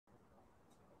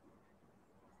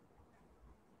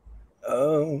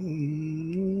Oh,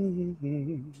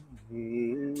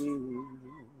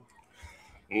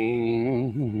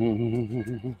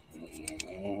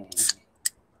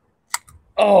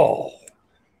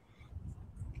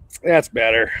 that's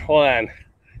better. Hold on.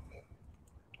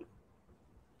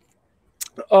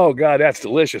 Oh, God, that's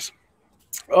delicious.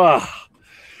 Oh,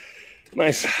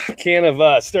 nice can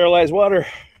of sterilized water.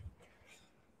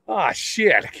 Ah,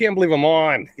 shit. I can't believe I'm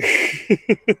on.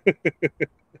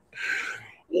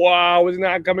 Wow, it's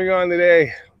not coming on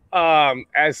today.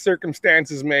 As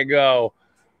circumstances may go.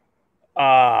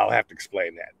 I'll have to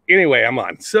explain that. Anyway, I'm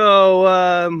on. So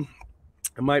I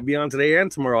might be on today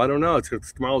and tomorrow. I don't know. It's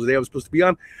tomorrow's the day I was supposed to be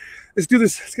on. Let's do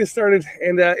this. Let's get started.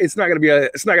 And it's not gonna be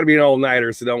an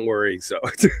all-nighter, so don't worry. So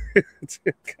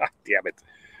God damn it.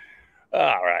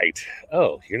 All right.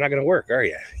 Oh, you're not gonna work, are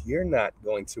you? You're not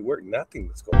going to work. Nothing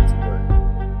that's going to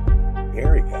work.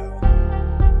 There we go.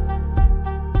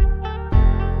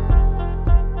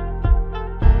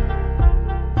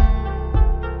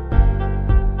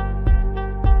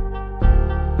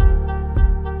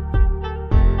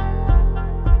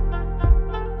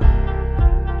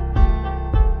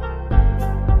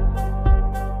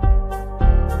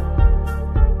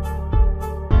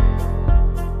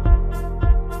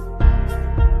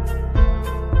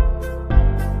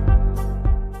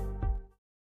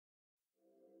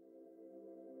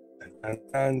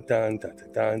 Dun, dun, dun,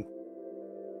 dun, dun.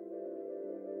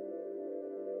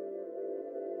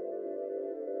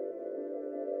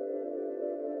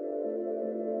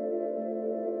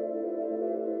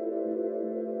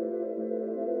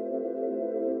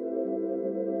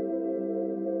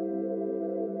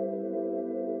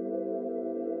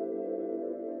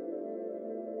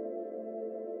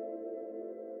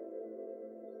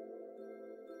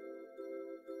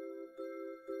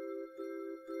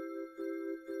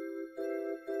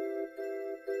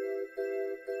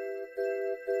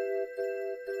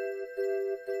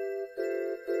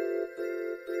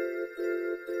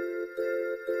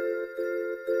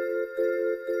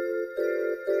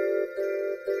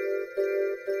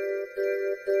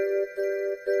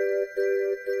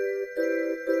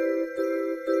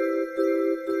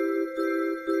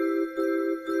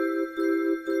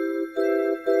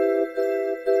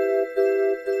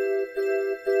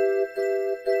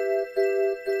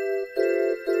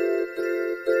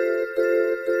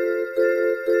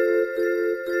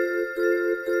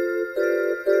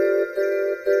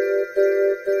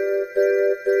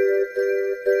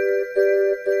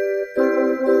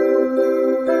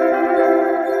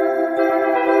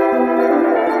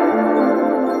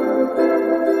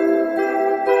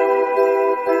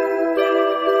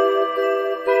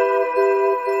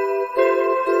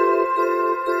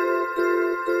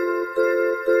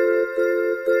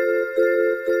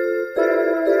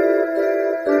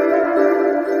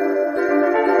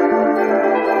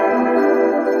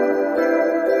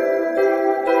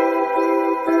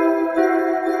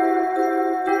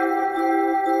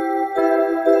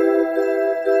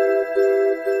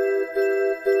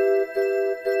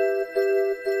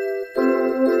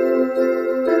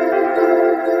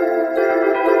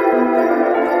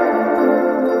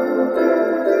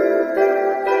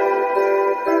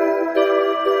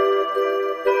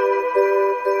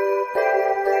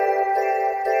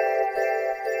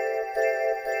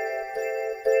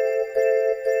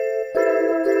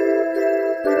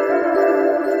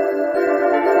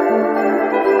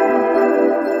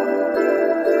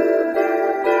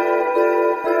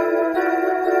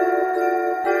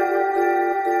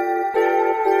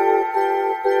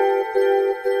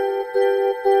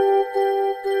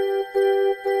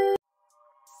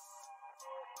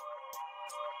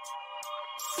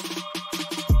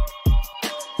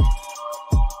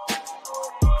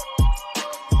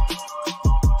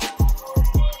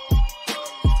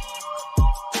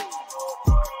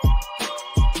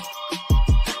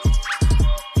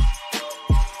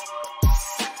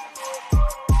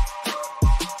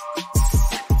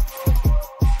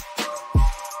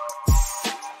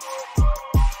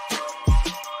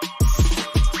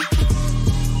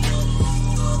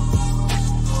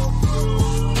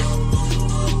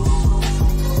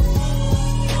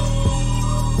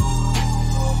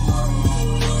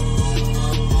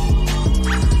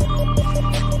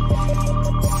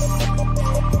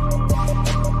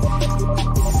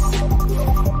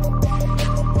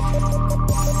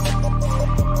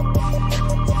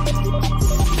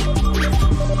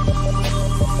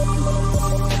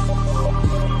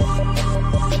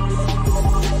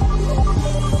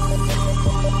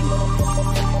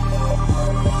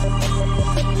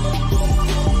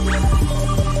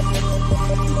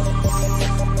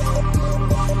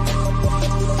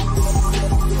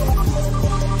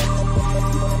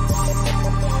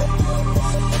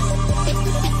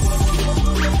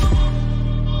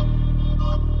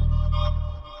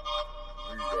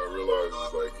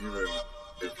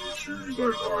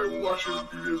 like, all right, well, I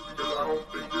shouldn't do this because I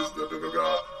don't think this, like,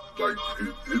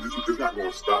 it's not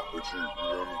going to stop with you, you know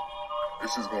what I mean?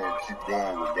 It's just going to keep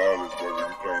going regardless whether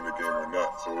you're playing the game or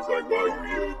not. So it's like, while you're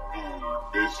here,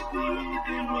 basically you're in the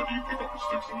game, whether you pick up the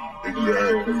sticks or not.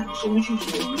 Exactly. So what you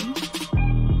supposed to do?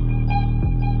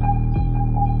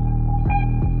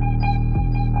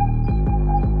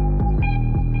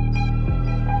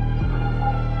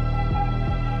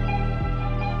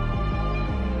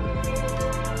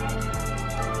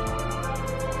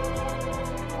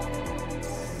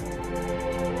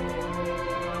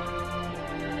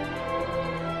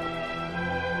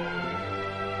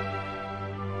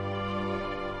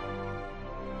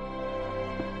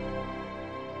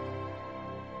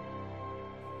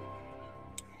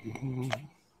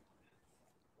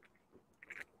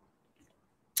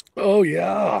 Oh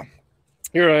yeah,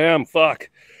 here I am. Fuck.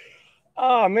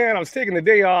 Oh man, I was taking the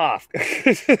day off.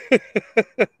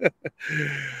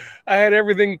 I had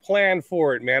everything planned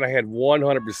for it, man. I had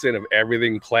 100% of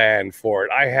everything planned for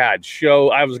it. I had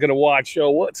I was gonna watch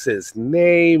what's his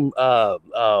name?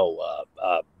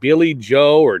 Billy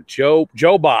Joe or Joe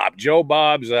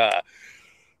Bob's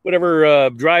whatever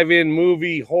drive-in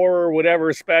movie, horror,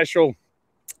 whatever special.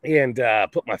 And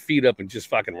put my feet up and just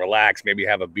fucking relax, maybe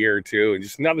have a beer or two, and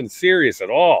just nothing serious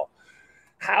at all.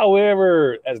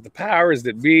 However, as the powers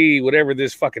that be, whatever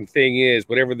this fucking thing is,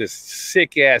 whatever this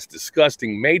sick-ass,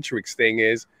 disgusting Matrix thing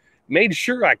is, made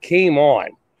sure I came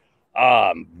on.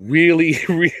 Really,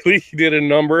 really did a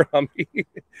number on me.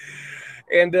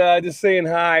 And just saying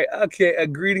hi. Okay,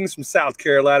 greetings from South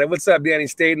Carolina. What's up, Danny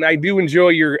State? And I do enjoy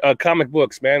your comic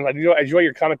books, man. I enjoy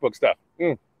your comic book stuff.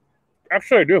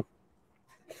 Actually, I do.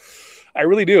 I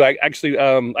really do. I actually,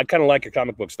 I kind of like your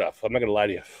comic book stuff. I'm not going to lie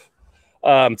to you.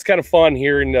 It's kind of fun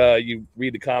hearing you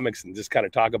read the comics and just kind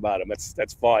of talk about them.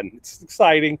 That's fun. It's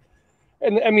exciting.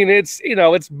 And I mean, it's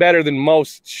better than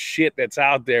most shit that's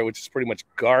out there, which is pretty much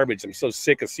garbage. I'm so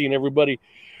sick of seeing everybody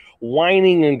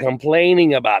whining and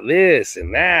complaining about this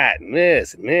and that and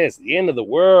this and this, the end of the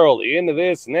world, the end of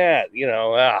this and that.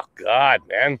 Oh God,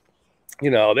 man.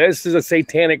 This is a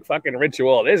satanic fucking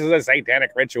ritual. This is a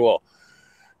satanic ritual.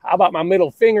 How about my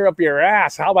middle finger up your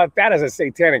ass? How about that as a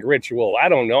satanic ritual? I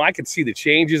don't know. I could see the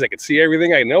changes. I could see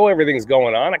everything. I know everything's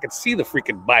going on. I could see the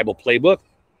freaking Bible playbook.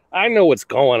 I know what's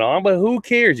going on, but who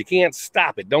cares? You can't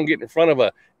stop it. Don't get in front of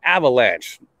a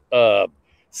avalanche.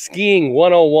 Skiing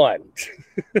 101.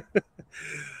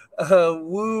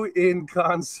 Woo in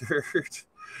concert.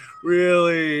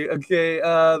 Really? Okay.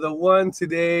 The one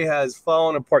today has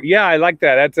fallen apart. Yeah, I like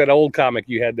that. That's that old comic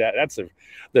you had. That's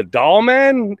the Doll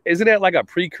Man. Isn't it like a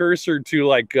precursor to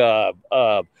like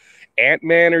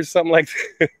Ant-Man or something like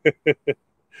that?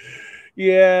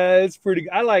 Yeah, it's pretty.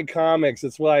 I like comics.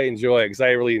 That's what I enjoy, because I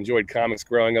really enjoyed comics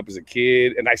growing up as a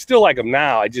kid, and I still like them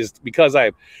now. Because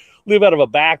I live out of a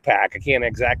backpack, I can't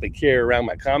exactly carry around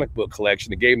my comic book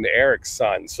collection. I gave them to Eric's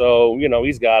son, so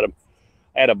he's got them.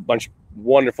 I had a bunch of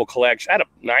wonderful collection. I had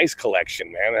a nice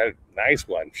collection, man. I had a nice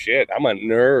one. Shit, I'm a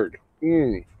nerd.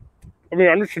 I mean,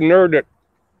 I'm just a nerd that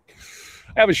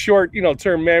I have a short,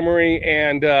 term memory,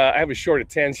 and I have a short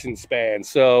attention span.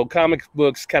 So comic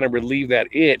books kind of relieve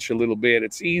that itch a little bit.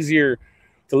 It's easier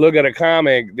to look at a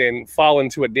comic than fall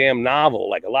into a damn novel.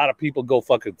 Like, a lot of people go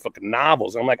fucking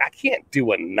novels. I'm like, I can't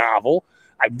do a novel.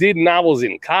 I did novels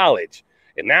in college,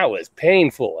 and that was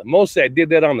painful. And mostly I did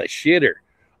that on the shitter.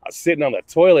 I was sitting on the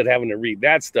toilet having to read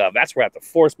that stuff. That's where I have to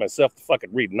force myself to fucking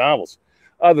read novels.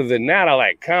 Other than that, I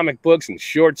like comic books and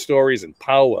short stories and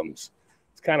poems.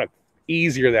 It's kind of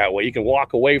easier that way. You can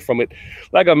walk away from it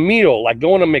like a meal, like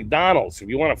going to McDonald's. If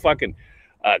you want to fucking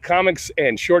comics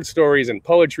and short stories and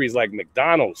poetry is like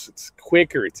McDonald's. It's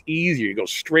quicker. It's easier. You go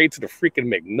straight to the freaking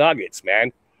McNuggets,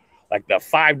 man. Like the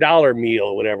 $5 meal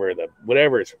or whatever.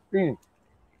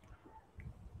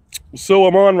 So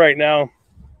I'm on right now.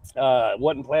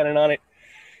 Wasn't planning on it.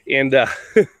 And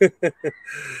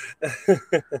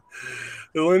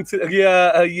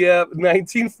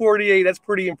 1948. That's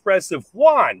pretty impressive.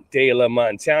 Juan de la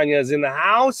Montaña is in the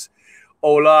house.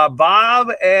 Hola,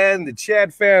 Bob, and the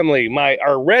Chad family.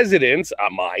 Our resident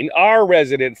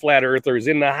flat earther is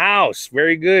in the house.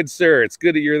 Very good, sir. It's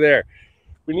good that you're there.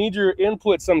 We need your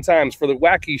input sometimes for the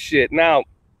wacky shit. Now,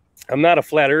 I'm not a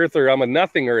flat earther. I'm a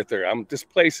nothing earther. This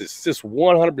place is just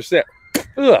 100%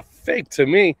 fake to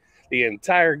me. The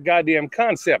entire goddamn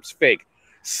concept's fake.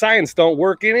 Science don't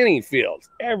work in any field.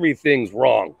 Everything's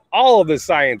wrong. All of the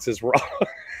science is wrong.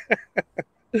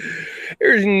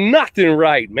 There's nothing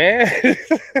right, man.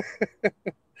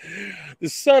 The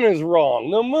sun is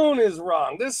wrong. The moon is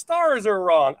wrong. The stars are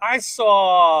wrong. I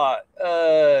saw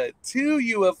 2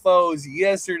 UFOs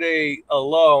yesterday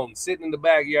alone, sitting in the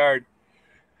backyard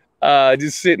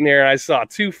just sitting there, and I saw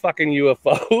 2 fucking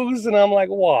UFOs, and I'm like,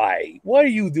 why? What are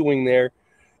you doing there,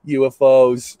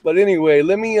 UFOs? But anyway,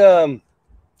 let me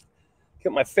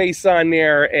get my face on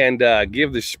there and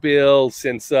give the spiel,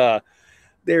 since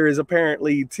there is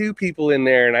apparently 2 people in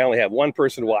there, and I only have 1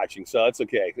 person watching, so it's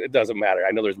okay. It doesn't matter.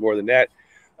 I know there's more than that.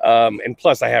 And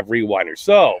plus, I have rewinders.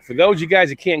 So for those of you guys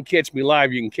that can't catch me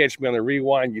live, you can catch me on the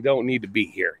rewind. You don't need to be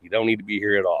here. You don't need to be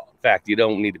here at all. In fact, you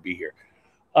don't need to be here.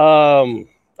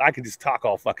 I could just talk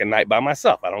all fucking night by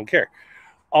myself. I don't care.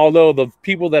 Although the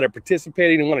people that are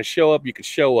participating and want to show up, you can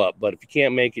show up. But if you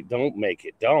can't make it, don't make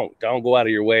it. Don't go out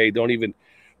of your way. Don't even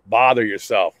bother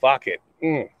yourself. Fuck it.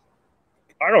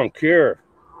 I don't care.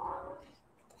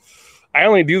 I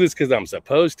only do this because I'm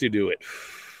supposed to do it.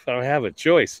 I don't have a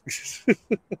choice.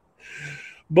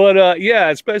 But yeah,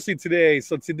 especially today.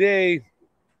 So today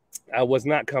I was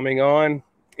not coming on,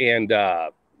 and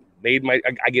I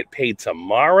get paid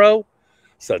tomorrow.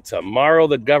 So tomorrow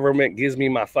the government gives me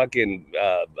my fucking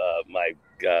my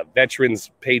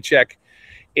veterans paycheck,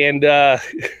 and the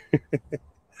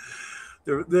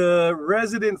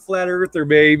resident flat earther,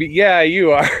 baby. Yeah,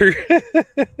 you are.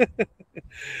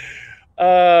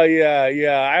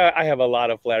 Yeah. I have a lot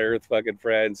of flat earth fucking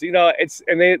friends. You know,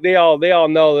 they all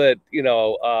know that, you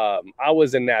know, I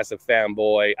was a NASA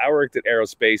fanboy. I worked at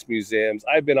aerospace museums.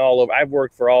 I've been all over. I've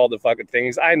worked for all the fucking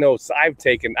things. I know. I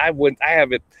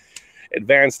have an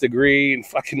advanced degree and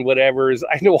fucking whatever's.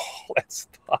 I know all that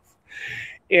stuff.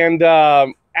 And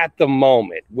at the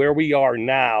moment where we are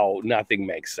now, nothing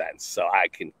makes sense. So I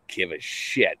can give a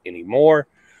shit anymore.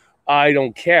 I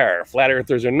don't care. Flat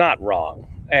earthers are not wrong.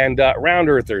 And round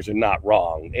earthers are not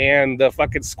wrong. And the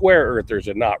fucking square earthers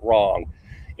are not wrong.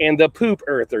 And the poop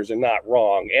earthers are not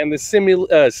wrong. And the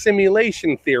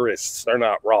simulation theorists are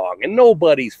not wrong. And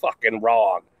nobody's fucking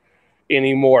wrong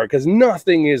anymore, because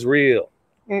nothing is real.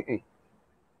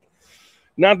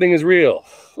 Nothing is real.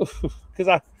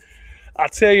 Because I'll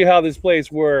tell you how this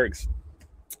place works.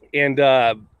 And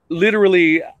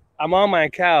literally, I'm on my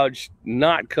couch,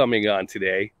 not coming on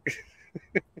today.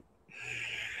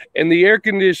 And the air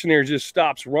conditioner just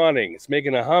stops running. It's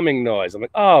making a humming noise. I'm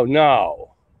like, oh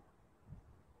no.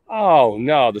 Oh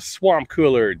no, the swamp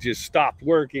cooler just stopped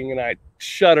working, and I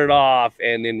shut it off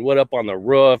and then went up on the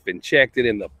roof and checked it,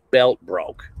 and the belt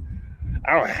broke.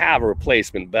 I don't have a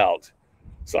replacement belt.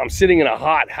 So I'm sitting in a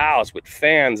hot house with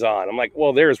fans on. I'm like,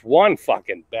 well, there's one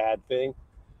fucking bad thing.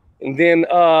 And then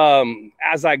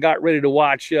as I got ready to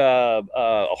watch a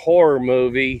horror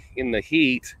movie in the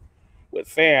heat with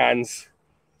fans,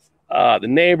 the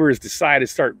neighbors decided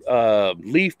to start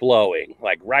leaf blowing,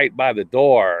 like right by the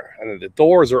door. And the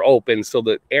doors are open so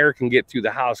that air can get through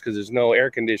the house, because there's no air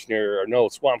conditioner or no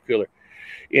swamp cooler.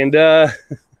 And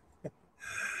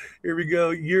here we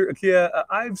go.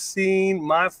 I've seen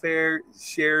my fair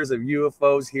shares of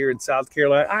UFOs here in South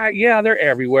Carolina. Yeah, they're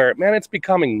everywhere. Man, it's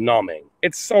becoming numbing.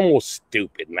 It's almost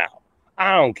stupid now.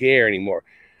 I don't care anymore.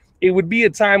 It would be a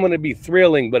time when it'd be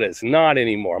thrilling, but it's not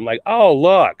anymore. I'm like, oh,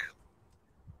 look.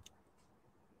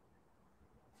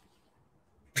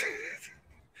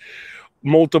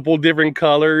 Multiple different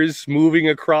colors moving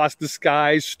across the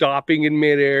sky, stopping in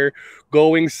midair,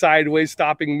 going sideways,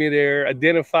 stopping midair,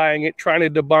 identifying it, trying to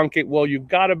debunk it. Well, you've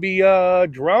got to be a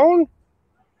drone?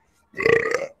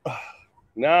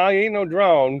 No, you ain't no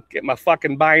drone. Get my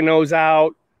fucking binos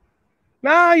out.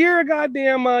 Nah, you're a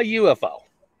goddamn UFO.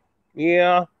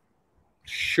 Yeah,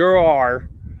 sure are.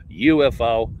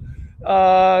 UFO.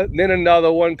 Then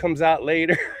another one comes out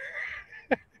later.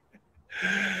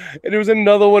 And there was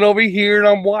another one over here, and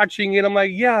I'm watching it. I'm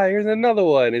like, yeah, here's another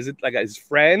one. Is it like his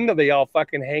friend? Are they all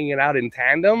fucking hanging out in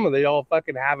tandem? Are they all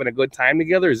fucking having a good time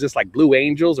together? Is this like Blue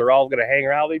Angels? Are all going to hang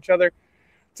around with each other?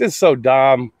 It's just so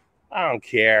dumb. I don't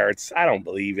care. I don't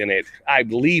believe in it. I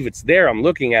believe it's there. I'm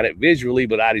looking at it visually,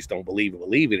 but I just don't believe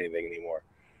in anything anymore.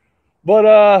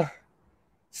 But,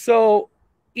 so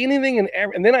anything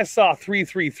and then I saw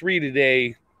 333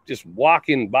 today just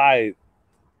walking by,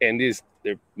 and just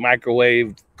their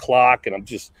microwave clock, and I'm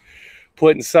just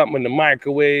putting something in the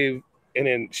microwave and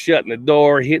then shutting the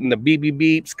door, hitting the beep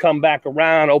beeps, come back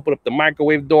around, open up the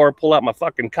microwave door, pull out my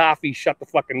fucking coffee, shut the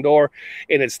fucking door,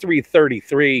 and it's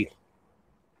 3:33.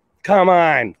 Come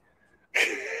on.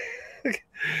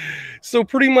 So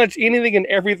pretty much anything and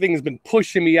everything has been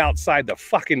pushing me outside the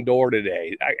fucking door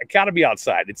today. I gotta be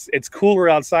outside. It's cooler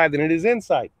outside than it is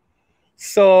inside.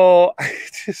 So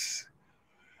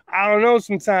I don't know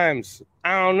sometimes.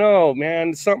 I don't know,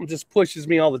 man. Something just pushes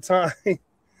me all the time.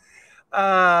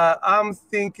 I'm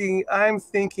thinking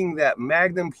that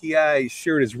Magnum PI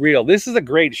shirt is real. This is a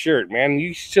great shirt, man.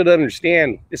 You should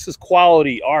understand. This is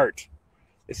quality art.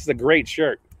 This is a great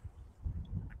shirt.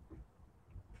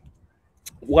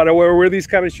 Why do I wear these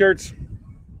kind of shirts?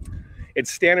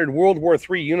 It's standard World War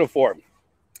III uniform.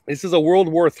 This is a World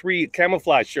War III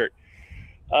camouflage shirt.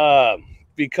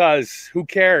 Because who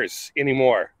cares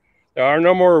anymore? There are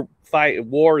no more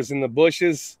wars in the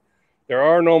bushes. There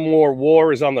are no more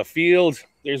wars on the field.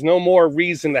 There's no more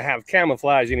reason to have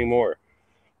camouflage anymore.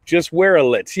 Just wear a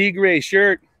Le Tigre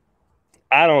shirt.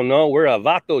 I don't know. Wear a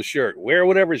Vato shirt. Wear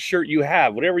whatever shirt you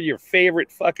have. Whatever your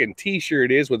favorite fucking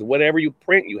t-shirt is with whatever you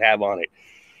print you have on it.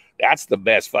 That's the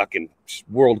best fucking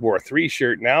World War III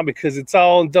shirt now because it's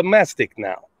all domestic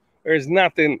now. There's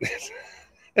nothing.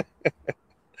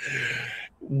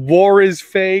 War is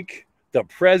fake. The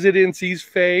presidency's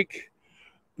fake.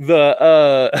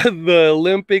 The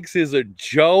Olympics is a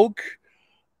joke.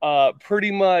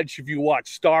 Pretty much, if you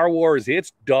watch Star Wars,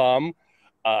 it's dumb.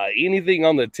 Anything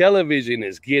on the television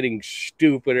is getting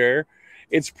stupider.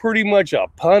 It's pretty much a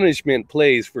punishment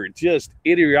place for just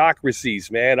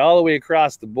idiocracies, man, all the way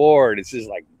across the board. It's just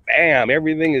like, bam,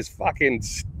 everything is fucking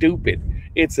stupid.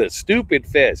 It's a stupid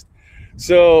fest.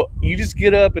 So you just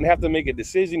get up and have to make a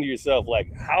decision to yourself,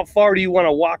 like, how far do you want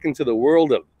to walk into the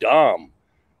world of dumb?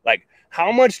 Like,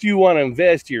 how much do you want to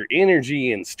invest your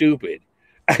energy in stupid?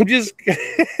 I'm just...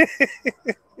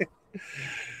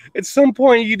 At some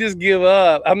point, you just give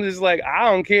up. I'm just like, I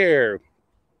don't care.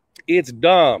 It's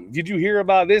dumb. Did you hear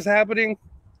about this happening?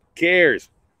 Cares.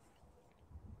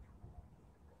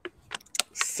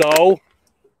 So,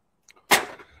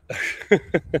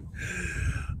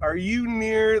 are you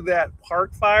near that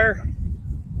park fire?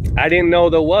 I didn't know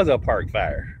there was a park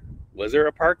fire. Was there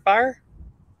a park fire?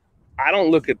 I don't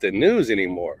look at the news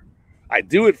anymore. I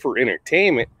do it for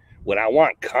entertainment when I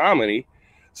want comedy.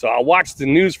 So I watch the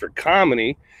news for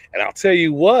comedy. And I'll tell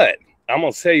you what, I'm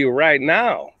going to tell you right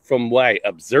now, from my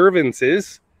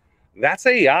observances, that's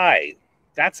AI.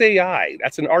 That's AI.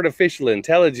 That's an artificial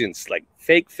intelligence, like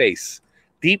fake face,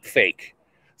 deep fake.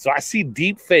 So I see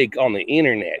deep fake on the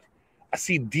internet. I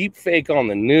see deep fake on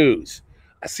the news.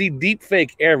 I see deep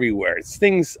fake everywhere. It's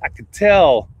things I could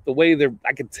tell the way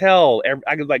I could tell.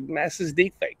 I could like, this is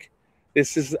deep fake.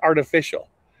 This is artificial.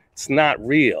 It's not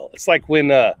real. It's like when,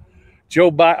 Joe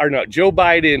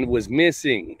Biden was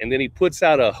missing, and then he puts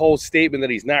out a whole statement that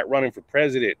he's not running for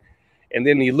president. And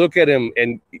then you look at him,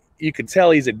 and you could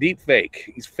tell he's a deep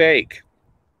fake. He's fake.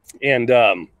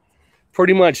 And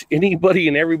pretty much anybody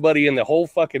and everybody in the whole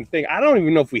fucking thing. I don't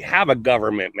even know if we have a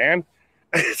government, man.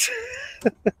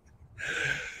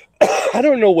 I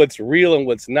don't know what's real and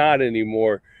what's not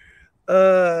anymore.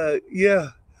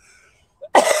 Yeah.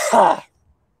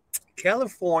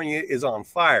 California is on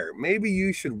fire. Maybe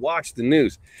you should watch the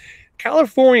news.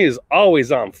 California is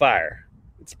always on fire.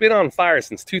 It's been on fire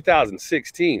since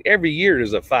 2016. Every year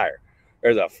there's a fire.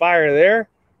 There's a fire there.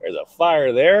 There's a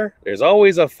fire there. There's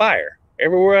always a fire.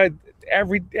 Everywhere,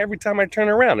 every time I turn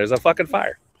around, there's a fucking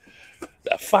fire.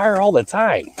 A fire all the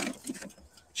time.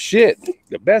 Shit.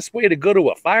 The best way to go to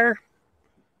a fire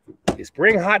is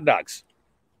bring hot dogs.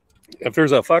 If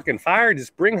there's a fucking fire,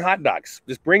 just bring hot dogs.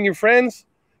 Just bring your friends.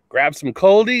 Grab some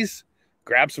coldies,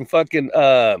 grab some fucking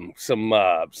some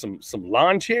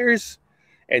lawn chairs,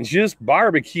 and just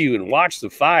barbecue and watch the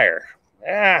fire.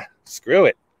 Screw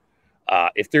it.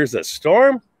 If there's a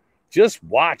storm, just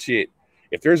watch it.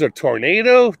 If there's a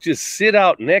tornado, just sit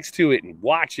out next to it and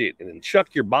watch it, and then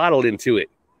chuck your bottle into it.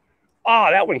 Oh,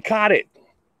 that one caught it.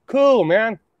 Cool,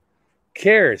 man. Who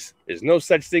cares? There's no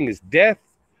such thing as death.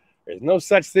 There's no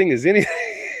such thing as anything.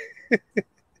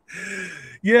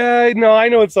 Yeah, no, I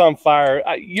know it's on fire.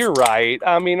 You're right.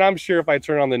 I mean, I'm sure if I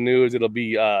turn on the news, it'll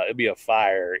be a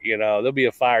fire. You know, there'll be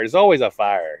a fire. There's always a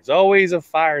fire. There's always a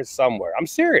fire somewhere. I'm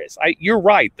serious. You're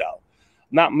right, though.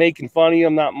 I'm not making fun of you.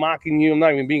 I'm not mocking you. I'm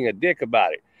not even being a dick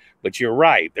about it. But you're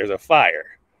right. There's a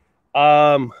fire.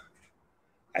 I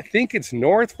think it's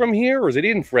north from here, or is it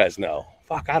in Fresno?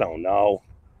 Fuck, I don't know.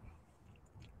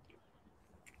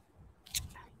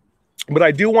 But I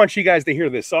do want you guys to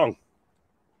hear this song.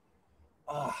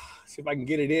 See if I can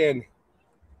get it in.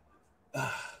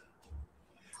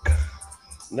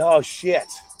 No shit.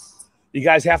 You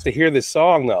guys have to hear this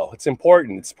song, though. It's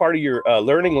important. It's part of your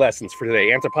learning lessons for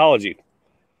today, anthropology.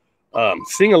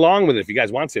 Sing along with it if you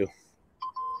guys want to.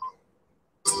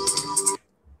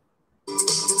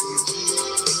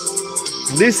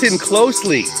 Listen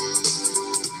closely.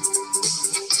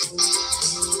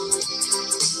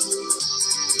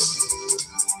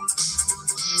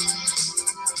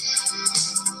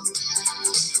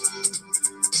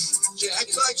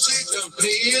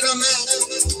 Need a man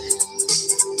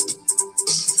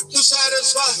to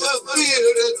satisfy her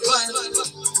bearded plan,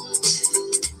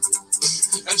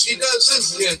 and she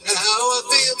doesn't get how I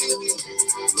feel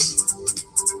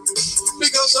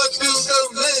because I do the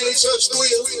such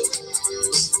thrill.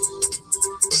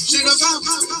 She knows how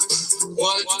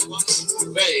what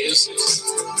face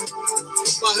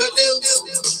by her dildo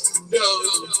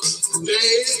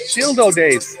days. Dildo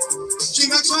days. She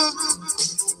makes her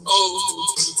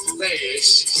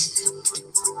face.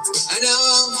 And now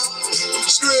I'm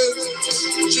screwed.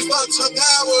 She puts her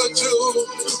power to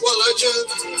well, I just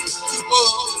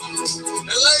and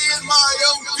lay in my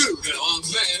own goo. Now I'm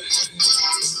mad.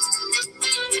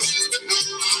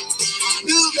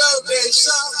 Dildo day,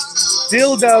 son.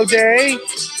 Dildo day.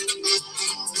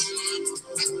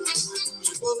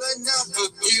 She's pulling out her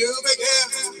pubic hair.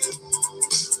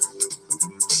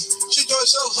 She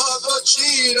tries so hard, but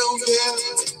she don't care.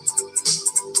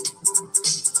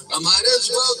 I might as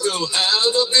well go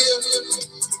have a beer.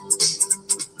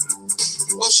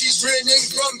 While she's grinning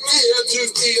from ear to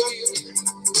ear.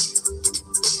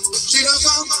 She knows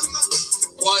I'm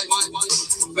quite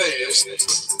fast.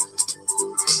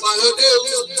 By her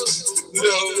dildo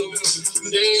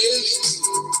days.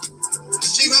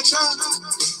 She makes her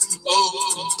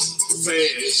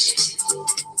face.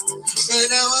 And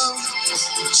now I'm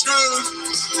screwed.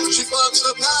 She fucks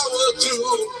the power too.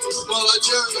 While I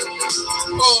jerk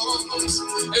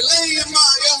and lay in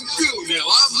my own goo. Now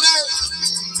I'm mad.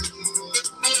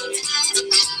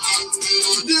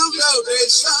 Dildo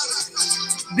days, son.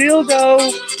 Dildo.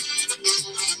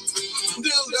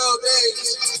 Dildo days.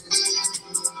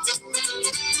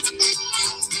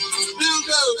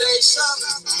 Dildo days, son.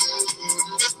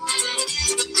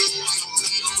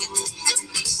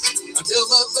 Until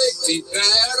my baby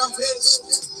bad, I'm pissed.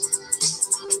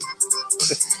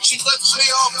 She lets me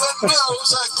off her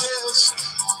nose, I guess.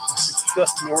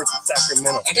 Just north of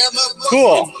Sacramento. I got my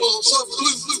Cool. balls of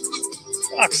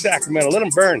blue. Fuck Sacramento. Let them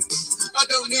burn. I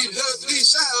don't need her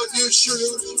piece out, you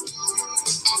shrewd.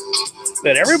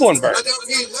 Let everyone burn. I don't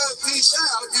need her piece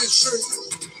out, you shrewd.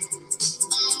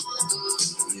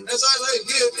 As I lay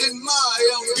here in my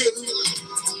own goo.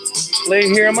 Lay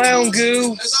here in my own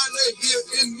goo. As I lay here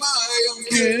in my own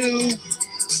goo. Goo.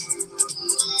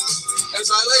 As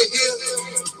I lay here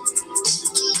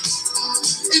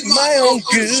in My own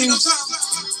goo. She knows how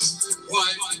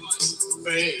white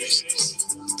face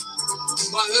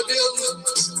by the dildo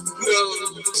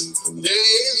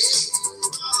days.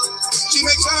 She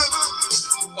makes her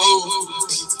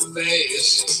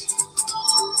face.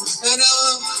 And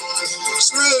I'm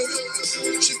screwed.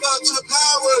 She got her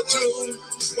power too.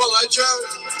 Well, I jerk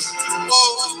and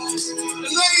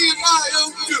lay in my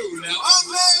own goo. Now I'm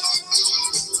mad.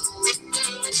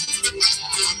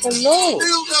 Hello.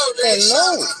 Dildo days.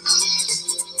 Hello.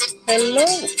 Hello.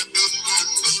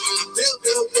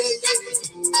 Dildo days.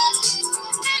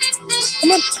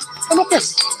 Come on. Come up here.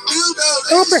 Dildo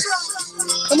Come up here. days.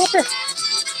 Come up here.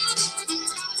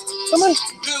 Come on.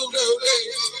 Dildo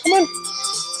days. Come on.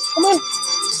 Come on.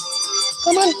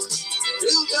 Come on.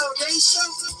 Dildo days.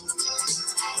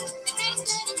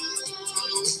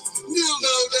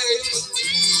 Dildo days.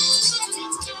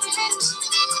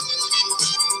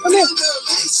 Come here. Dildo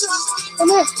days. Come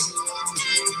here.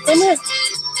 Come here.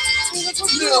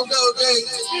 Dildo days.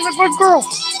 She's a good girl.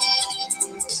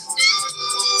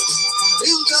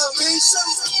 Dildo days.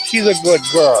 She's a good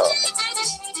girl.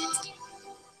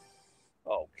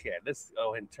 Okay, let's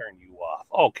go ahead and turn you off.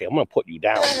 Okay, I'm gonna put you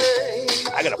down.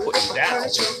 I gotta put you down.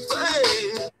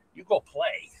 You go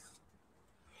play.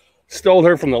 Stole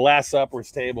her from the Last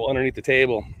Supper's table, underneath the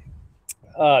table.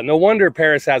 No wonder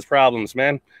Paris has problems,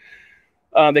 man.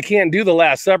 They can't do the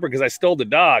Last Supper because I stole the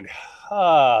dog.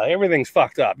 Everything's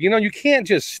fucked up. You know, you can't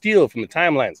just steal from the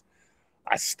timelines.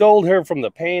 I stole her from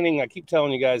the painting. I keep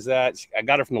telling you guys that. I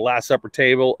got her from the Last Supper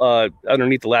table,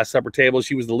 underneath the Last Supper table.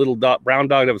 She was the little brown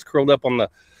dog that was curled up on the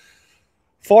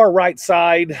far right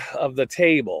side of the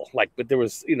table. But there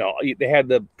was, you know, they had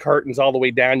the curtains all the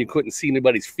way down. You couldn't see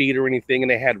anybody's feet or anything. And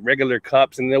they had regular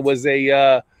cups. And there was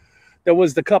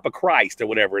the cup of Christ or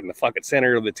whatever in the fucking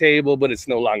center of the table, but it's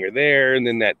no longer there. And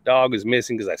then that dog is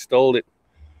missing because I stole it.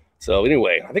 So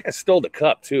anyway, I think I stole the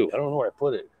cup too. I don't know where I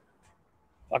put it.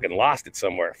 Fucking lost it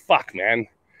somewhere. Fuck, man.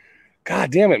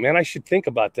 God damn it, man. I should think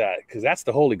about that because that's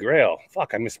the Holy Grail.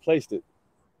 Fuck, I misplaced it.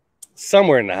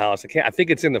 Somewhere in the house. I think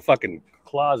it's in the fucking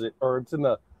closet, or it's in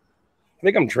the, I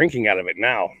think I'm drinking out of it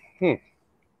now.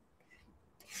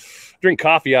 Drink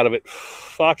coffee out of it.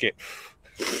 Fuck it.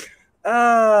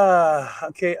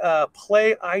 Okay.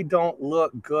 Play I Don't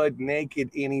Look Good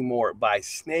Naked Anymore by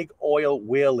Snake Oil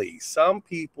Willie. Some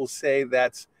people say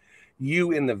that's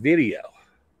you in the video.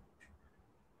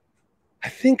 I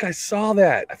think I saw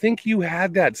that. I think you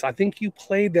had that. So I think you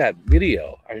played that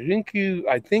video.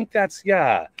 I think that's,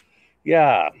 yeah.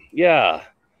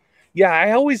 Yeah,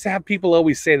 I always have people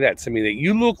always say that to me, that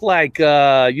you look like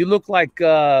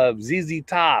ZZ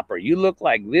Top, or you look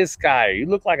like this guy, or you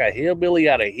look like a hillbilly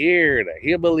out of here and a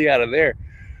hillbilly out of there.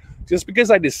 Just because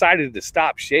I decided to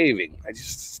stop shaving. I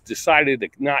just decided to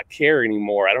not care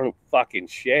anymore. I don't fucking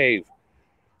shave.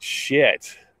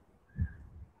 Shit.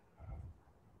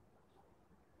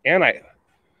 And I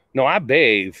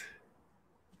bathe.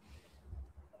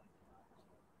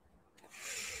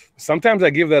 Sometimes I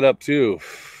give that up too.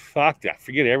 Fuck, I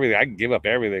forget everything. I can give up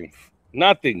everything.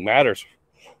 Nothing matters.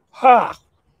 Ha.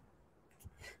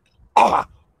 Ah.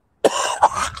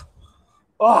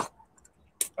 Ah.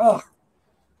 Ah.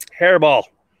 Hairball.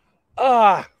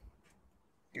 Ah.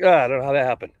 God, I don't know how that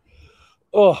happened.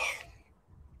 Oh,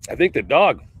 I think the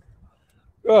dog.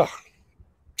 Oh,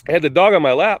 I had the dog on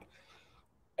my lap,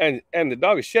 and the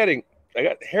dog is shedding. I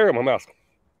got hair in my mouth.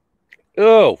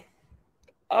 Oh.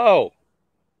 Oh.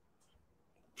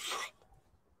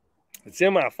 It's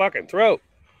in my fucking throat.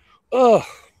 Oh.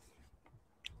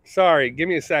 Sorry, give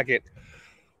me a second.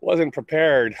 Wasn't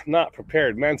prepared. Not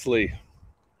prepared mentally.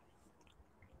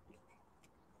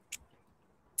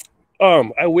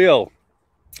 I will.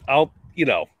 I'll,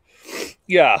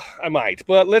 yeah, I might.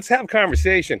 But let's have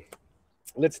conversation.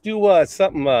 Let's do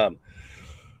something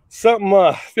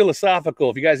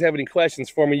philosophical. If you guys have any questions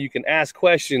for me, you can ask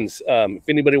questions. If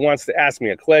anybody wants to ask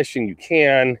me a question, you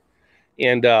can.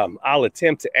 And I'll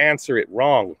attempt to answer it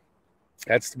wrong.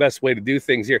 That's the best way to do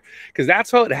things here, because that's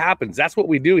how it happens. That's what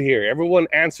we do here. Everyone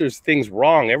answers things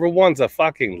wrong. Everyone's a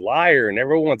fucking liar, and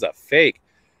everyone's a fake.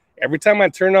 Every time I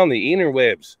turn on the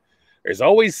interwebs, there's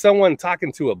always someone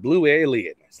talking to a blue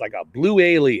alien. It's like a blue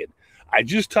alien. I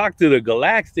just talked to the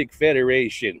Galactic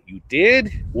Federation. You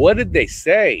did? What did they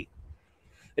say?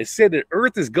 They said that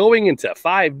Earth is going into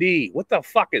 5D. What the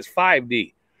fuck is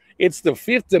 5D? It's the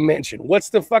fifth dimension. What's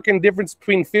the fucking difference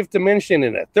between fifth dimension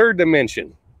and a third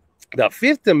dimension? The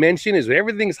fifth dimension is when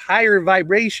everything's higher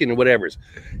vibration and whatever's.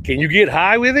 Can you get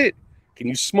high with it? Can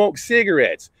you smoke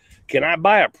cigarettes? Can I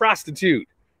buy a prostitute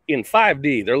in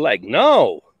 5D? They're like,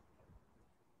 no.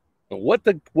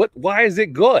 Why is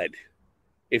it good?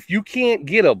 If you can't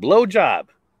get a blowjob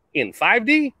in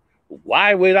 5D,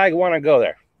 why would I want to go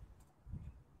there?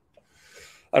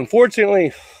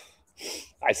 Unfortunately,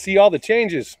 I see all the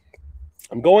changes.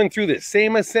 I'm going through the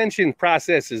same ascension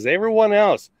process as everyone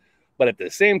else, but at the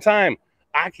same time,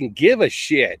 I can give a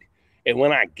shit. And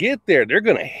when I get there, they're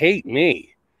going to hate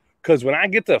me. Because when I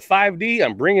get to 5D,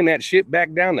 I'm bringing that shit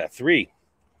back down to 3.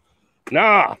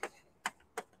 Nah.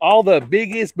 All the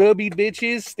biggest booby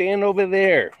bitches stand over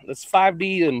there. Let's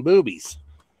 5D them boobies.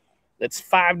 Let's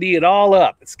 5D it all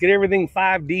up. Let's get everything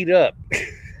 5D'd up.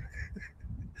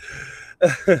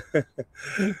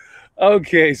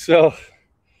 Okay,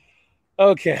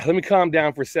 let me calm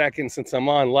down for a second since I'm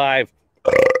on live.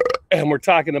 And we're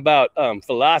talking about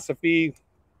philosophy,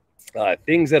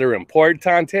 things that are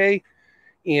importante,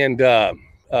 and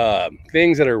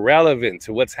things that are relevant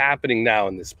to what's happening now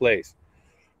in this place.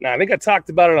 Now, I think I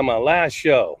talked about it on my last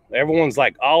show. Everyone's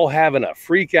like all having a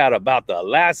freak out about the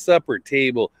Last Supper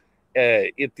table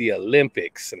at the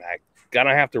Olympics. And I'm going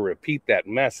to have to repeat that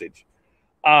message.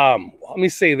 Let me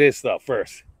say this, though,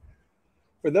 first.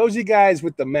 For those of you guys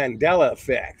with the Mandela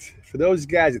effect, for those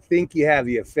of you guys that think you have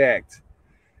the effect,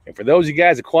 and for those of you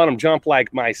guys that quantum jump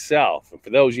like myself, and for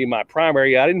those of you in my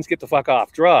primary, I didn't get the fuck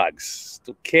off drugs.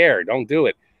 Don't care. Don't do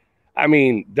it. I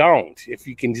mean, don't. If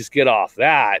you can just get off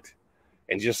that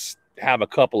and just have a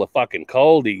couple of fucking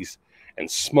coldies and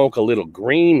smoke a little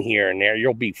green here and there,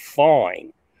 you'll be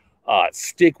fine.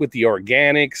 Stick with the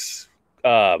organics,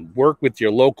 work with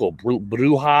your local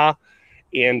bruja,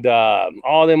 and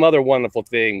all them other wonderful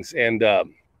things. And,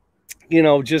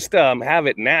 just have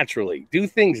it naturally. Do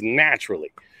things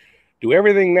naturally. Do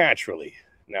everything naturally.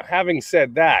 Now, having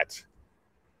said that,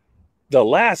 the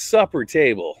Last Supper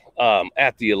table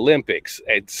at the Olympics,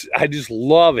 I just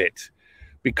love it.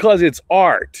 Because it's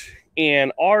art,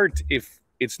 and art, if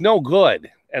it's no good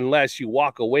unless you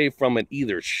walk away from it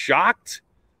either shocked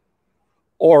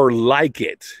or like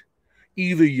it.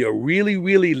 Either you really,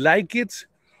 really like it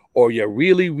or you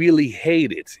really, really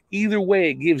hate it. Either way,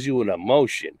 it gives you an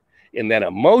emotion, and that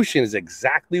emotion is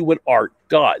exactly what art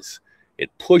does.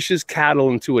 It pushes cattle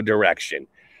into a direction.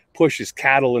 Pushes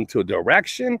cattle into a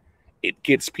direction. It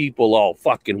gets people all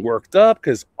fucking worked up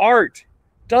because art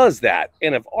does that.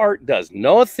 And if art does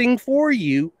nothing for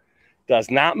you, does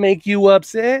not make you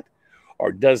upset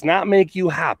or does not make you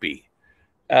happy,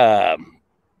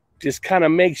 just kind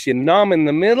of makes you numb in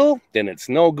the middle, then it's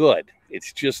no good.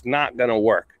 It's just not going to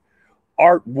work.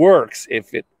 Art works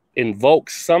if it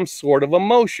invokes some sort of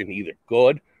emotion, either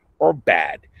good or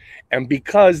bad. And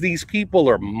because these people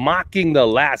are mocking the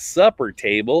Last Supper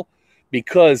table,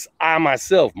 because I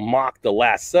myself mocked the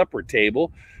Last Supper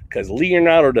table, because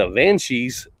Leonardo da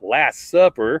Vinci's Last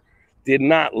Supper did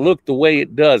not look the way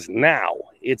it does now.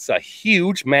 It's a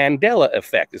huge Mandela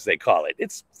effect, as they call it.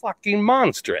 It's fucking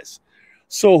monstrous.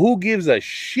 So who gives a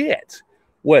shit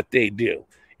what they do?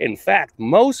 In fact,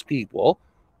 most people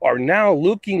are now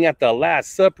looking at the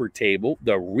Last Supper table,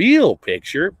 the real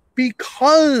picture,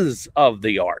 because of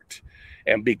the art.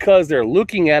 And because they're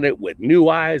looking at it with new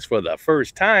eyes for the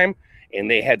first time, and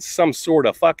they had some sort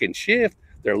of fucking shift,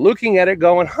 they're looking at it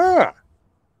going, huh,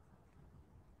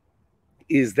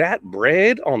 is that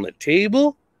bread on the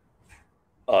table?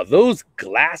 Those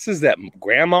glasses that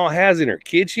grandma has in her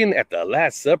kitchen at the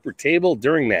Last Supper table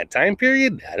during that time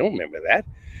period? I don't remember that.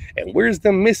 And where's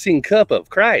the missing cup of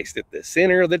Christ at the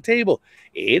center of the table?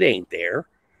 It ain't there.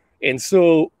 And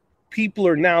so people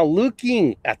are now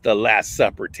looking at the Last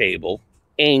Supper table,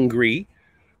 angry,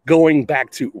 going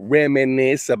back to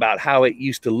reminisce about how it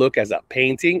used to look as a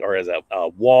painting or as a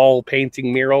wall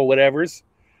painting mural, whatever's.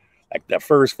 Like the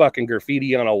first fucking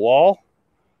graffiti on a wall.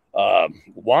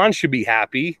 Juan should be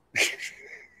happy.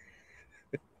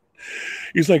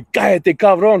 He's like, cállate,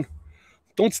 cabrón.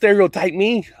 Don't stereotype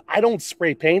me. I don't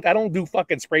spray paint. I don't do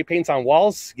fucking spray paints on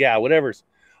walls. Yeah, whatever's.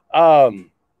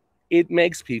 It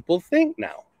makes people think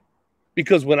now.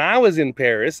 Because when I was in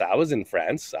Paris, I was in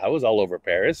France. I was all over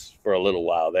Paris for a little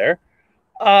while there.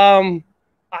 I've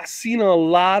seen a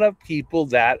lot of people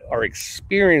that are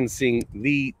experiencing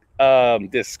the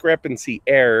discrepancy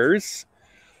errors,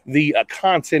 the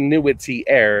continuity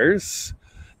errors,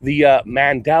 the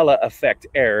Mandela effect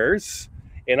errors,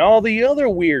 and all the other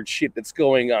weird shit that's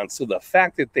going on. So the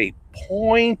fact that they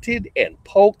pointed and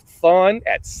poked fun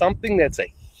at something that's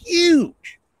a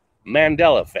huge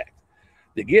Mandela effect,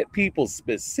 to get people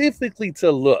specifically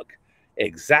to look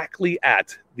exactly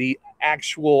at the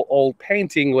actual old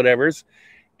painting, whatever's,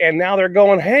 and now they're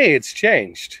going, hey, it's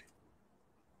changed.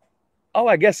 Oh,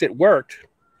 I guess it worked.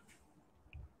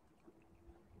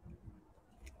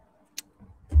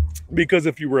 Because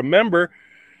if you remember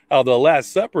how the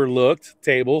Last Supper looked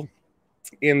table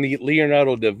in the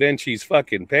Leonardo da Vinci's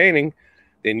fucking painting,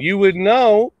 then you would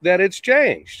know that it's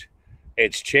changed.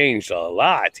 It's changed a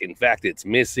lot. In fact, it's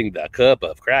missing the cup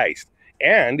of Christ,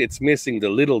 and it's missing the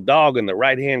little dog in the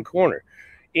right-hand corner,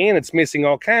 and it's missing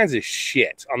all kinds of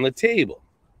shit on the table.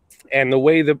 And the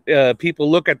way the people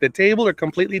look at the table are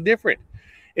completely different.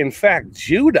 In fact,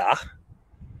 Judah,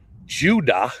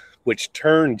 which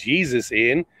turned Jesus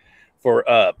in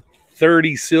for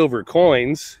 30 silver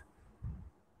coins.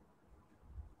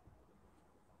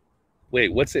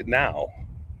 Wait, what's it now?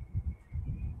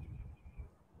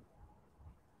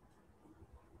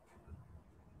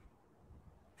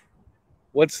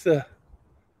 What's the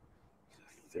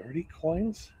 30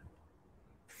 coins?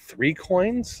 3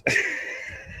 coins?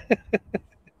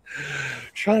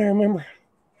 Trying to remember.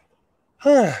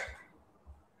 Huh.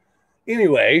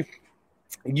 Anyway,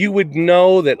 you would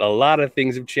know that a lot of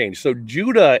things have changed. So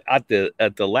Judah at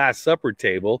the Last Supper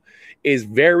table is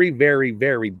very, very,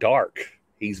 very dark.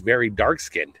 He's very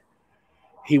dark-skinned.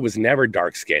 He was never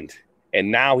dark-skinned. And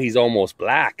now he's almost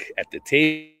black at the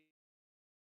table.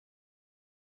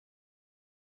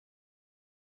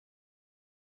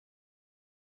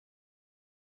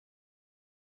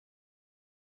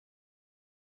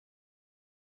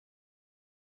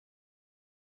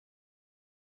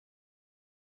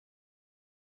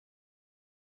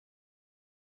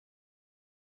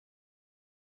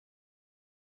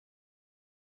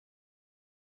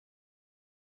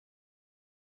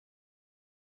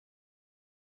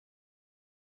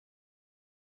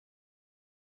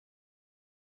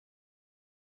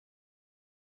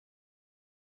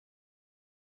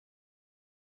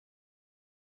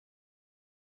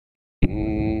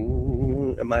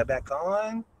 Am I back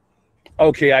on?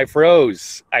 Okay, I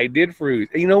froze. I did freeze.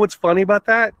 You know what's funny about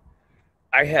that?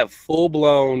 I have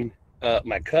full-blown,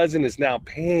 my cousin is now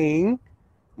paying,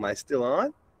 am I still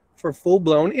on? For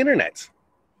full-blown internet.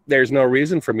 There's no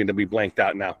reason for me to be blanked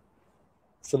out now.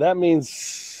 So that means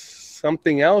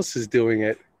something else is doing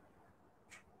it.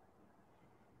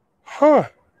 Huh.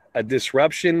 A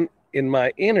disruption in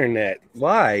my internet.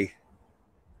 Why?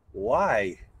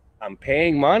 Why? I'm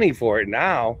paying money for it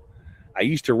now. I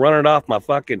used to run it off my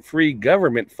fucking free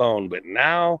government phone, but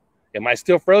now, am I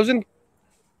still frozen?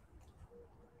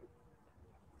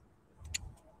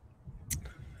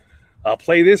 I'll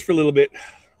play this for a little bit. I'm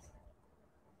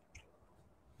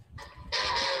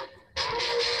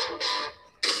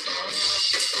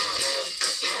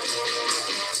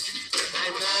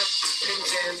not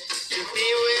content to be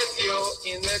with you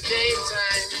in the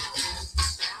daytime.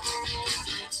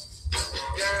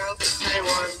 I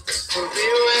want to be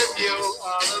with you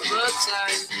all of the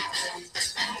time.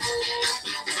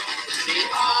 The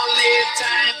only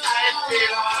time I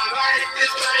feel alright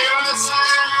is by your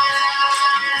side.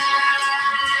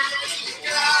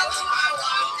 Girl, I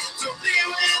want to be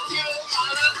with you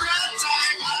all of the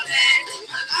time, all day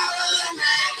and all of the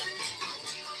night.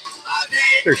 All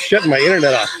day. They're shutting my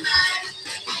internet off.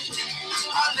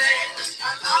 All day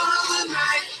and all of the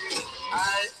night.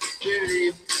 I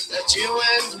believe that you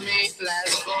and me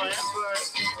last forever.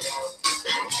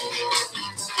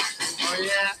 Oh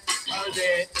yeah, all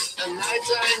day and night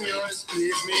I'm yours,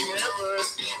 leave me never.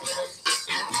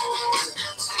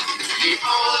 The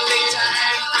only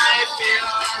time I feel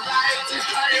alright is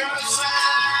by your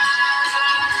side.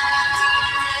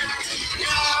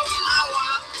 Girl, I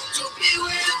want to be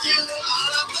with you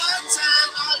all of the time,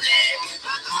 all day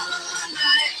and all of the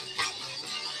night.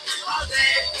 All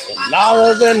day And all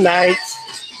of the nights.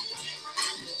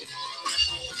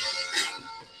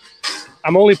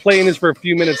 I'm only playing this for a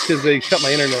few minutes because they shut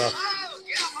my internet off.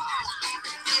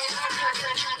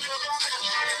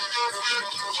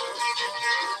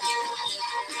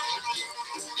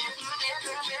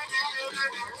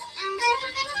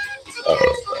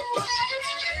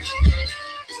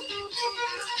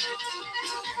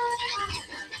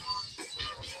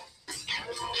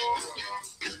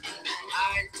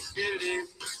 I believe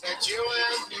that you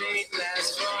and me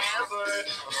last forever.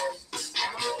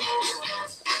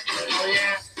 Oh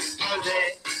yeah, all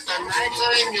day and night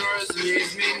I'm yours,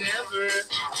 leave me never.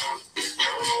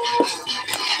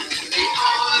 The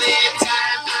only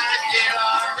time I feel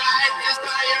alright is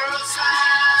by your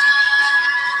side.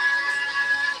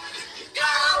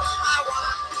 Girl, I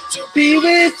want to Be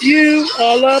with you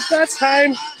all of the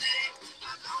time.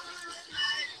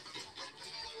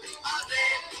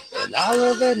 And all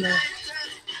of the night.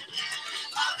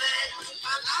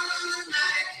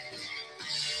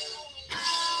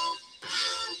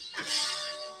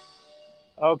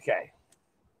 Okay.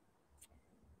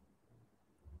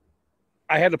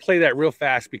 I had to play that real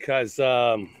fast because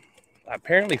I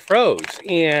apparently froze.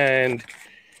 And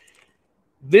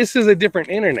this is a different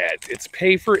internet. It's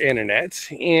pay for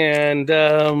internet. And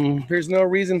there's no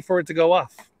reason for it to go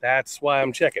off. That's why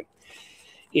I'm checking.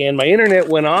 And my internet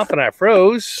went off and I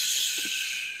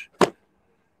froze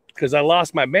because I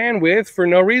lost my bandwidth for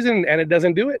no reason. And it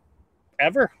doesn't do it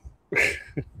ever.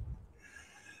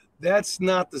 That's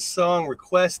not the song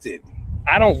requested.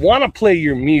 I don't want to play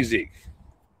your music.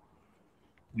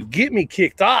 You get me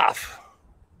kicked off.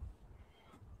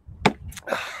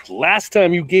 Last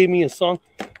time you gave me a song,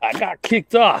 I got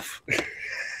kicked off.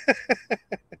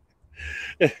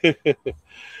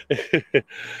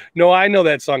 No, I know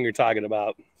that song you're talking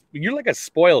about. You're like a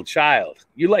spoiled child.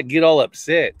 You like get all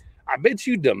upset. I bet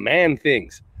you demand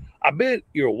things. I bet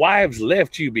your wives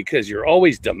left you because you're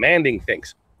always demanding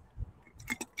things.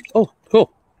 Oh,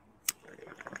 cool.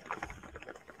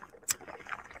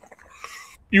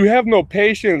 You have no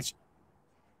patience.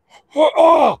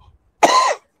 Oh,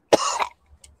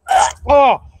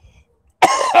 oh.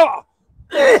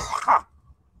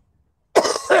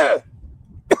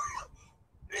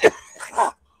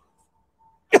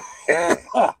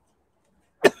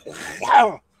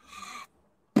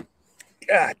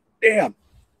 God damn.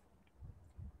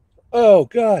 Oh,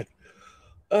 God.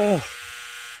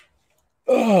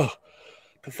 Oh,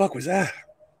 the fuck was that?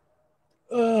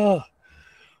 Oh,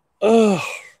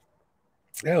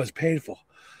 that was painful.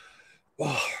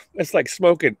 Oh, it's like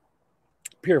smoking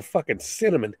pure fucking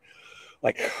cinnamon.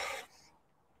 Like,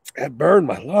 that burned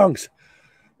my lungs.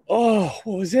 Oh,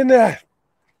 what was in that?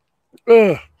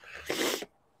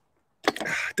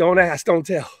 Don't ask, don't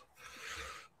tell.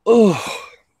 Oh,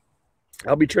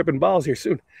 I'll be tripping balls here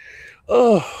soon.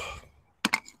 Oh,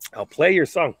 I'll play your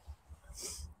song.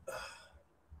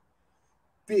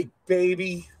 Big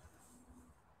baby.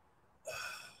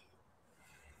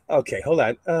 Okay, hold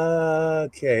on.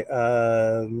 Okay.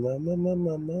 I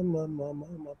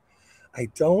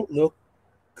don't look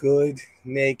good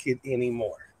naked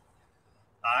anymore.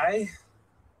 I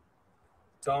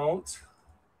don't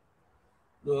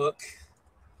look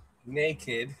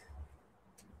naked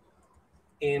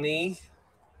anymore.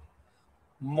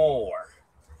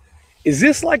 Is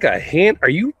this like a hint? Are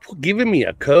you giving me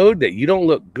a code that you don't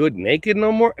look good naked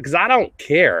no more? Because I don't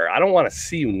care. I don't want to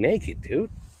see you naked, dude.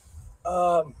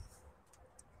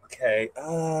 Okay.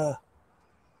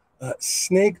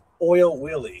 Snake oil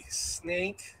Willie.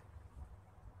 Snake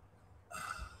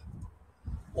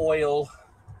oil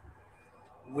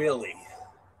Willie.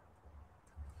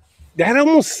 That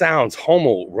almost sounds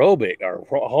homoerotic or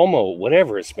homo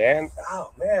whatever it's, man.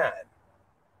 Oh, man.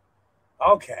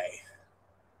 Okay.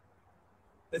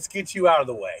 Let's get you out of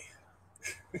the way.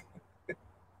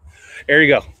 There you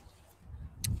go.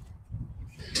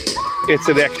 It's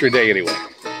an extra day anyway.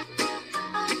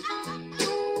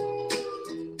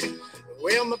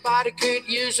 Well, my body could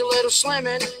use a little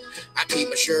slimming. I keep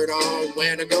my shirt on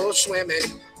when I go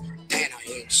swimming. And I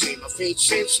ain't seen my feet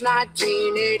since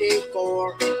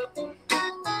 1984.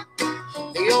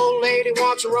 The old lady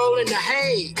wants to roll in the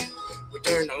hay. We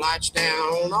turn the lights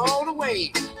down all the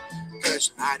way.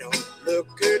 Cause I don't look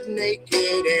good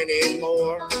naked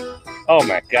anymore. Oh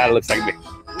my God, it looks like me.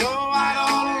 No, I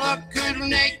don't look good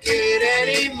naked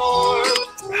anymore.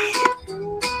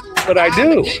 But I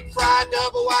do. I'm a deep fried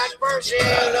double wide version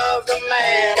of the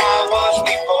man I was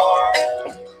before.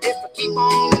 If I keep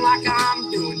on like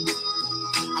I'm doing,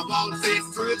 I won't fit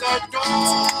through the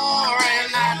door,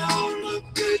 and I don't look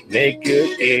good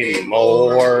Naked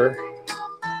anymore.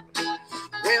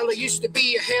 Well, I used to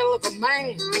be a hell of a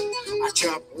man. I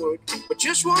chop wood with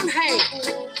just one hand,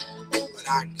 but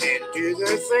I can't do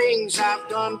the things I've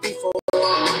done before.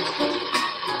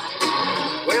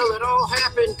 Well, it all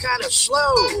happened kind of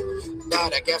slow,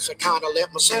 but I guess I kind of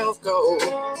let myself go.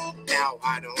 Now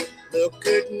I don't look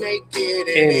good naked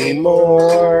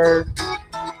Anymore.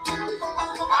 I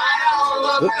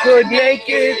don't Look good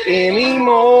naked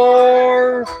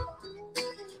anymore.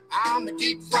 I'm a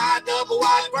deep fried double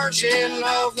wide version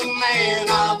of the man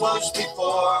I was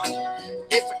before.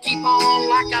 If I keep on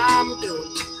like I'm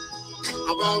doing,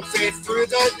 I won't fit through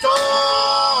the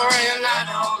door, and I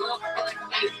don't look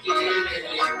naked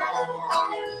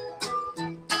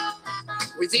anymore.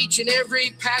 With each and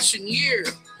every passing year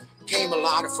came a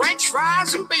lot of French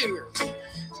fries and beer, and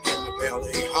my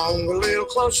belly hung a little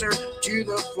closer to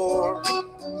the floor.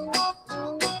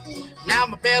 Now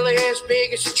my belly as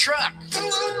big as a truck,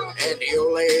 and the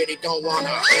old lady don't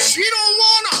wanna, she don't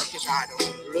wanna, cause I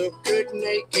don't look good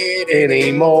naked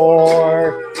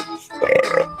Anymore.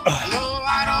 No,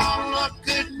 I don't look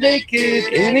good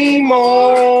Naked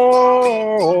anymore.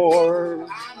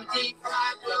 I'm a deep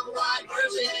fried double wide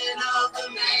version of the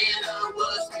man I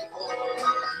was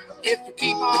before. If you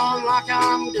keep on like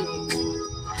I'm doing,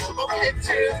 I'll get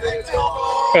to the door.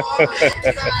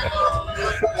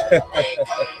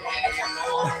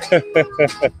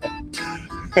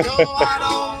 No, I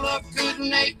don't look good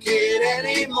naked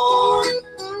anymore.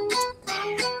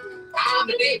 I'm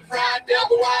a deep fried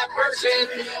double wide version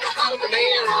of the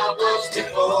man I was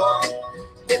before.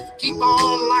 If you keep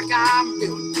on like I'm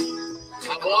doing,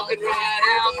 I'm walking right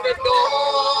out the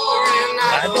door, and I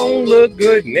don't look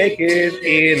good naked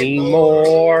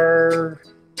anymore.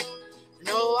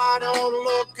 No, I don't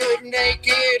look good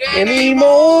naked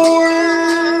Anymore.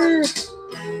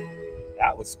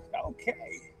 That was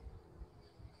okay.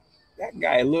 That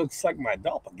guy looks like my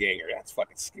doppelganger. That's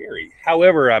fucking scary.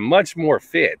 However, I'm much more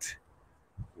fit,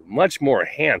 much more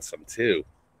handsome too.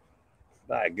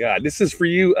 My God, this is for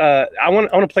you. I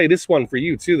want to play this one for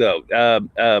you too, though.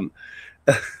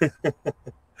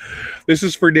 This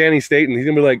is for Danny Staten. He's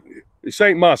gonna be like, "This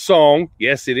ain't my song."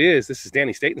 Yes, it is. This is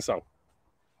Danny Staten's song.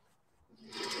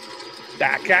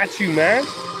 I got you, man.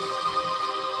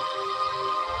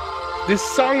 This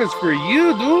song is for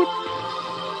you, dude.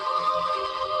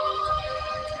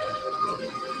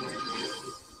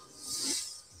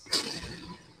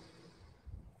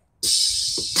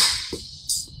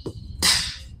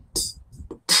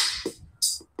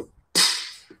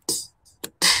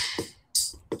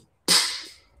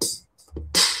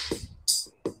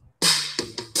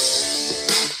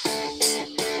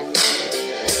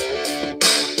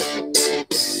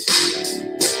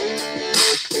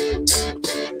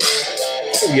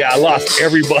 Yeah, I lost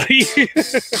everybody.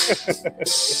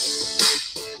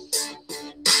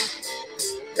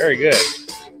 Very good.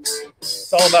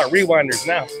 It's all about rewinders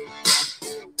now.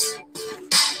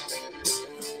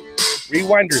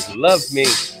 Rewinders love me.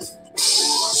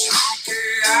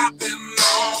 I've been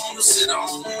known to sit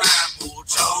on my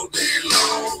porch all day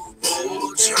long.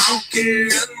 Chunky in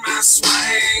my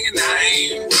swing, and I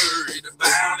ain't worried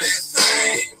about a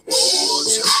thing.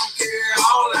 Chunky,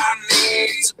 all I need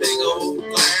is a big old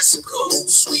glass of cold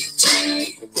sweet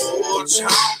tea.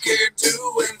 Chunky,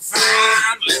 doing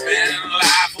fine, living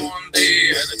life one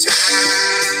day at a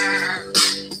time.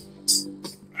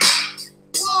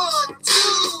 1,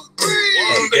 2,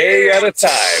 3. One day at a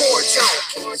time.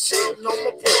 Sitting on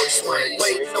my porch swing,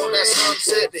 waiting on that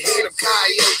sunset to hear the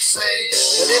coyotes sing.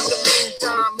 But in the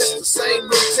meantime, it's the same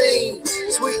routine.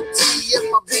 Sweet tea in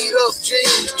my beat up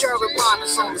jeans. Charlie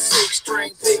Bonner's on the 6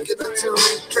 string, picking a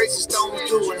tune. Tracy Stone's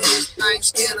doing his thing,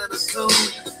 skinning a coon.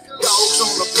 Dogs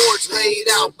on the porch laid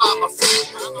out by my feet,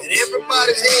 and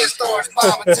everybody's head starts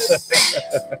bobbing to the beat.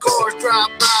 Cars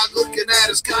drive by looking at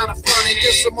us kind of funny.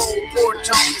 Just some old porch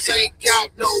homies ain't got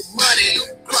no money.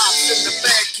 Crops in the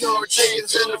backyard,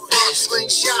 chickens in the front,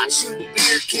 slingshot shooting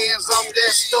beer cans off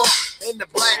that stump. And the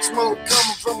black smoke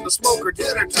coming from the smoker,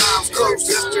 dinner time's close.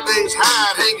 Yesterday's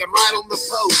hide hanging right on the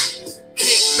post.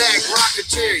 Kick back, rocking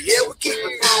chair, yeah, we keep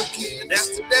it funky. And that's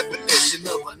the definition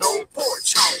of an old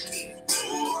porch honky.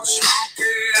 Porch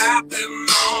honky, I've been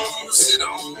known to sit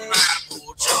on my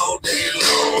porch all day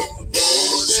long.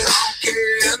 Porch honky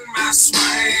in my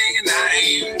swing, and I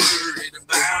ain't worried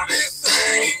about a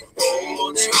thing.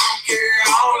 Porch honky,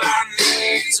 all I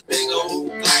need is a big old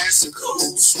glass of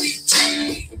cold sweet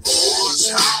tea. Porch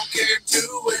honky,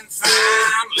 doing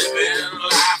fine, living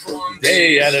life one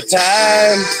day at a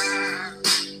time.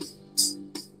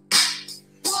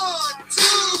 1, 2,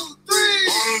 3.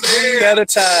 One day at a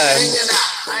time.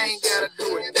 I ain't gotta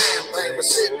do a damn thing, but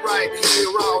sit right here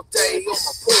all day on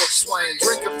my porch swing.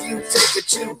 Drink a few, take a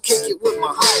chew, kick it with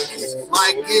my homies.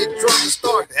 Might get drunk and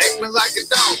start acting like a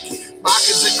donkey.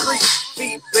 Pockets and creep,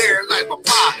 feet bare like my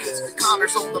pockets.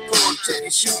 Connor's on the porch and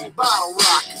he's shooting bottle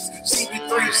rockets.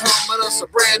 CB3's humming us a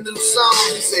brand new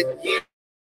song. He said, yeah.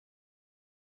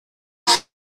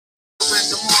 In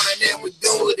the morning and we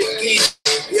do it again.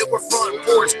 Yeah, we're front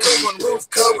porch cooling, roof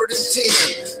covered in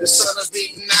tin. The sun is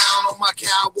beating down on my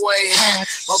cowboy hat.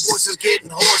 My voice is getting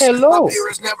hoarse. Hello. My beer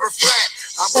is never flat.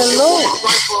 I'm looking for my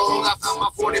rifle. I found my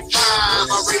 45.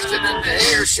 I raised it in the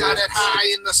air, shot it high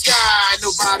in the sky.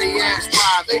 Nobody asked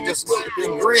why, they just looked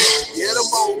and grinned. Yeah,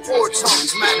 them old porch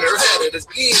honks, man, they're at it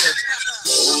again.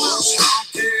 Porch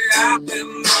honky, I've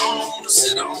been known to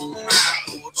sit on my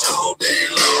porch all day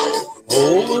long.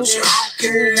 Porch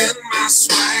honky in my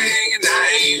swing, and I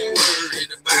ain't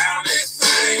worried about a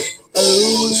thing.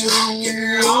 Porch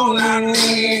honky, all I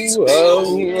need is a big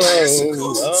old glass of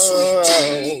cold sweet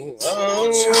tea.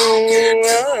 Porch honky,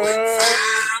 doing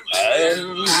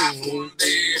fine, living life one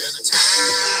day at a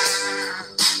time.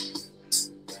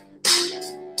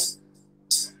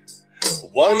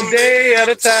 One day at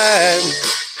a time.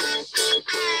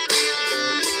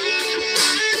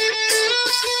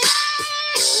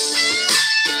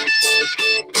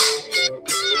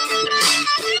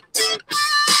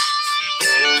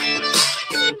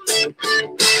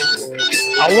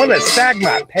 I want to sag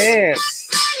my pants.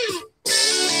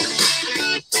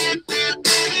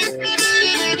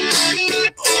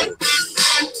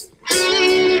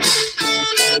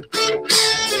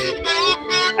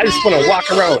 I just want to walk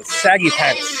around with saggy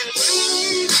pants.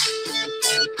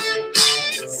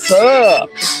 Sup?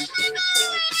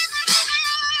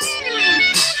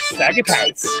 Saggy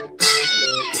pants.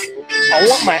 I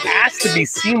want my ass to be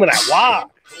seen when I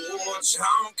walk. Porch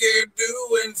honky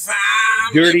doing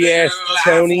fine. Dirty ass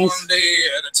Tonys. One day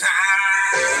at a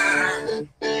time.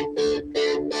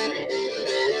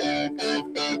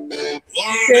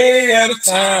 One day at a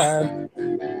time.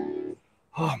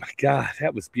 Oh my God,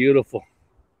 that was beautiful.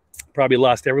 Probably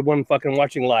lost everyone fucking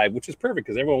watching live, which is perfect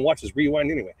because everyone watches Rewind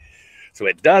anyway. So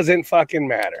it doesn't fucking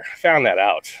matter. I found that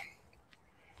out.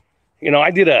 You know,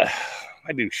 I do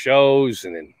shows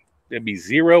and then there'd be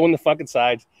 0 on the fucking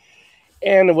sides.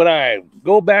 And when I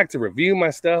go back to review my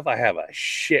stuff, I have a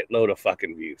shitload of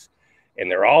fucking views.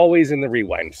 And they're always in the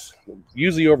rewinds,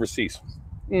 usually overseas.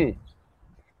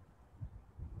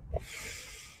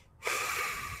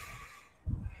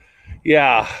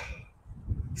 Yeah.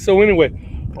 So anyway,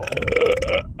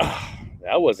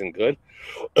 that wasn't good.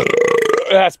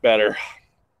 That's better.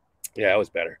 Yeah, it was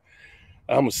better.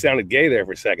 I almost sounded gay there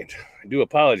for a second. I do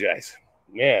apologize.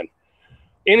 Man.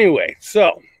 Anyway,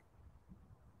 so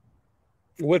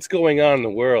what's going on in the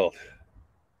world?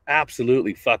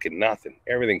 Absolutely fucking nothing.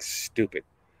 Everything's stupid.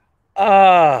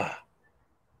 Are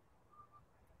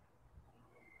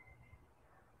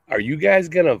you guys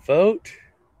gonna vote?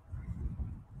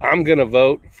 I'm gonna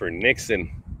vote for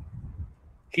Nixon.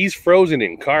 He's frozen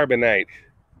in carbonite.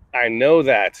 I know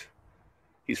that.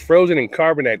 He's frozen in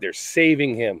carbonite. They're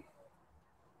saving him.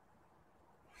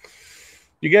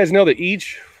 You guys know that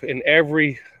each and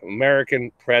every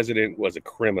American president was a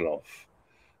criminal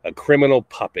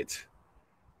puppet.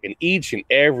 And each and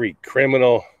every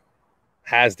criminal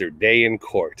has their day in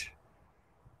court.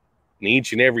 And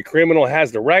each and every criminal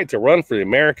has the right to run for the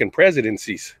American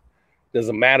presidencies.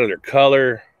 Doesn't matter their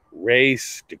color,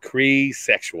 race, decree,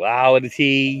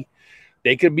 sexuality.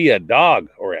 They could be a dog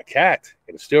or a cat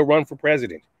and still run for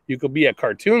president. You could be a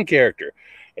cartoon character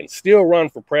and still run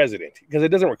for president because it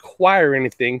doesn't require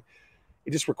anything.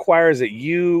 It just requires that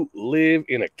you live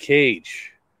in a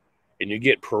cage and you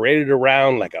get paraded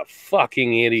around like a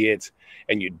fucking idiot,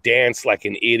 and you dance like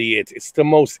an idiot. It's the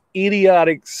most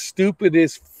idiotic,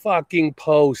 stupidest fucking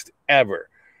post ever.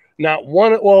 Not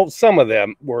one, well, some of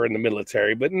them were in the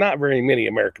military, but not very many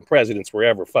American presidents were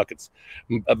ever fucking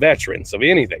veterans of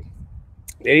anything.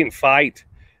 They didn't fight.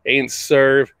 They didn't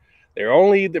serve. They're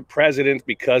only the president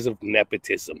because of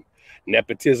nepotism.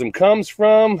 Nepotism comes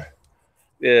from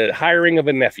the hiring of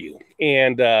a nephew,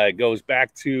 and it goes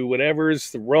back to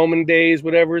whatever's the Roman days,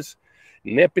 whatever's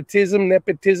nepotism.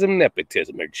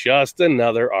 They're just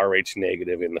another RH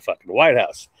negative in the fucking White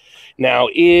House. Now,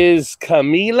 is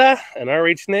Camila an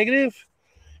RH negative?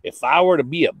 If I were to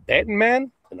be a betting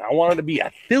man and I wanted to be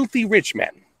a filthy rich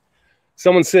man,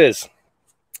 someone says,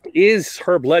 is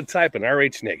her blood type an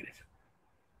RH negative?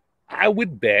 I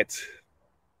would bet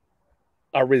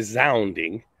a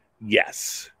resounding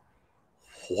yes.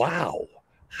 Wow.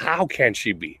 How can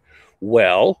she be?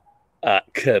 Well,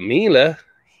 Camila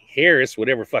Harris,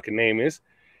 whatever fucking name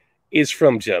is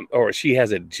from she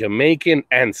has a Jamaican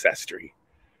ancestry.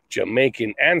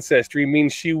 Jamaican ancestry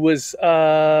means she was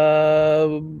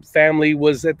family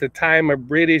was at the time a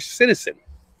British citizen.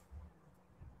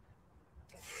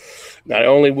 Not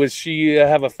only would she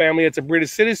have a family that's a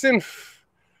British citizen,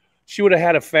 she would have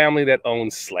had a family that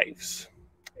owned slaves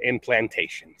and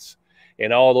plantations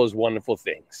and all those wonderful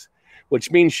things,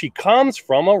 which means she comes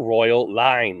from a royal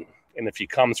line. And if she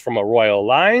comes from a royal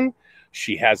line,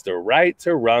 she has the right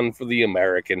to run for the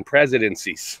American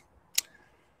presidencies.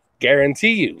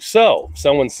 Guarantee you. So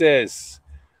someone says,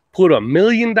 put $1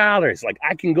 million. Like,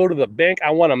 I can go to the bank.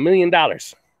 I want $1 million.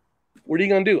 What are you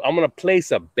going to do? I'm going to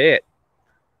place a bet.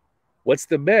 What's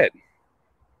the bet?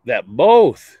 That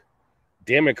both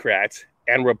Democrats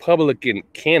and Republican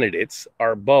candidates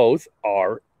are both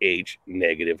RH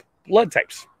negative blood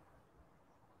types.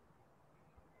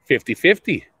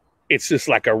 50-50. It's just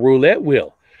like a roulette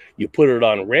wheel. You put it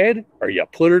on red or you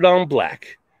put it on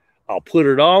black. I'll put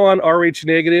it all on RH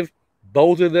negative,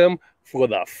 both of them for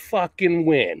the fucking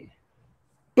win.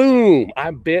 Boom.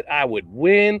 I bet I would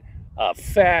win a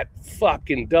fat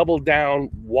fucking double down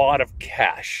wad of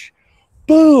cash.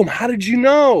 Boom. How did you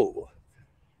know?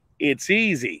 It's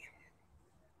easy.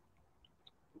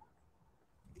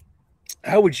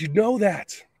 How would you know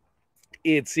that?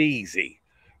 It's easy.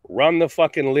 Run the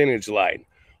fucking lineage line.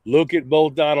 Look at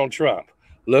both Donald Trump.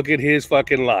 Look at his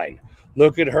fucking line.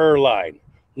 Look at her line.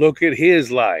 Look at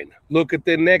his line. Look at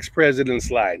the next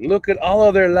president's line. Look at all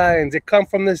of their lines. They come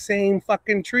from the same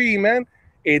fucking tree, man.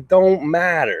 It don't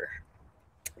matter.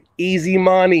 Easy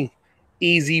money.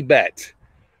 Easy bet.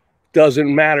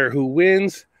 Doesn't matter who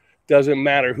wins. Doesn't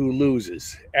matter who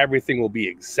loses. Everything will be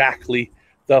exactly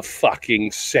the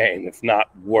fucking same, if not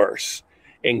worse,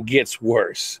 and gets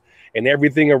worse. And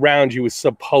everything around you is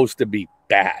supposed to be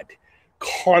bad,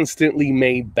 constantly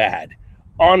made bad,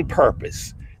 on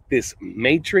purpose. This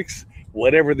matrix,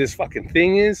 whatever this fucking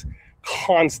thing is,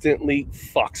 constantly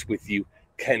fucks with you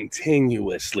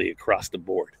continuously across the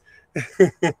board.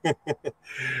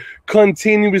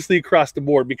 Continuously across the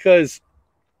board, because,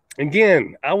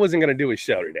 again, I wasn't going to do a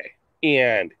show today.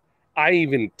 And I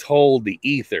even told the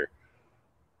ether,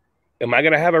 am I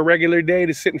going to have a regular day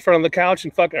to sit in front of the couch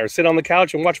and or sit on the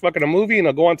couch and watch fucking a movie and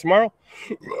I'll go on tomorrow?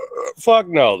 Fuck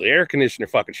no. The air conditioner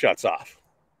fucking shuts off.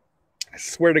 I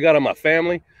swear to God, on my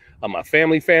family, on my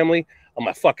family, on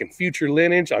my fucking future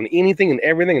lineage, on anything and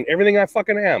everything I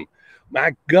fucking am.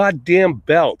 My goddamn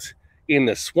belt in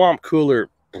the swamp cooler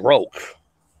broke.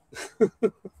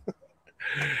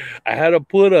 I had to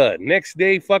put a next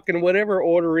day fucking whatever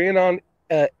order in on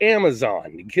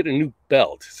Amazon to get a new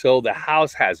belt. So the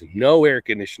house has no air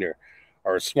conditioner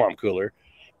or a swamp cooler,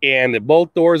 and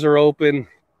both doors are open,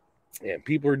 and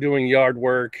people are doing yard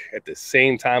work at the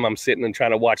same time I'm sitting and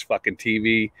trying to watch fucking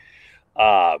TV.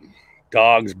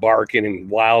 Dogs barking and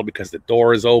wild because the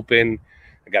door is open.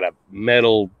 I got a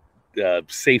metal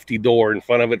safety door in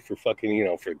front of it for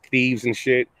fucking, for thieves and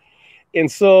shit.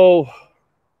 And so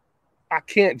I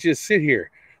can't just sit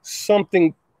here.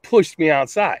 Something pushed me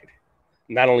outside.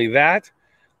 Not only that,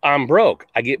 I'm broke.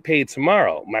 I get paid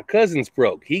tomorrow. My cousin's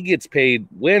broke. He gets paid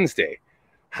Wednesday.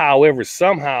 However,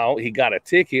 somehow he got a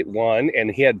ticket,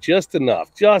 and he had just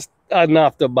enough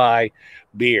to buy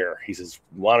beer. He says,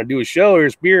 want to do a show?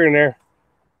 There's beer in there.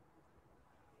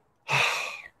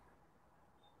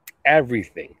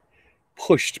 Everything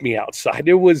pushed me outside.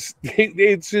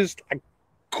 It's just, I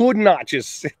could not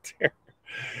just sit there.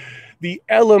 The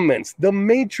elements, the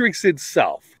matrix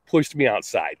itself pushed me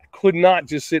outside. I could not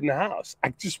just sit in the house. I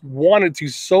just wanted to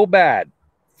so bad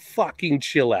fucking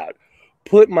chill out,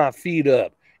 put my feet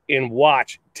up and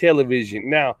watch television.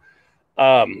 Now,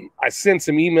 I sent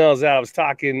some emails out. I was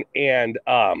talking, and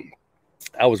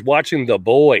I was watching The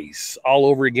Boys all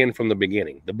over again from the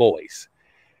beginning. The Boys,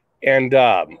 and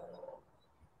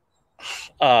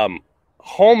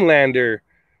Homelander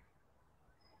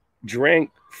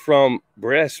drank from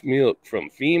breast milk from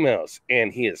females,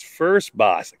 and his first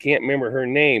boss, I can't remember her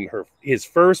name, his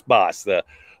first boss, the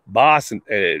boss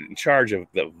in charge of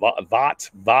the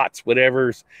VETS,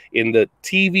 whatever's in the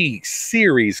TV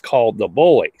series called The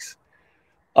Boys,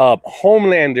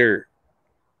 Homelander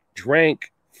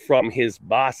drank from his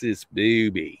boss's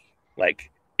boobie.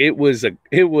 Like, it was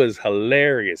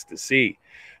hilarious to see.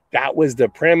 That was the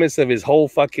premise of his whole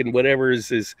fucking whatever is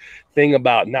his thing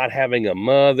about not having a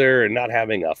mother and not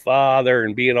having a father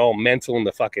and being all mental in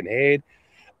the fucking head.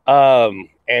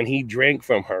 And he drank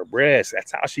from her breast.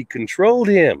 That's how she controlled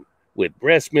him, with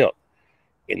breast milk.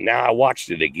 And now I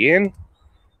watched it again,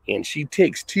 and she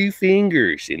takes 2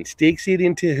 fingers and sticks it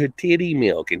into her titty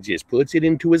milk and just puts it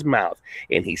into his mouth,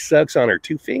 and he sucks on her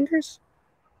 2 fingers.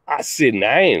 I said,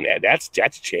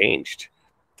 that's changed.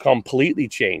 Completely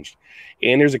changed.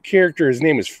 And there's a character, his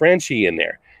name is Frenchie in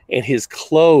there, and his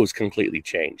clothes completely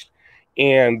changed.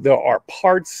 And there are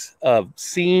parts of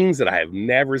scenes that I have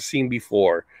never seen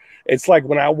before. It's like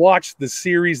when I watched the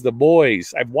series The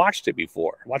Boys, I've watched it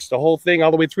before. I watched the whole thing all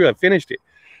the way through. I finished it.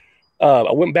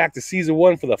 I went back to season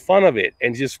 1 for the fun of it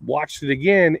and just watched it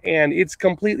again, and it's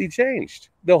completely changed.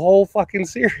 The whole fucking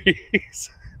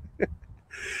series.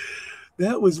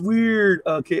 That was weird.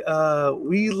 Okay,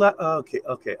 we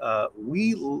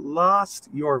lost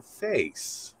your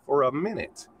face for a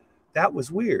minute. That was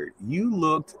weird. You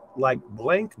looked like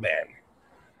Blank Man.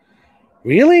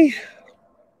 Really?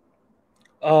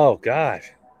 Oh God.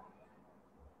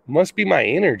 Must be my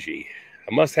energy.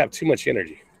 I must have too much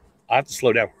energy. I have to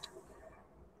slow down.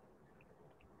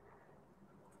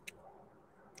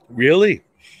 Really?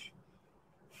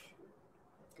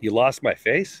 You lost my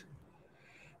face?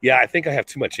 Yeah, I think I have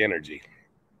too much energy.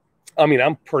 I mean,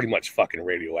 I'm pretty much fucking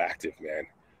radioactive, man.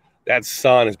 That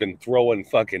sun has been throwing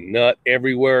fucking nut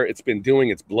everywhere. It's been doing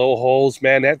its blowholes,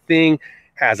 man. That thing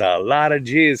has a lot of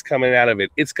jizz coming out of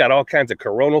it. It's got all kinds of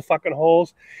coronal fucking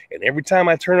holes. And every time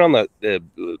I turn on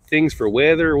the things for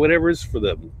weather or whatever's for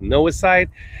the NOAA side,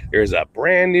 there's a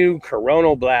brand new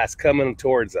coronal blast coming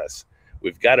towards us.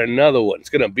 We've got another one.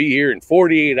 It's going to be here in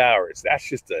 48 hours. That's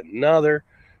just another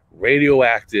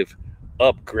radioactive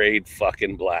upgrade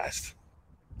fucking blast.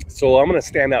 So I'm going to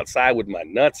stand outside with my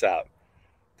nuts out,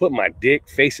 put my dick,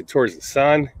 face it towards the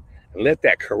sun, and let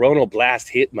that coronal blast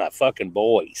hit my fucking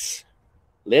boys.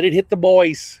 Let it hit the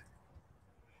boys.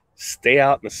 Stay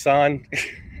out in the sun.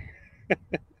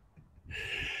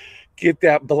 Get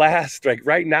that blast. Like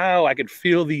right now, I could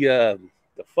feel the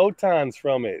photons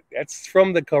from it. That's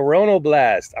from the coronal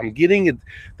blast. I'm getting it.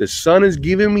 The sun is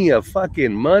giving me a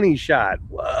fucking money shot.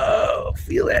 Whoa,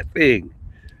 feel that thing.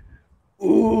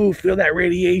 Ooh, feel that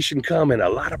radiation coming. A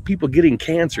lot of people getting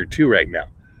cancer too right now.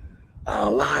 A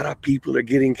lot of people are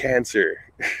getting cancer.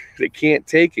 They can't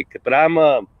take it. But I'm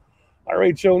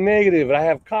Rho negative and I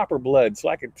have copper blood, so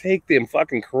I can take them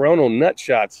fucking coronal nut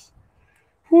shots.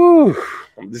 Whew.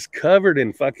 I'm just covered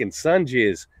in fucking sun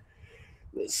jizz.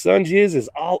 The sun jizz is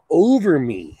all over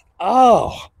me.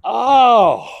 Oh,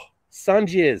 sun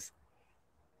jizz.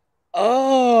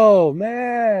 Oh,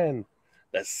 man.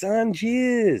 The sun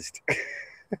jizzed.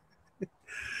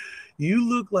 You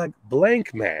look like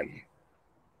Blank Man.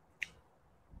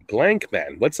 Blank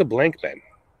Man. What's a Blank Man?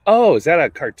 Oh, is that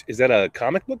a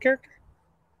comic book character?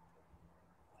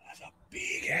 That's a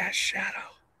big ass shadow.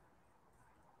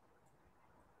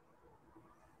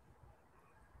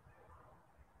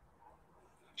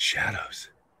 Shadows.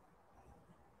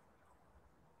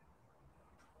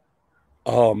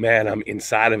 Oh man, I'm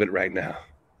inside of it right now.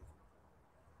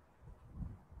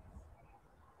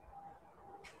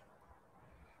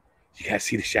 You guys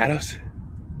see the shadows?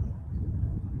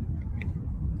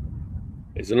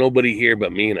 There's nobody here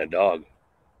but me and a dog.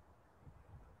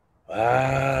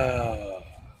 Wow.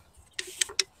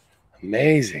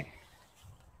 Amazing.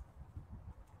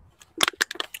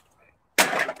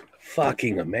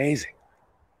 Fucking amazing.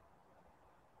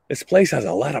 This place has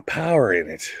a lot of power in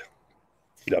it.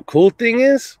 The cool thing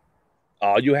is,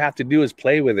 all you have to do is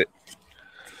play with it.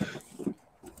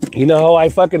 You know how I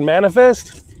fucking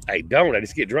manifest? I don't. I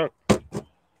just get drunk.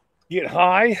 Get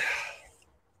high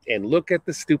and look at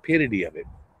the stupidity of it.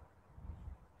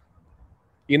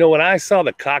 You know, when I saw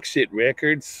the cockshit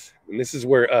records, and this is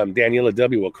where Daniela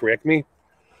W. will correct me,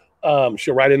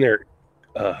 she'll write in there,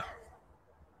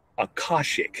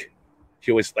 Akashic.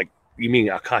 She always like, you mean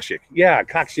Akashic? Yeah,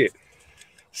 cockshit.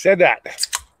 Said that.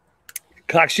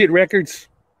 Cockshit records.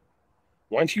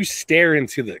 once you stare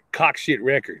into the cockshit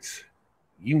records,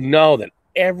 you know that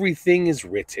everything is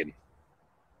written.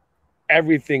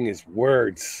 Everything is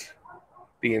words.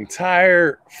 The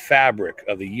entire fabric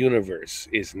of the universe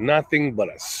is nothing but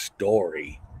a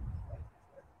story.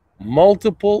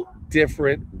 Multiple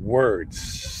different words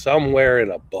somewhere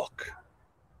in a book.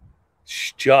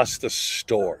 It's just a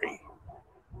story.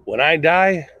 When I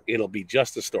die, it'll be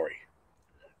just a story.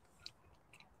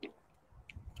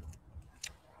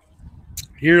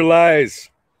 Here lies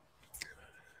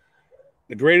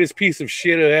the greatest piece of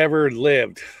shit that ever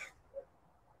lived.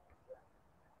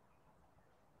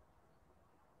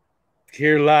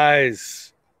 Here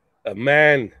lies a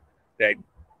man that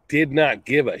did not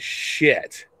give a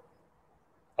shit.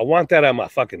 I want that on my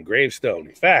fucking gravestone.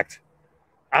 In fact,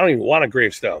 I don't even want a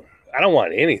gravestone. I don't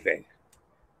want anything.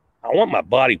 I want my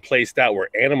body placed out where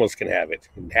animals can have it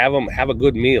and have them have a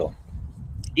good meal.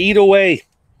 Eat away.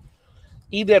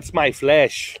 Eat, that's my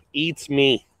flesh. Eats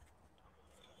me.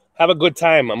 Have a good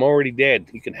time. I'm already dead.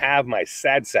 You can have my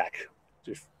sad sack.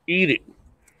 Just eat it.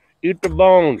 Eat the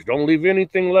bones. Don't leave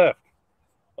anything left.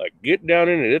 Like, get down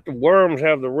in it. Let the worms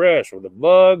have the rest, or the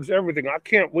bugs, everything. I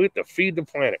can't wait to feed the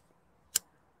planet.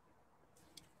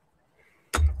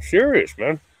 Serious,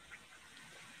 man.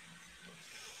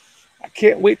 I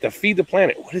can't wait to feed the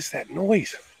planet. What is that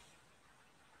noise?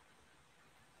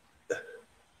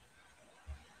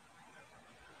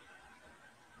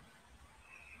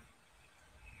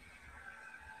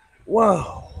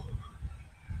 Whoa.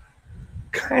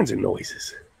 Kinds of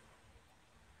noises.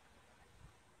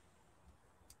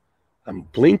 I'm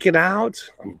blinking out.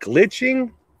 I'm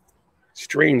glitching.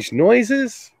 Strange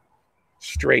noises.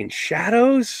 Strange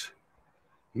shadows.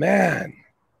 Man,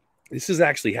 this is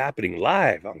actually happening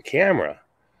live on camera.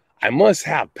 I must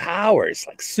have powers,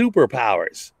 like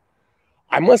superpowers.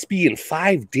 I must be in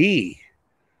 5D.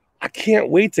 I can't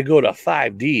wait to go to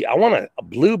 5D. I want a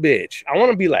blue bitch. I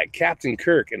want to be like Captain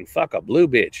Kirk and fuck a blue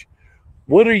bitch.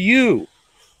 What are you?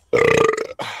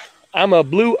 I'm a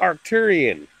blue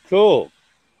Arcturian. Cool.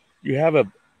 You have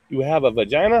a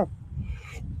vagina?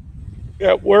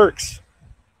 That works.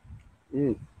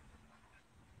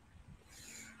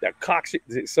 That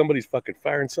cockshit. Somebody's fucking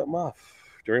firing something off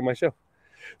during my show.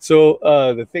 So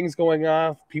the thing's going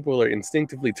off. People are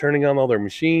instinctively turning on all their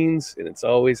machines, and it's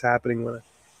always happening when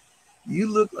you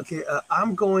look. Okay,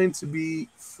 I'm going to be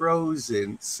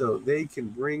frozen so they can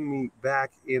bring me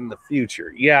back in the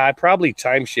future. Yeah, I probably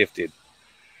time shifted.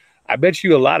 I bet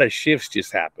you a lot of shifts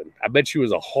just happened. I bet you it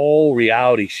was a whole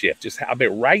reality shift. Just I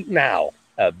bet right now,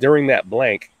 during that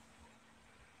blank,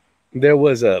 there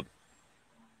was a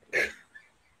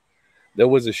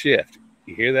shift.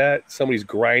 You hear that? Somebody's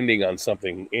grinding on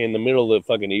something in the middle of the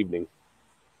fucking evening.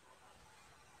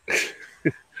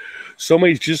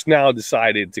 Somebody's just now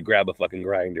decided to grab a fucking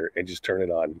grinder and just turn it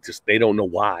on. Just they don't know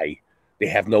why. They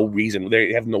have no reason.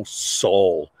 They have no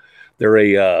soul. They're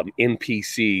a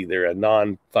NPC. They're a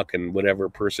non-fucking whatever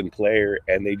person player,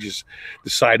 and they just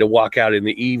decide to walk out in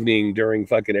the evening during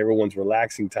fucking everyone's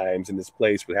relaxing times in this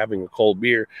place with having a cold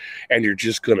beer, and you're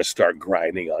just gonna start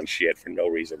grinding on shit for no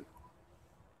reason.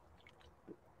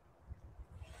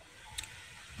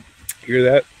 Hear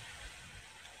that?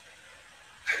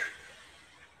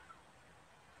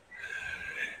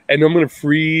 And I'm gonna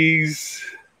freeze.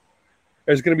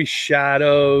 There's going to be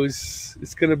shadows.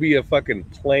 It's going to be a fucking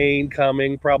plane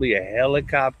coming, probably a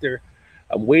helicopter.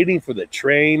 I'm waiting for the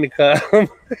train to come.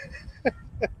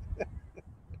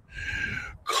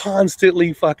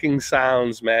 Constantly fucking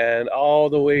sounds, man, all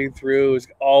the way through. There's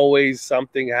always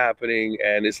something happening,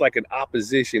 and it's like an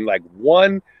opposition. Like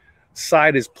one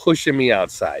side is pushing me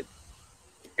outside,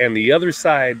 and the other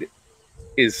side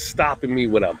is stopping me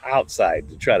when I'm outside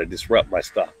to try to disrupt my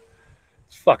stuff.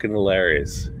 It's fucking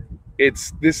hilarious.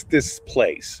 It's this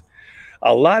place.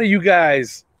 A lot of you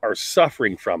guys are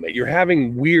suffering from it. You're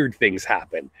having weird things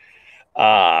happen.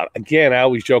 Again, I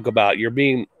always joke about you're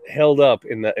being held up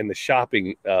in the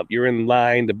shopping. You're in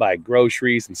line to buy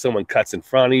groceries, and someone cuts in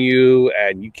front of you,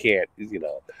 and you can't. You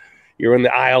know, you're in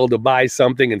the aisle to buy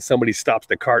something, and somebody stops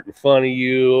the cart in front of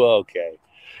you. Okay,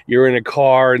 you're in a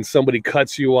car, and somebody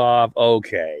cuts you off.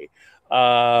 Okay.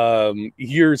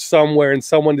 You're somewhere and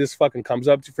someone just fucking comes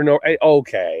up to you for no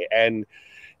okay, and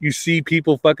you see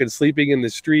people fucking sleeping in the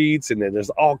streets, and then there's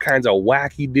all kinds of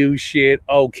wacky do shit.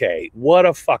 Okay, what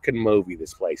a fucking movie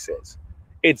this place is.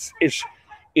 It's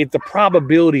the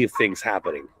probability of things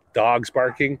happening. Dogs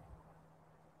barking.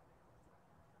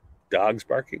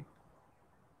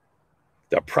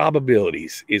 The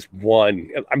probabilities is one.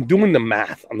 I'm doing the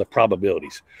math on the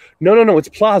probabilities. No, it's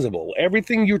plausible.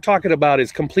 Everything you're talking about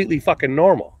is completely fucking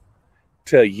normal.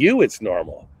 To you, it's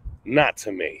normal. Not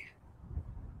to me.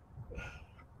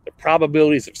 The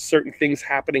probabilities of certain things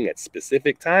happening at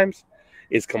specific times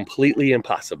is completely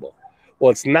impossible. Well,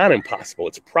 it's not impossible.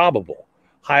 It's probable.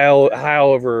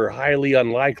 However, highly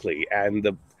unlikely. And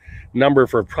the number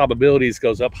for probabilities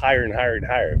goes up higher and higher and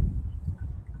higher.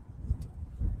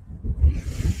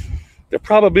 The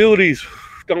probabilities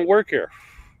don't work here.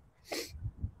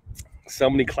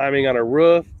 Somebody climbing on a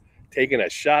roof, taking a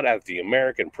shot at the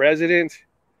American president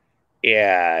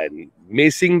and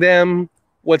missing them.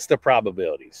 What's the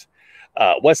probabilities?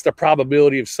 What's the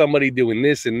probability of somebody doing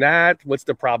this and that? What's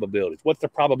the probabilities? What's the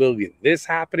probability of this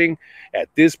happening at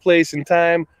this place and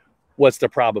time? What's the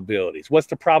probabilities? What's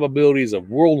the probabilities of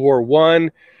World War I,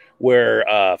 where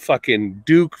fucking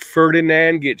Duke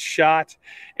Ferdinand gets shot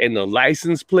and the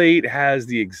license plate has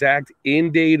the exact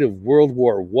end date of World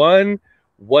War I?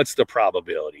 What's the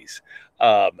probabilities?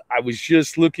 I was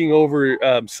just looking over,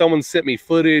 someone sent me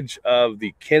footage of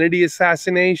the Kennedy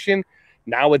assassination.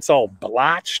 Now it's all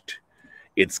blotched.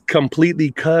 It's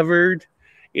completely covered.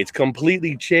 It's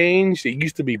completely changed. It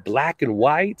used to be black and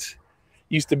white.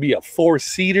 Used to be a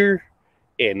 4-seater.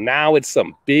 And now it's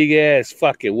some big ass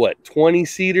fucking,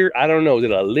 20-seater? I don't know. Is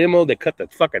it a limo they cut the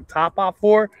fucking top off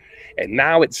for? And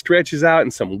now it stretches out in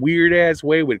some weird ass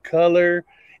way with color.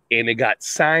 And it got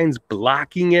signs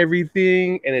blocking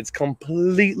everything. And it's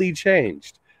completely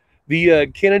changed. The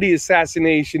Kennedy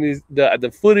assassination is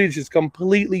the footage is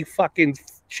completely fucking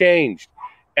changed,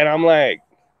 and I'm like,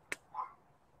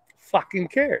 fucking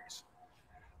cares.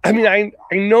 I mean, I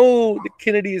know the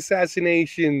Kennedy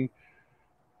assassination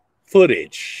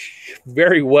footage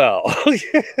very well.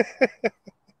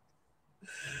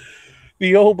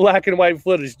 The old black and white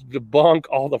footage debunk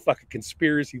all the fucking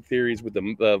conspiracy theories with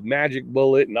the magic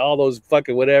bullet and all those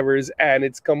fucking whatevers, and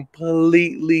it's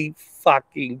completely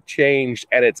fucking changed,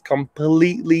 and it's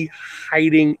completely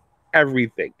hiding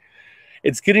everything.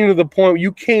 It's getting to the point where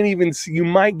you can't even see. You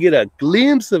might get a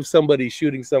glimpse of somebody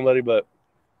shooting somebody, but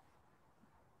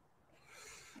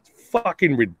it's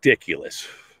fucking ridiculous.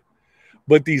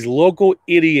 But these local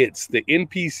idiots, the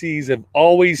NPCs, have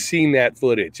always seen that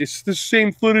footage. It's the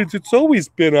same footage that's always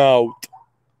been out.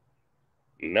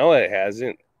 No, it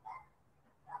hasn't.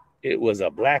 It was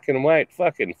a black and white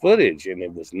fucking footage, and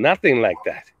it was nothing like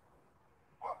that.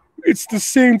 It's the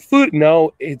same footage.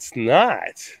 No, it's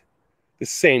not the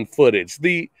same footage.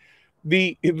 The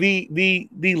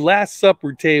Last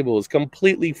Supper table is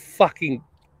completely fucking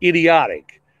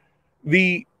idiotic.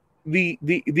 The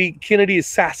Kennedy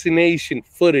assassination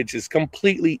footage is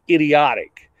completely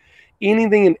idiotic.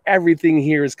 Anything and everything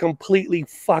here is completely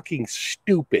fucking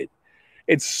stupid.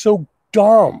 It's so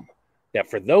dumb that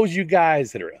for those you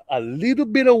guys that are a little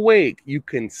bit awake, you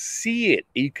can see it.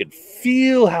 You can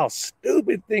feel how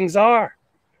stupid things are.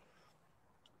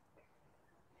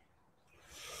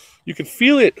 You can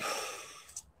feel it.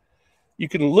 You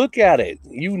can look at it.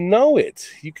 You know it.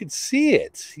 You can see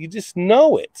it. You just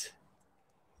know it.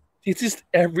 It's just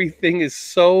everything is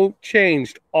so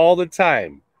changed all the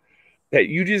time that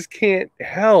you just can't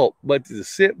help but to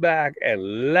sit back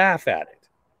and laugh at it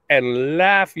and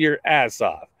laugh your ass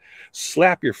off.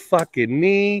 Slap your fucking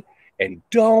knee and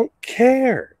don't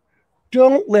care.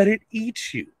 Don't let it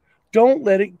eat you. Don't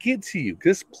let it get to you.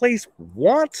 This place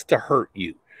wants to hurt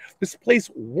you. This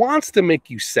place wants to make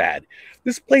you sad.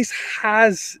 This place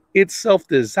has itself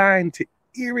designed to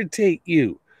irritate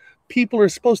you. People are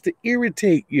supposed to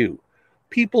irritate you.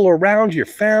 People around your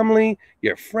family,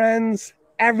 your friends,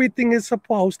 everything is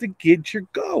supposed to get your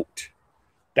goat.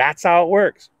 That's how it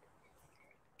works.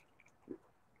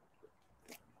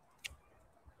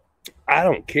 I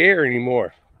don't care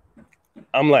anymore.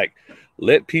 I'm like,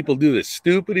 let people do the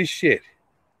stupidest shit.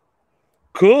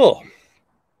 Cool.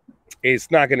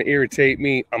 It's not going to irritate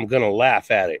me. I'm going to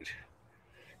laugh at it.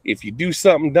 If you do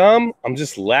something dumb, I'm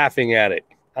just laughing at it.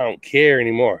 I don't care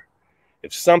anymore.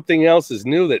 If something else is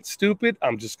new that's stupid,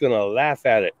 I'm just going to laugh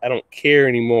at it. I don't care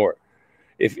anymore.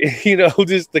 If,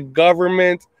 just the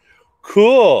government,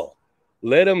 cool.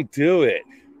 Let them do it.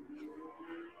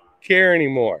 Care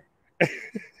anymore.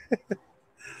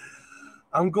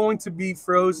 I'm going to be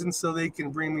frozen so they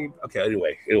can bring me. Okay,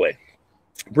 anyway.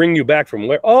 Bring you back from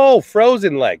where? Oh,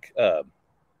 frozen like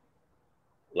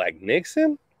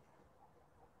Nixon?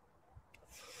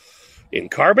 In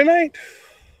carbonite?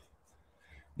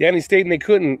 Danny stating they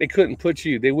couldn't put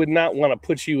you, they would not want to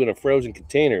put you in a frozen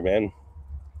container, man.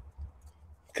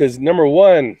 Because number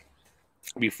one,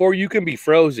 before you can be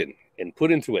frozen and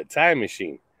put into a time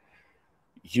machine,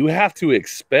 you have to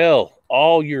expel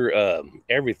all your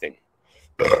everything.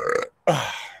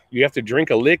 You have to drink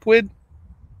a liquid,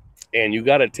 and you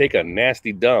got to take a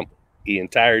nasty dump the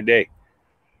entire day.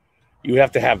 You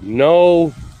have to have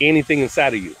anything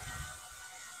inside of you.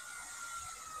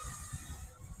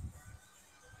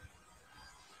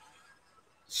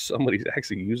 somebody's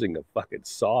actually using a fucking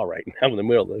saw right now in the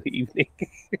middle of the evening.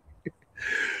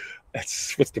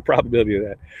 What's the probability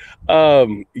of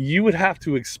that? You would have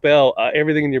to expel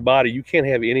everything in your body. You can't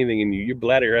have anything in you. Your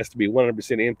bladder has to be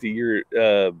 100% empty. Your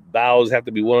bowels have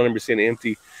to be 100%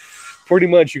 empty. Pretty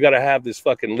much, you got to have this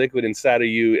fucking liquid inside of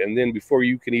you, and then before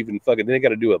you can even fucking, then they got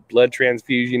to do a blood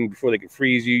transfusion before they can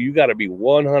freeze you. You got to be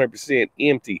 100%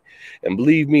 empty, and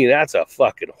believe me, that's a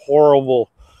fucking horrible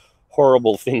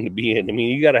thing to be in. I mean,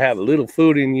 you got to have a little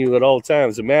food in you at all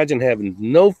times. Imagine having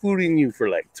no food in you for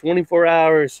like 24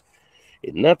 hours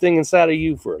and nothing inside of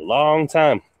you for a long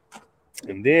time,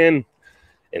 and then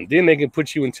they can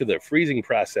put you into the freezing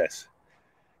process.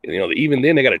 You know, even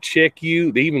then they got to check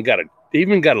you. They even got to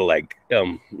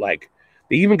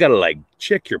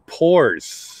check your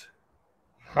pores,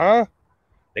 huh?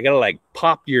 They gotta like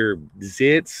pop your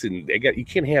zits, and you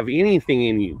can't have anything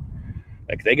in you.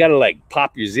 Like they gotta like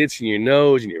pop your zits in your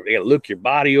nose, and they gotta look your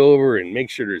body over and make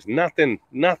sure there's nothing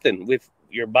with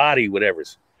your body,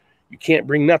 whatever's. You can't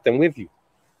bring nothing with you.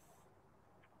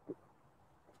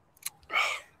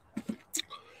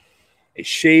 They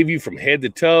shave you from head to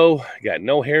toe. You got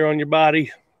no hair on your body.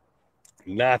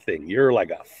 Nothing. You're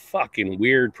like a fucking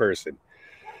weird person.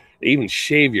 They even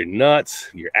shave your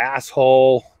nuts, your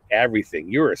asshole, everything.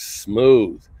 You're as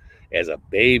smooth as a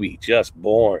baby just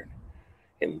born.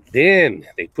 And then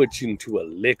they put you into a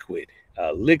liquid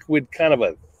kind of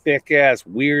a thick ass,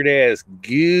 weird ass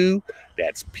goo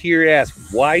that's pure ass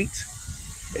white.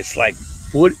 It's like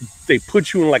they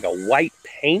put you in like a white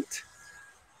paint.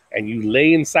 And you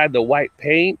lay inside the white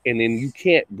paint, and then you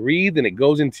can't breathe, and it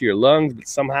goes into your lungs, but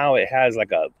somehow it has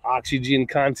like a oxygen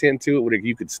content to it where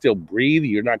you could still breathe.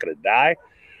 You're not going to die,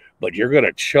 but you're going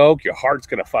to choke. Your heart's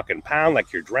going to fucking pound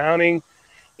like you're drowning,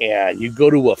 and you go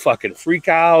to a fucking freak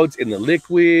out in the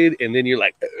liquid, and then you're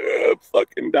like, I'm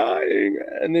fucking dying,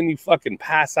 and then you fucking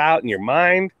pass out in your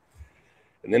mind,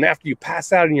 and then after you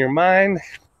pass out in your mind,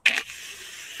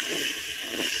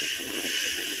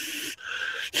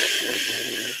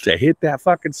 to hit that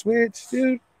fucking switch,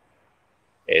 dude,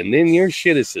 and then your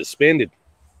shit is suspended.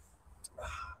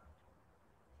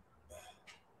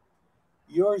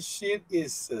 Your shit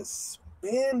is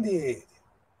suspended.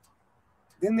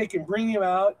 Then they can bring you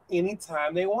out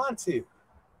anytime they want to.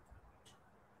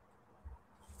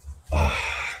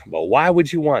 But why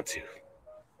would you want to?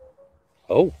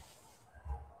 Oh,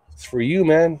 it's for you,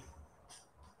 man.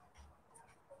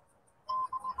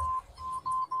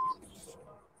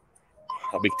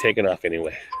 I'll be taking off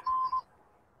anyway.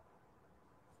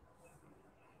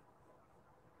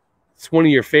 It's one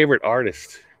of your favorite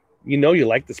artists. You know you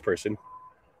like this person.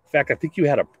 In fact, I think you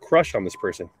had a crush on this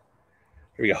person.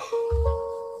 Here we go.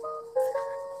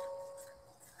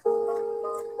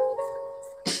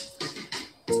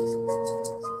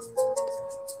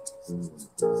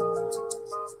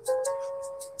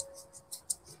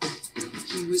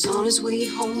 He was on his way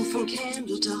home from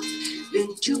Candletop.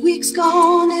 Been 2 weeks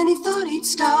gone, and he thought he'd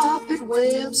stop at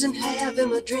Webb's and have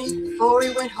him a drink before he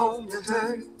went home to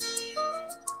her.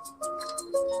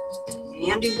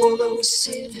 Andy Warlow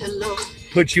said hello.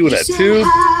 Put you in a tube.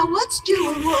 Hi, what's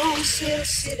doing? Whoa, said,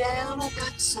 sit down, I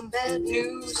got some bad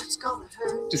news, it's gonna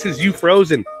hurt. This is you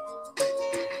frozen.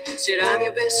 Said, I'm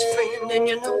your best friend, and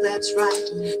you know that's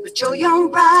right. But your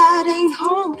young bride ain't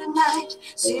home tonight.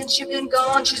 Since you've been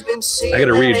gone, she's been sick. I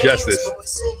gotta readjust this.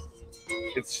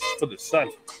 It's for the sun.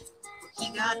 He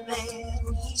got mad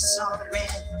when he saw the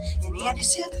red. And Andy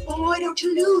said, boy, don't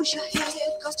you lose your head.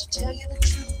 Cause to tell you the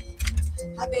truth,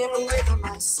 I've been with her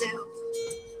myself.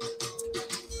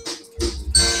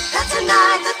 That's the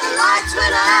night that the lights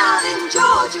went out in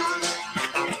Georgia.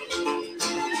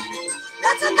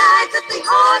 That's the night that the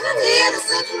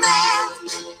innocent man.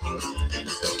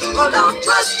 Well, don't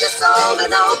trust your soul to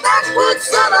no backwoods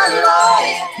southern law.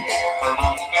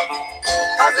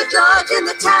 Cause the judge in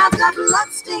the town got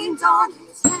bloodstains on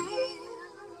his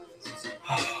hands.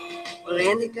 Well,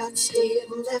 Andy got scared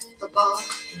and left the bar,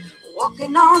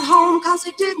 walking on home cause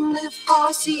he didn't live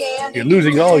far. See, Andy, you're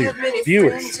losing all your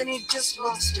viewers. And he just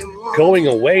lost him one. Going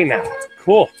away now.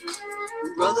 Cool.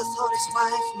 Brother thought his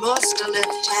wife must have left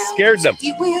town. Scared them.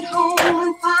 He went home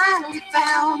and finally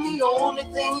found the only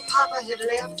thing Papa had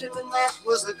left him, and that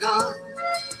was a gun.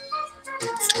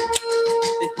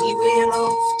 Then he went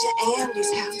off to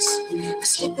Andy's house,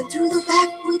 slipping through the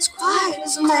backwoods quiet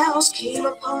as a mouse. Came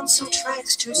upon some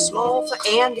tracks too small for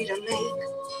Andy to make.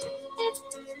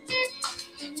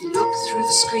 Looked through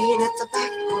the screen at the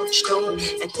back porch door,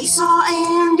 and he saw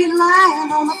Andy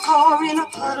lying on the floor in a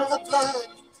puddle of blood,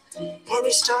 and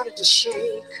he started to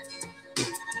shake.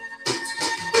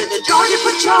 The Georgia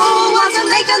Patrol wasn't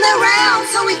making their rounds,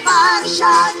 so we fired a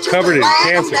shot. Covered in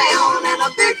cancer. Down, and a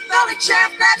big belly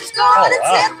champ grabbed his gun and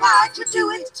said, "Why'd you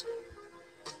do it?"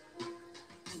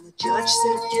 And the judge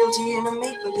said guilty in a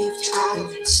make-believe trial.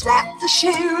 Slapped the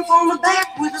sheriff on the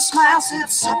back with a smile. Said,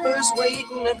 "Supper's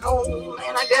waiting at home,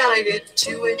 and I gotta get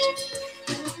to it."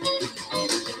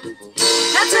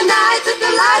 That's the night that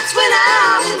the lights went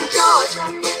out in Georgia.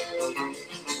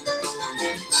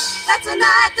 That's the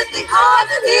night that they hung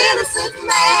an innocent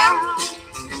man.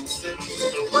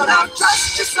 Well, don't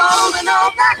trust your soul in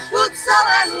all backwoods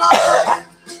southern law.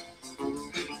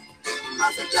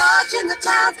 Cause the judge in the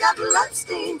town's got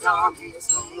bloodstains on his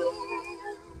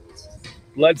hands.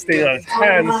 Bloodstains on his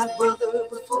hands. My brother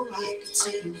before I could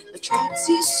see the tracks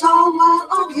he saw while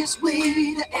on his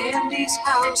way to Andy's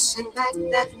house and back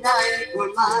that night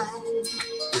were mine.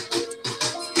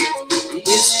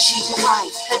 His cheating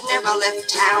wife had never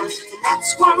left town, and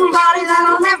that's one body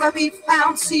that'll never be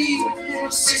found. See, little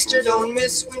sister don't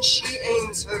miss when she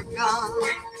aims her gun.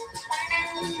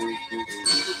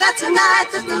 That's a night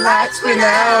that the lights went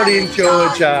out in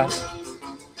Georgia.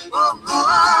 Oh,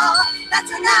 oh,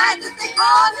 that's a night that they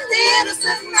caught an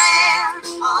innocent man.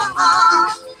 Oh,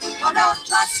 oh, oh, don't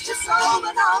trust your soul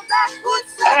and all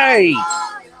backwoods. Hey,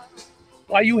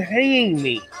 why are you hanging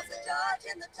me?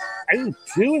 I didn't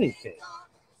do anything.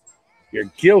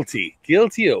 You're guilty.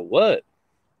 Guilty of what?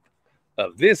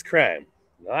 Of this crime.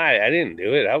 No, I didn't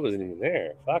do it. I wasn't even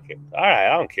there. Fuck it. All right,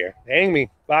 I don't care. Hang me.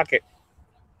 Fuck it.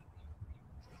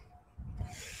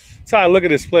 That's how I look at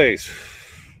this place.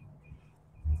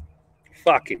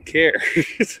 Fucking care.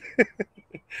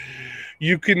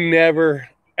 You can never,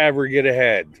 ever get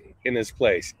ahead in this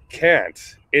place.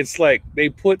 Can't. It's like they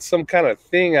put some kind of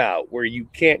thing out where you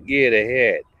can't get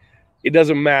ahead. It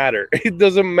doesn't matter. It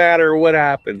doesn't matter what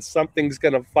happens. Something's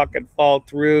going to fucking fall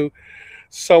through.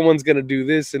 Someone's going to do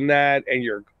this and that, and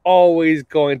you're always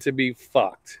going to be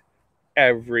fucked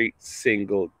every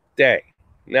single day.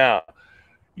 Now,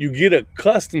 you get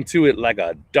accustomed to it like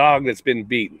a dog that's been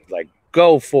beaten. Like,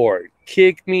 go for it.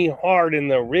 Kick me hard in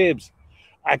the ribs.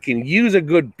 I can use a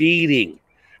good beating.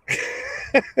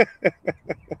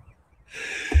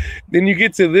 Then you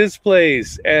get to this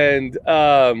place, and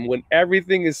when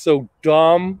everything is so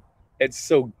dumb, it's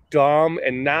so dumb,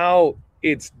 and now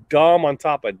it's dumb on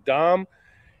top of dumb,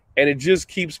 and it just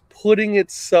keeps putting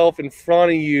itself in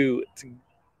front of you to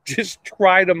just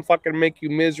try to fucking make you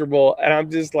miserable. And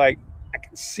I'm just like, I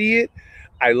can see it,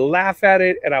 I laugh at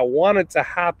it, and I want it to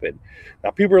happen.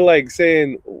 Now people are like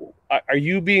saying, are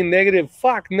you being negative?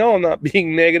 Fuck no, I'm not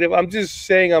being negative. I'm just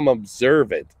saying I'm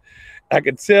observant. I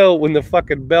could tell when the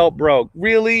fucking belt broke.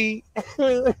 Really?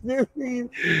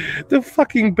 The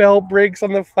fucking belt breaks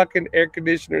on the fucking air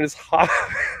conditioner and it's hot.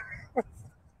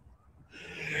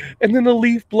 And then the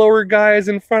leaf blower guy is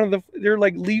in front of they're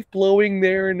like leaf blowing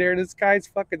there and there. And this guy's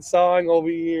fucking sawing over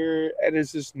here. And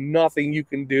there's just nothing you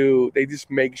can do. They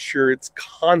just make sure it's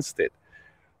constant.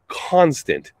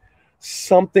 Constant.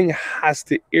 Something has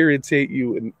to irritate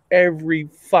you in every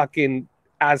fucking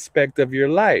aspect of your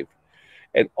life.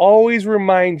 And always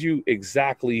remind you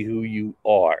exactly who you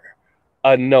are.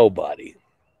 A nobody.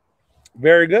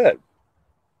 Very good.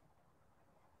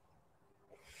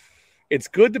 It's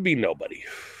good to be nobody.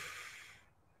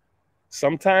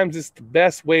 Sometimes it's the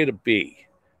best way to be.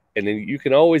 And then you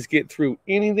can always get through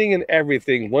anything and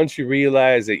everything once you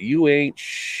realize that you ain't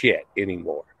shit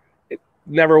anymore. It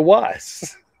never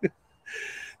was.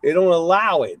 They don't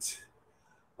allow it.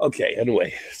 Okay,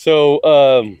 anyway.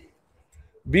 So,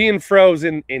 being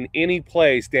frozen in any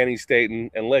place, Danny Staten,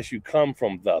 unless you come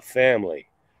from the family,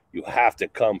 you have to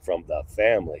come from the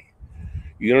family.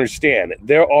 You understand?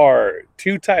 There are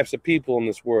two types of people in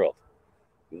this world.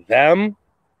 Them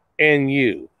and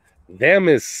you. Them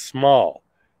is small.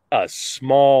 A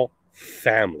small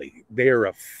family. They're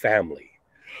a family.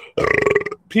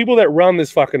 People that run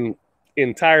this fucking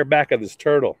entire back of this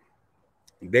turtle,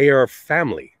 they are a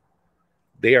family.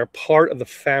 They are part of the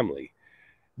family.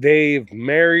 They've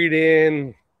married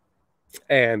in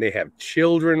and they have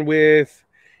children with,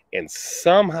 and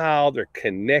somehow they're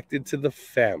connected to the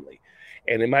family.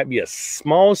 And it might be a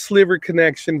small sliver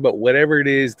connection, but whatever it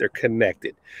is, they're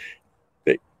connected.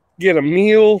 They get a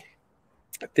meal,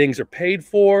 things are paid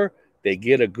for, they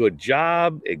get a good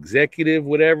job, executive,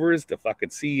 whatever is the fucking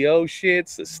CEO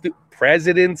shits, the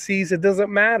presidencies, it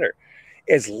doesn't matter.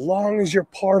 As long as you're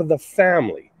part of the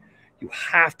family, you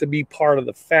have to be part of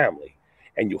the family.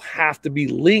 And you have to be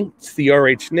linked to the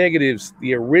RH negatives,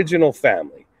 the original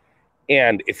family.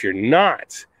 And if you're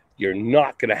not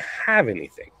going to have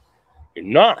anything. You're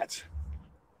not.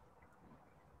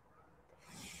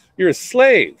 You're a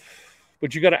slave.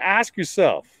 But you got to ask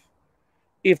yourself,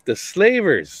 if the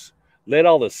slavers let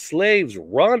all the slaves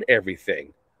run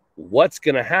everything, what's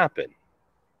going to happen?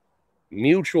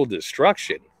 Mutual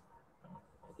destruction.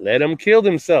 Let them kill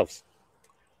themselves.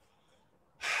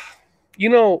 You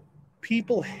know,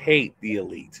 people hate the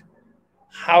elite.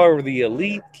 However, the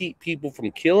elite keep people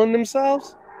from killing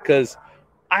themselves, because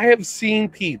I have seen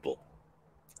people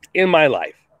in my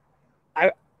life.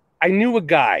 I knew a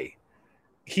guy,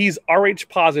 he's Rh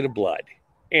positive blood,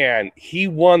 and he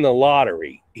won the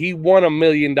lottery. He won $1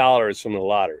 million from the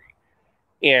lottery.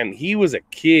 And he was a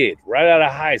kid right out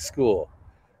of high school,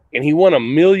 and he won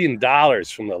 $1 million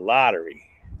from the lottery.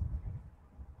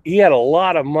 He had a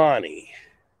lot of money,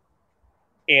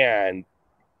 and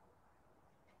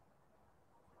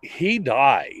he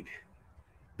died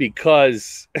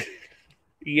because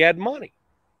he had money.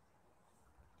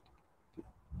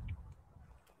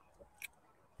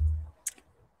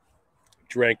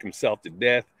 Drank himself to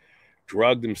death,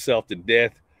 drugged himself to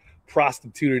death,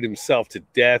 prostituted himself to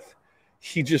death.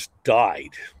 He just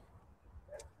died.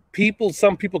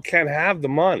 Some people can't have the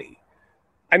money.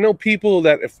 I know people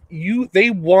that if they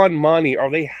won money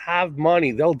or they have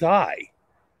money, they'll die.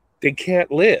 They can't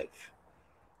live.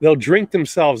 They'll drink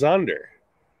themselves under.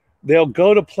 They'll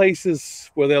go to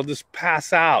places where they'll just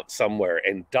pass out somewhere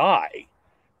and die.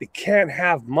 They can't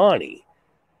have money.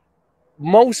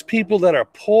 Most people that are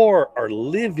poor are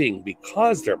living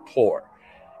because they're poor.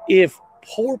 If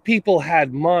poor people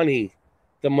had money,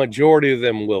 the majority of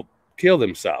them will kill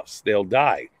themselves. They'll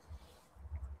die.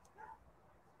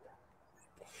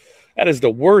 That is the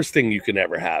worst thing you can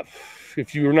ever have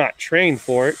if you're not trained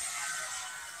for it.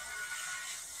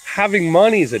 Having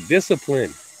money is a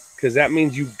discipline, because that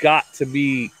means you've got to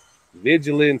be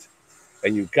vigilant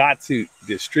and you've got to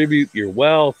distribute your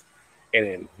wealth and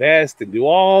invest and do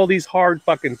all these hard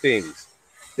fucking things.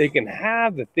 They can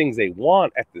have the things they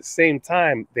want at the same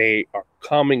time. They are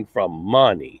coming from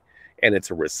money, and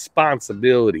it's a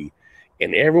responsibility.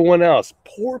 And everyone else,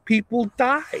 poor people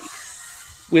die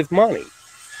with money.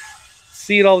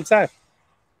 See it all the time.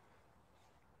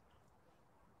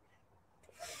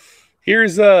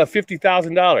 Here's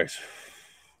 $50,000.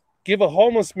 Give a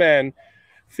homeless man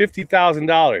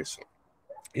 $50,000.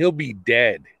 He'll be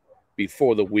dead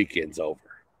before the weekend's over.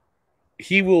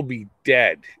 He will be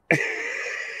dead.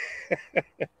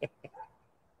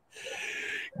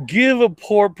 Give a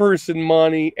poor person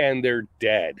money and they're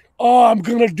dead. Oh, I'm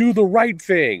going to do the right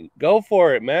thing. Go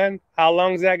for it, man. How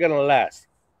long is that going to last?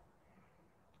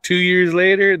 2 years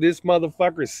later, this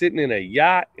motherfucker's sitting in a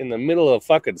yacht in the middle of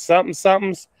fucking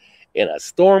somethings, and a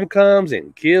storm comes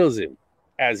and kills him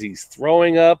as he's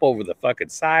throwing up over the fucking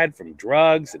side from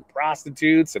drugs and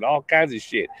prostitutes and all kinds of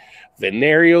shit.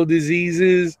 Venereal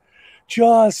diseases,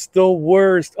 just the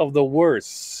worst of the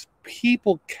worst.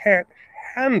 People can't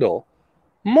handle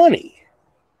money.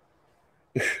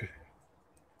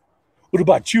 What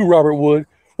about you, Robert Wood?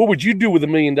 What would you do with $1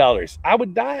 million? I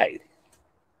would die.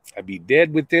 I'd be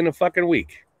dead within a fucking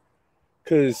week.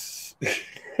 Because,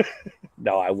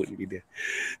 no, I wouldn't be dead.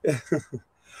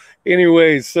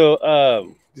 Anyway,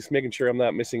 so just making sure I'm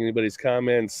not missing anybody's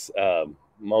comments.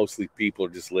 Mostly people are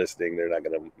just listening. They're not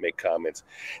going to make comments.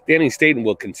 Danny Staten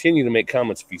will continue to make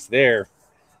comments if he's there.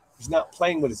 He's not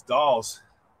playing with his dolls.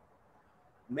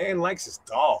 Man likes his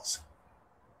dolls.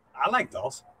 I like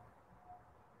dolls.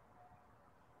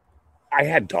 I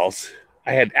had dolls.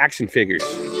 I had action figures.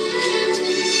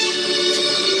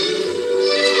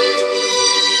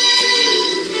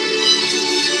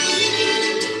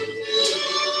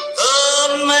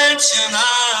 Mansion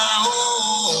I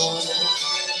own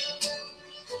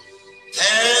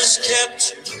has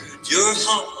captured your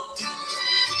heart.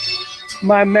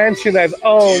 My mansion I've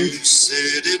owned. You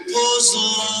said it was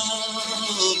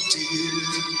love, dear,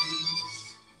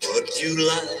 but you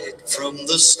lied from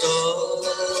the start.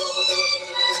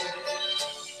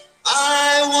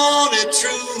 I wanted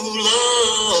true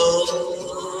love,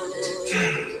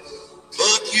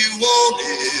 but you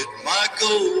wanted my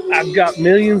gold. I've got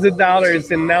millions of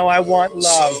dollars and now I want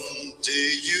love.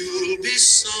 Someday you'll be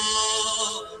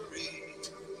sorry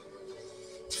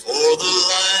for the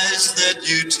lies that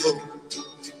you told.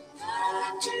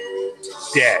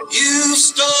 Dead. You've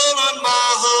stolen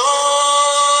my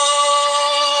heart.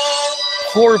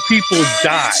 Poor people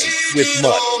die with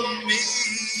money.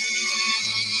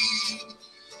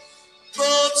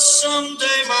 But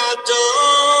someday, my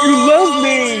darling, You love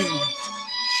me.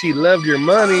 She loved your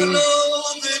money.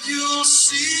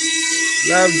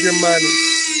 Loved your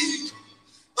money.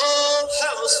 A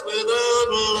house without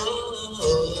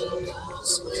love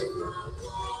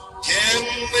can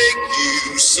make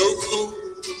you so cold.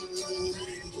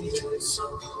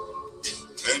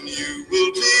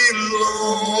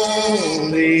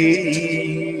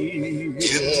 lonely in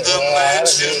the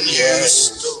mansion you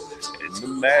stole. In the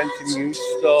mansion you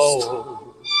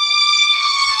stole.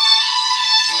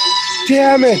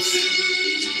 Damn it!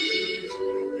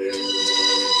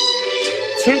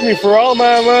 Took me for all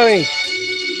my money.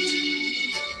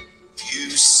 You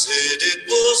said it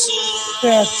was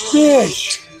That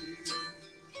fish.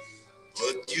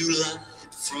 but you lied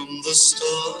from the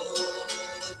start.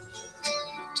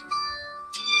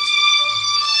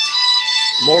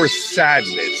 More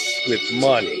sadness with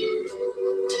money.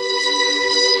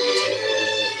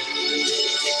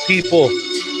 People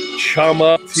chum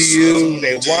up to you.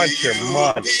 They want your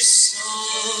money.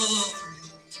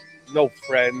 No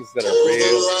friends that are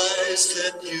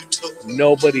real.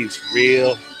 Nobody's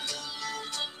real.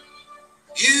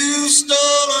 You've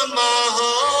stolen my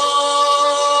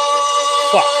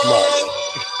heart. Fuck money.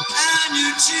 And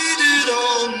you cheated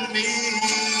on me.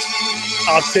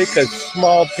 I'll take a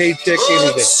small paycheck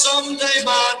any day. Someday,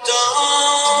 my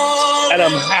darling, and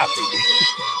I'm happy.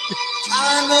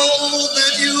 I know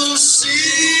that you'll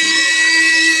see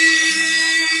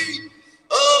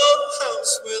a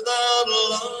house without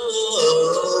love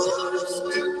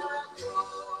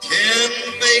can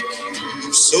make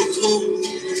you so cold.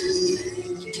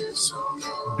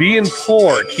 Being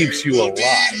poor keeps you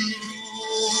alive,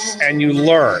 and you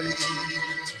learn,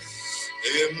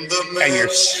 and you're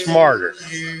smarter.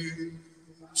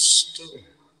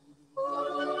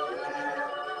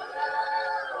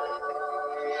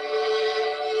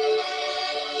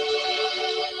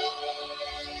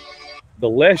 The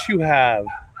less you have,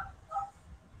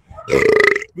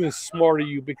 the smarter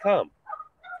you become,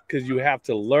 because you have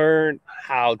to learn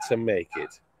how to make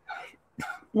it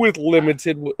with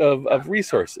limited of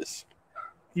resources.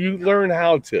 You learn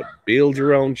how to build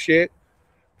your own shit,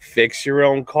 fix your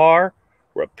own car,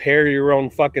 repair your own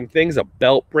fucking things. A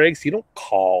belt breaks, you don't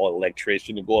call an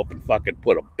electrician to go up and fucking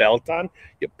put a belt on.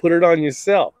 You put it on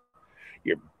yourself.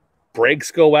 Your brakes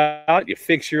go out, you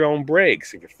fix your own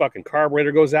brakes. If your fucking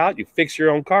carburetor goes out, you fix your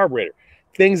own carburetor.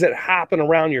 Things that happen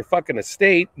around your fucking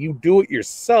estate, you do it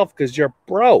yourself because you're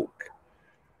broke.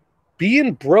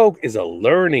 Being broke is a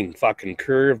learning fucking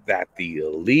curve that the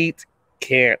elite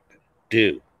can't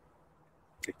do.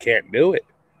 They can't do it.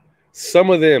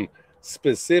 Some of them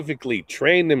specifically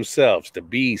train themselves to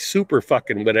be super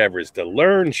fucking whatevers, to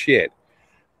learn shit.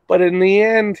 But in the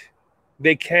end,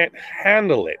 they can't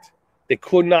handle it. They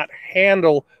could not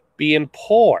handle being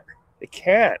poor. They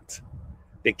can't.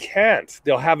 They can't.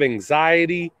 They'll have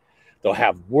anxiety. They'll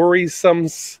have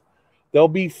worrisomes. They'll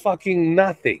be fucking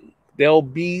nothing. They'll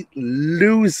be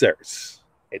losers.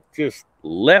 It just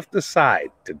left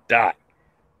aside to die.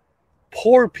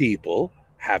 Poor people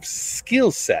have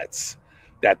skill sets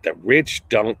that the rich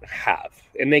don't have,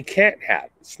 and they can't have.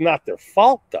 It's not their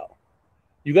fault, though.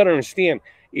 You got to understand,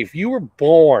 if you were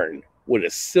born with a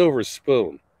silver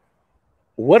spoon,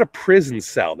 what a prison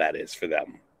cell that is for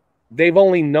them. They've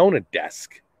only known a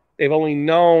desk. They've only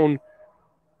known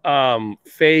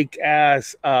fake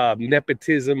ass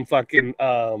nepotism fucking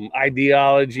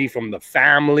ideology from the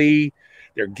family.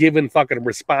 They're given fucking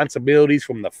responsibilities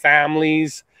from the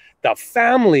families. The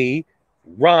family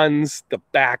runs the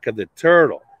back of the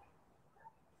turtle,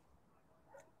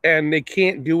 and they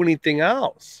can't do anything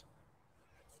else.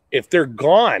 If they're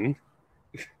gone,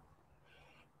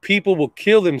 people will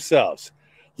kill themselves.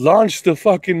 Launch the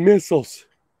fucking missiles.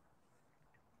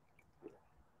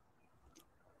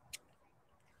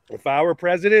 If I were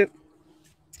president,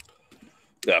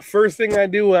 the first thing I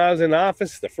do when I was in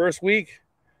office, the first week,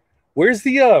 where's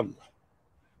the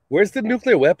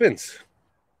nuclear weapons?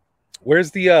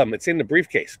 Where's the it's in the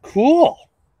briefcase. Cool.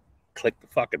 Click the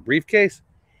fucking briefcase.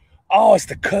 Oh, it's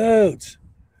the codes.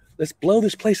 Let's blow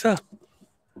this place up.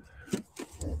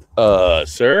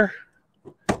 Sir?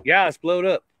 Yeah, let's blow it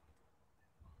up.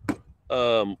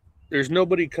 There's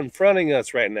nobody confronting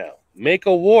us right now. Make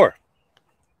a war.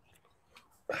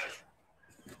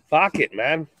 Fuck it,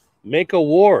 man. Make a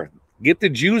war. Get the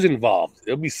Jews involved.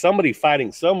 There'll be somebody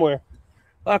fighting somewhere.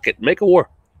 Fuck it. Make a war.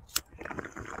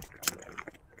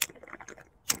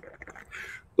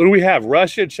 What do we have?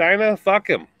 Russia, China? Fuck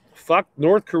them. Fuck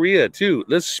North Korea, too.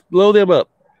 Let's blow them up.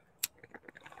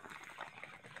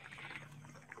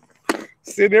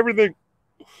 Send everything.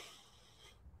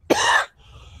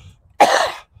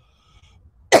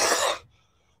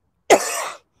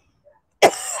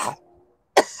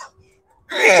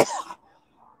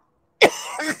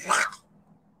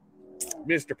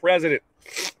 Mr. President,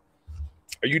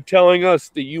 are you telling us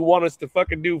that you want us to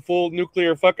fucking do full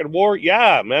nuclear fucking war?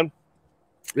 Yeah, man.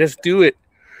 Let's do it.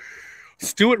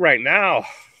 Let's do it right now.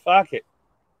 Fuck it.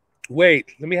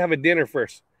 Wait, let me have a dinner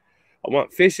first. I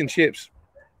want fish and chips.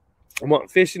 I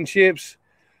want fish and chips,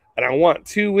 and I want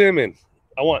 2 women.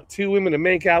 I want 2 women to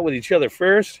make out with each other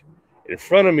first in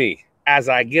front of me as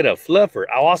I get a fluffer.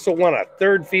 I also want a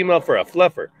 3rd female for a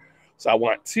fluffer. So I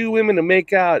want 2 women to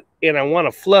make out, and I want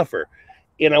a fluffer,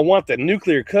 and I want the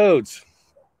nuclear codes.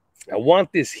 I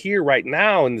want this here right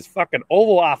now in this fucking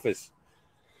Oval Office.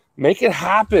 Make it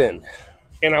happen.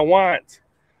 And I want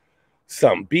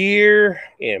some beer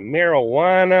and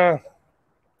marijuana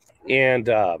and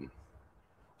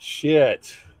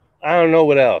shit. I don't know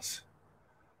what else.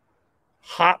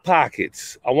 Hot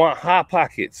Pockets. I want Hot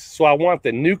Pockets. So I want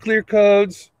the nuclear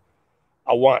codes.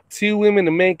 I want 2 women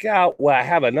to make out while I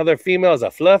have another female as a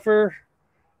fluffer.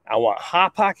 I want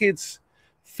Hot Pockets,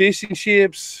 fish and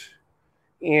chips,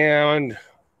 and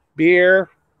beer.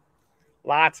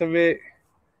 Lots of it.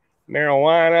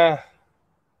 Marijuana.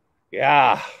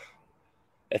 Yeah.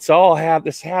 Let's all have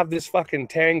this fucking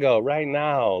tango right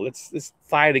now. Let's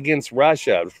fight against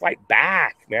Russia. Let's fight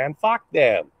back, man. Fuck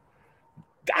them.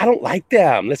 I don't like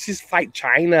them. Let's just fight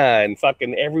China and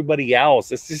fucking everybody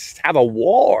else. Let's just have a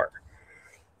war.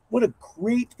 What a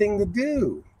great thing to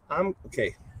do.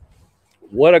 Okay.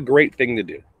 What a great thing to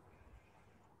do.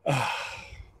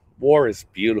 War is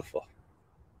beautiful.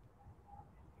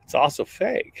 It's also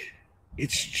fake.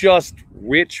 It's just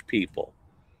rich people.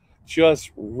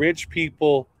 Just rich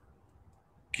people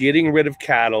getting rid of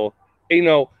cattle. You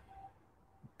know,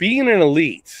 being an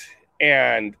elite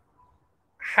and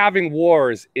having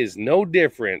wars is no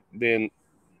different than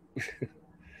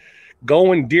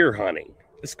going deer hunting.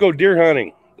 Let's go deer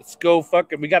hunting. Let's go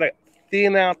fucking, we got to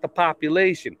thin out the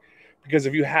population, because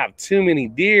if you have too many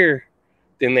deer,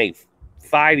 then they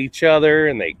fight each other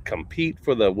and they compete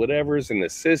for the whatever's in the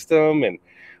system, and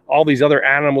all these other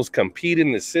animals compete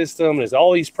in the system. There's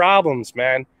all these problems,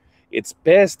 man. It's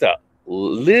best to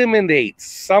eliminate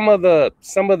some of the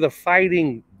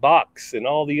fighting bucks and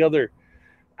all the other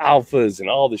alphas and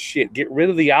all the shit. Get rid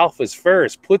of the alphas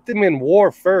first. Put them in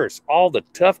war first. All the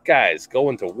tough guys go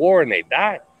into war and they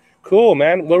die. Cool,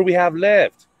 man. What do we have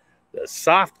left? The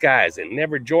soft guys that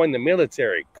never joined the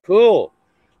military. Cool.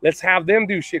 Let's have them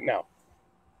do shit now.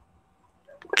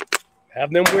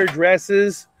 Have them wear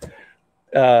dresses.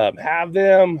 Have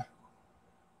them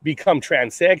become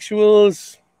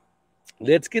transsexuals.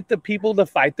 Let's get the people to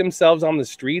fight themselves on the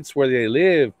streets where they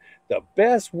live. The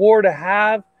best war to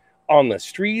have on the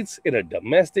streets in a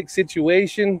domestic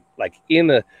situation, like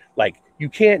you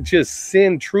can't just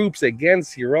send troops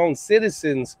against your own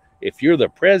citizens if you're the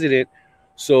president.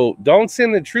 So don't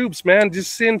send the troops, man.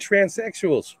 Just send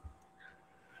transsexuals.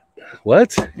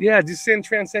 What? Yeah, just send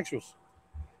transsexuals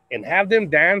and have them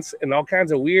dance in all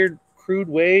kinds of weird, crude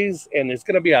ways. And there's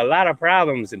going to be a lot of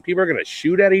problems, and people are going to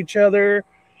shoot at each other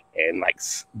and like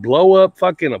blow up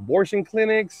fucking abortion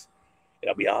clinics.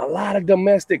 There'll be a lot of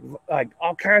domestic, like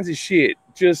all kinds of shit.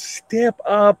 Just step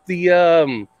up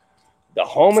the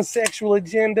homosexual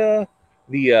agenda,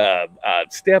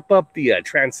 step up the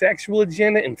transsexual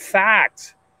agenda. In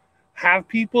fact, have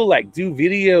people like do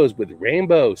videos with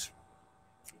rainbows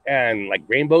and like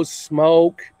rainbow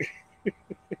smoke.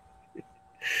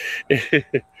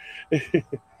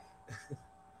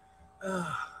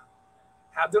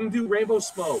 Have them do rainbow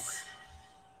smoke.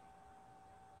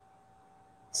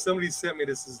 Somebody sent me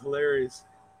this. Is hilarious.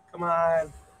 Come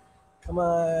on. Come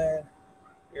on.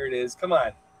 Here it is. Come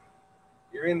on.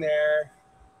 You're in there.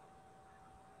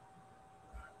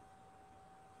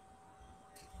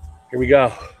 Here we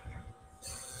go.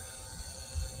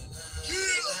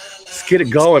 Let's get it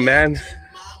going, man.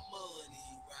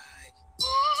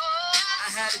 I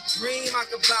had a dream I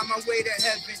could buy my way to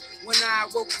heaven. When I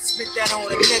woke and spent that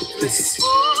on a necklace.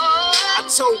 I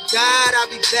told God I'll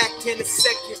be back in a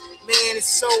second. Man, it's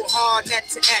so hard not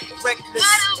to act reckless.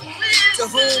 To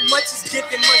whom much is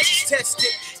given, much is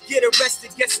tested. Get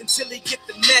arrested, guess until he get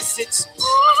the message. I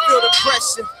feel the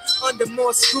pressure under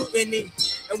more scrutiny.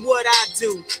 And what I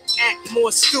do, act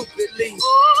more stupidly.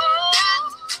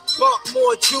 Bought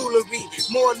more jewelry,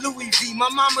 more Louis V. My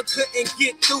mama couldn't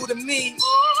get through to me.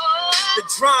 The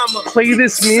drama. Play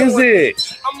this music.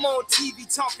 I'm on TV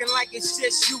talking like it's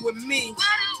just you and me.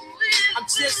 I'm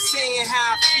just saying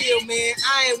how I feel, man.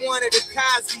 I ain't one of the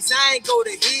Cosby's. I ain't go to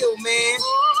Hill, man.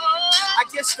 I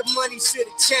guess the money should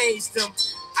have changed them.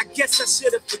 I guess I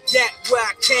should have forgot where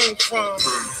I came from.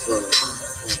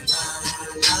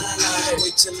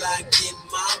 Wait till I get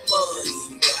my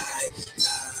money right.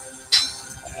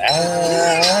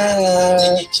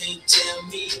 You can't tell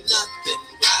me nothing,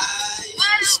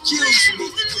 right? Excuse me,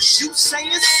 was you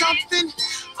saying something?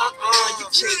 You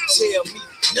can't tell me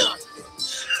nothing.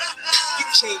 You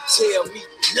can't tell me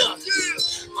nothing.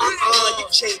 You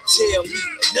can't tell me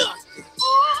nothing.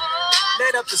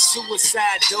 up the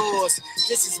suicide doors.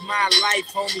 This is my life,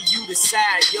 homie, you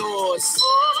decide yours.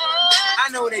 I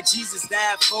know that Jesus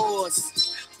died for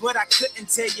us, but I couldn't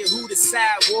tell you who the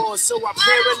side was, so I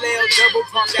parallel double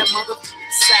park that motherfucker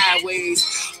sideways.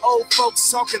 Old folks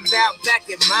talking about back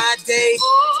in my day,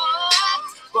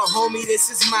 but homie, this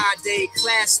is my day.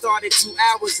 Class started 2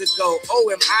 hours ago. Oh,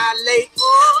 am I late?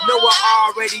 No,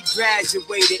 I already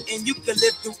graduated, and you can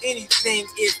live through anything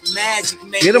if magic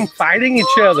made Get them fighting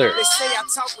each other. They say I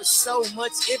talk with so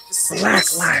much emphasis. Black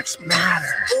lives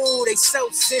matter. Oh, they so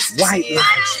sensitive. White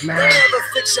lives matter. They never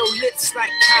fix your lips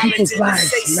like People's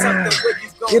lives matter.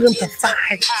 Get them to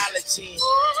fight.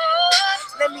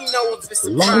 Let me know if it's a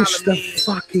Launch problem. the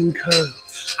fucking code.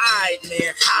 Alright,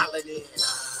 man, holiday.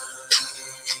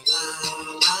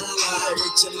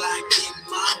 What you like in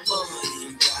my money,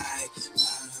 right?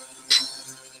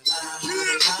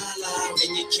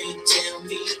 And you can't tell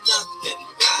me nothing,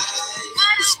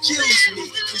 right? Excuse me,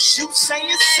 was you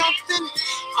saying something?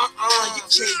 You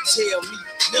can't tell me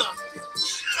nothing.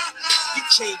 You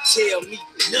can't tell me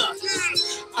nothing.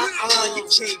 You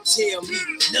can't tell me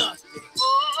nothing.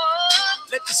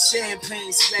 Let the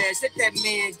champagne splash. Let that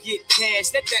man get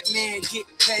cash. Let that man get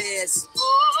past.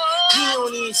 He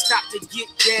don't even stop to get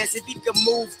gas. If he could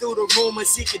move through the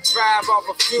rumors, he could drive off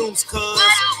of fumes, cuz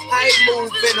I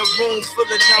move in a room full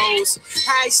of no's.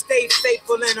 I stay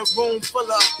faithful in a room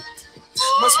full of.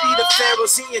 Must be the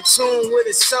pharaohs, he in tune with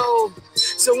his soul.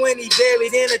 So when he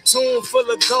buried in a tomb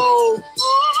full of gold.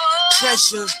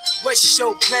 Treasure, what's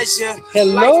your pleasure?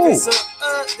 Hello. Life is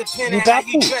depending how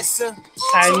you dress her.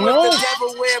 I So know. if the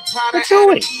devil wear Prada, We're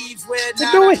doing it. Eve wear We're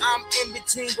Nada, doing it. I'm in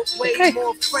between, but way Okay.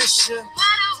 more pressure.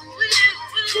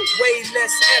 With way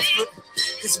less effort.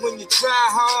 Cause when you try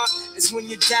hard, it's when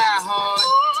you die hard.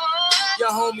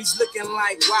 Your homies looking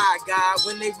like, why, God?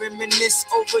 When they reminisce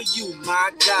over you,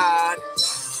 my God.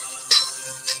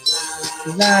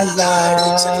 La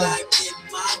la.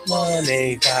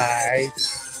 Money,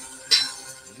 guys.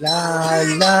 La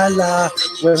la la.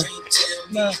 Well,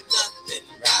 no.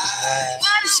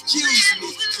 Excuse me,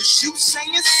 was you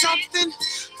saying something?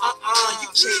 You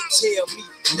can't tell me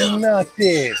nothing.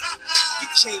 Nothing. You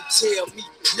can't tell me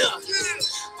nothing.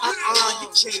 You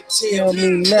can't Tell tell me me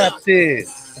nothing. nothing.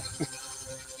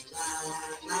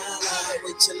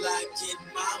 What you like in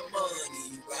my money,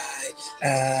 right?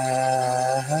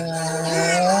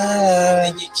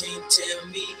 And you can't tell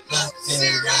me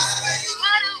nothing, right?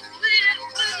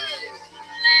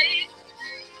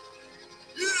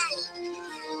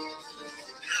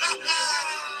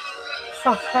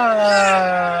 Ha ha.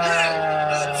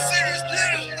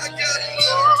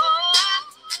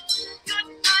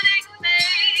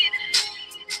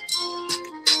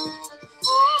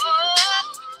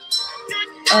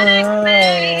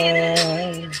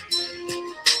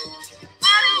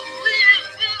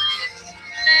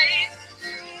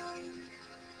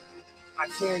 I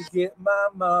can't get my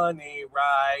money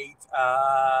right.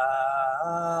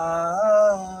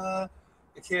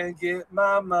 I can't get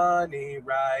my money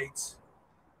right.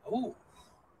 Oh.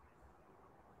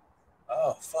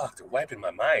 Oh, fuck. They're wiping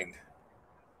my mind.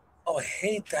 Oh, I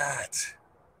hate that.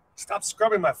 Stop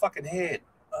scrubbing my fucking head.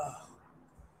 Oh.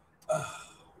 Oh.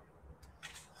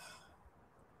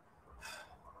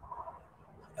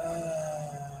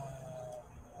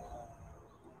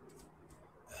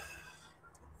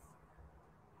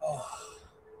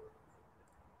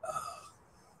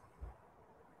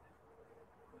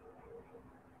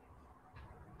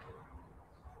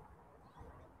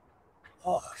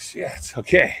 Oh, shit.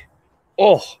 Okay.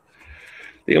 Oh,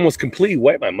 they almost completely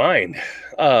wiped my mind.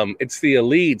 It's the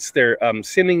elites. They're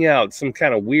sending out some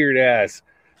kind of weird ass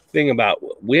thing about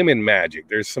women magic.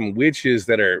 There's some witches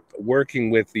that are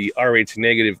working with the RH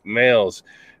negative males.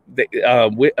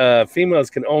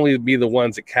 Females can only be the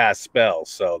ones that cast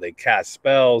spells. So they cast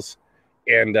spells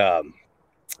and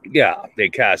yeah, they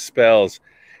cast spells.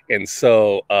 And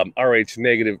so RH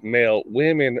negative male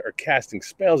women are casting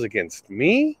spells against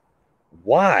me.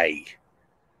 Why?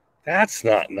 That's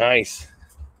not nice.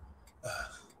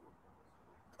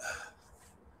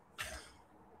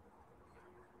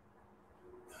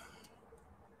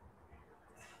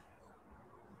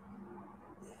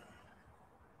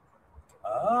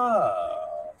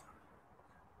 Oh.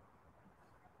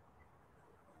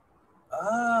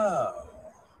 Oh.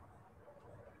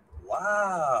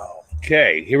 Wow.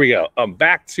 Okay, here we go.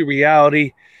 Back to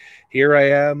reality. Here I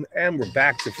am, and we're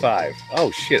back to 5.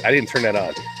 Oh, shit. I didn't turn that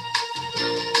on.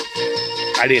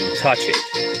 I didn't touch it.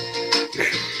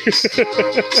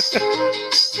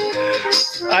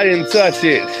 I didn't touch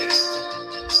it.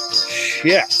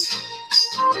 Shit.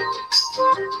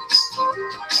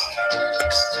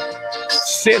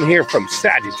 sent here from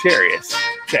Sagittarius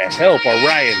to help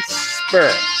Orion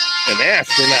spur an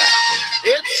astronaut.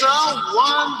 It's a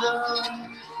wonder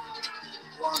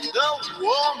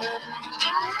woman.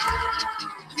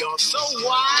 You're so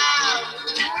wild.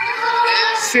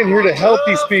 Sent here to help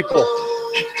these people.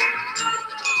 'Cause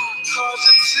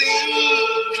it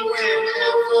seems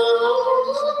whenever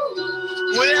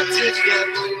we're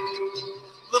together,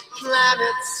 the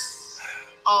planets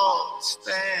all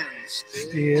stand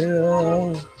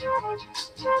still.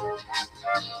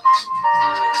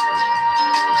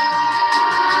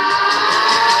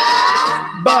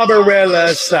 Barbarella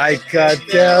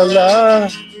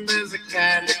psychedelic. There's a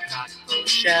kind of cocktail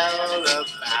shell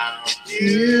about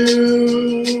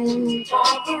You,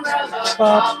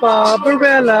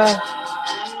 Barbarella.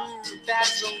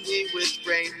 that's only with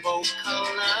rainbow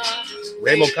color.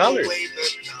 Rainbow colors. Away the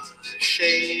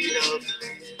shade of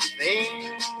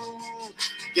living.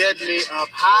 Get me up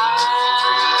high.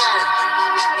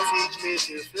 Teach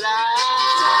me to fly.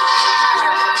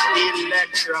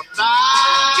 Electrify.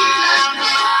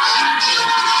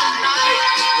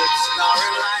 With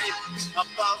starry light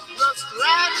above the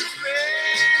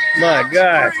stratosphere. My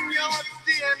God. Bring your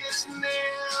dearness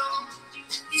near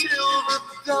till the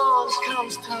dawn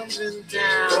comes tumbling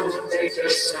down. Make a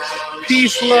sound.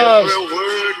 Peace, love. Every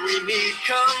word we need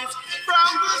comes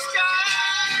from the sky.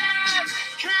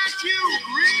 Can't you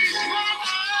read my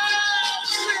eyes?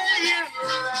 Say it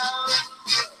loud.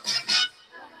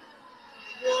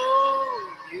 Whoa,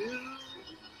 you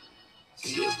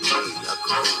give me a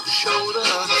cold shoulder.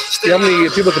 See how many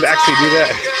people could actually do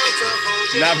that?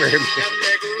 Not very many.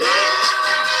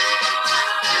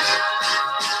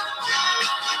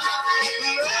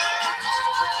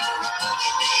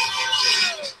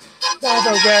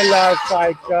 Barbarella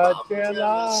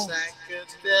psychedelic.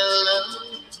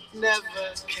 Never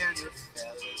can it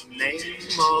spell name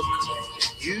or claim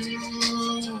you.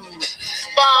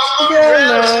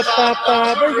 Barbarella,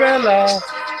 Barbarella,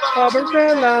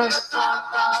 Barbarella.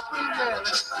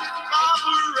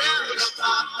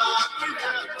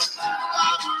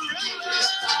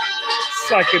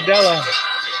 Psychedelic.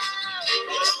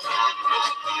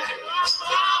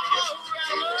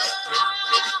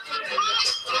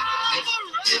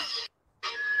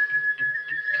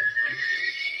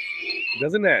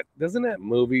 Doesn't that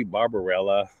movie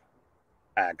Barbarella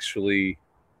actually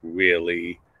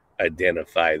really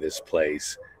identify this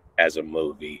place as a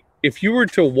movie? If you were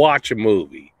to watch a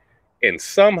movie and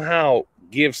somehow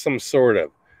give some sort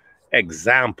of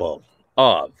example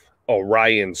of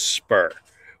Orion's Spur,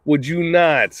 would you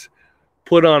not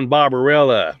put on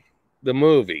Barbarella the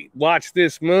movie? Watch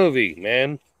this movie,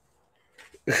 man.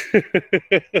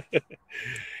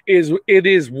 It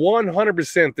is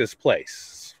 100% this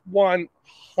place.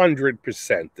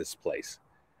 100% this place.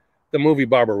 The movie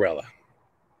Barbarella.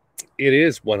 It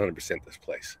is 100% this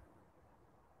place.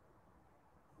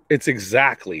 It's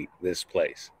exactly this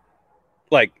place.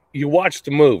 Like, you watch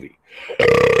the movie.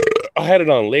 I had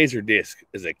it on Laserdisc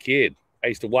as a kid. I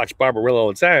used to watch Barbarella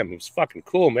all the time. It was fucking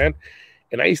cool, man.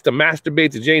 And I used to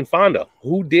masturbate to Jane Fonda.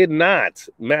 Who did not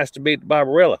masturbate to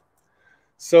Barbarella?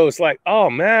 So it's like, oh,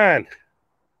 man.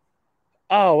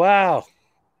 Oh, wow.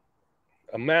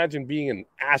 Imagine being an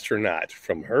astronaut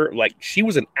from her. Like, she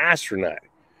was an astronaut.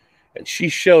 And she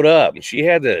showed up. And she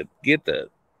had to get the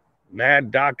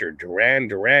mad doctor, Duran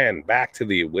back to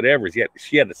the whatever.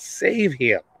 She had to save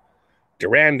him.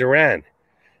 Duran.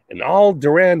 And all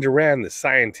Duran, the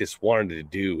scientists wanted to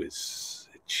do is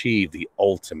achieve the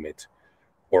ultimate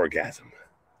orgasm.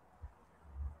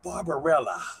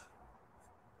 Barbarella.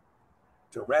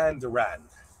 Duran.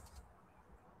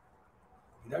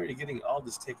 Now you're getting all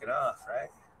this taken off,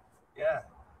 right? Yeah.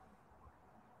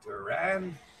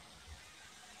 Duran.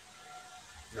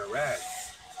 Duran.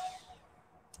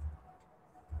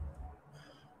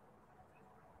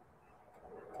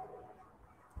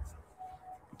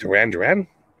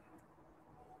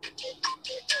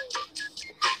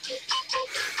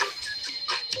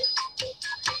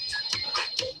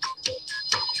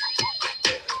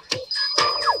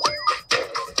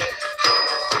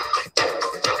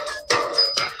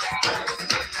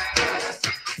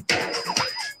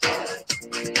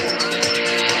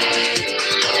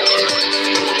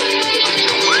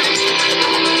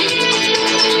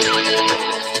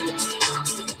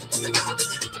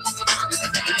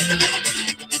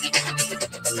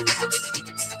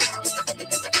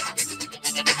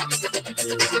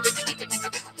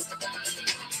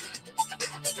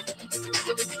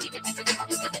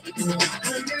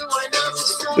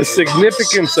 The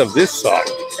significance of this song,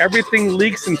 everything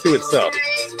leaks into itself.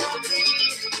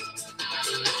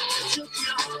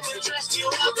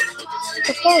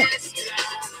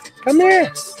 Come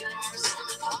here.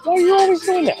 Why are you always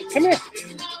doing that? Come here.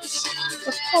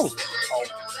 Let's go.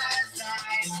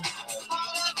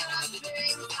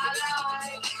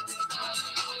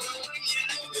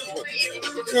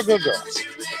 You're a good girl.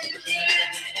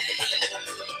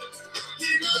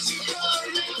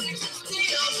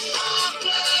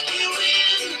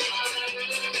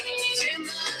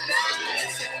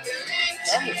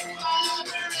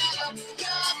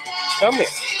 Come here.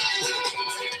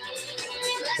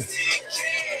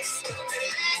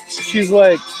 She's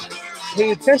like,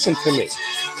 pay attention to me.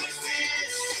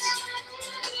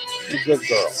 She's a good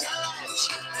girl.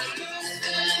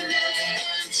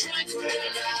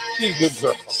 She's a good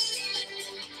girl.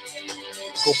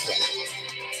 Go play.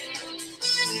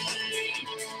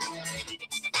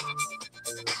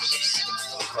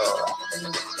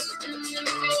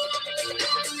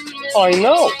 Oh, I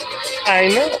know. I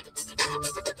know.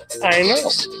 I know.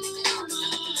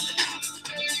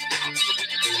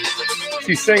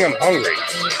 She's saying I'm hungry.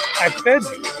 I fed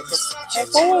you.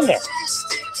 Go in there.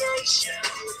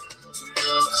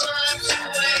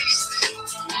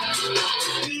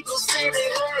 People say they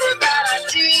heard about our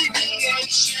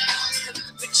deviation,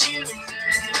 but you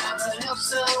never help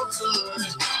so good.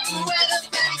 Whether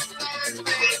they find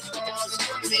big balls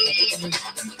for me,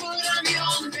 put on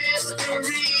your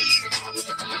mystery.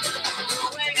 The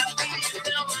way I feel,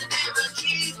 no one ever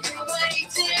keep you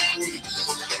waiting.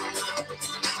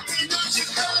 You know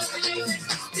you're coming,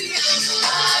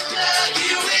 I plug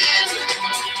you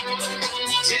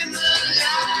in the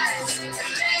lights,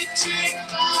 electric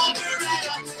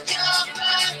margarita, your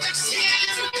perfect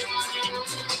skin,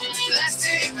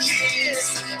 plastic kiss,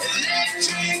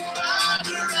 electric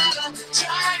margarita,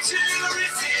 try to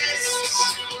resist.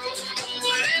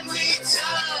 When we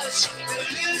touch,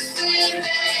 hallucinate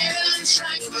and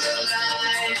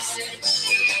tranquilize.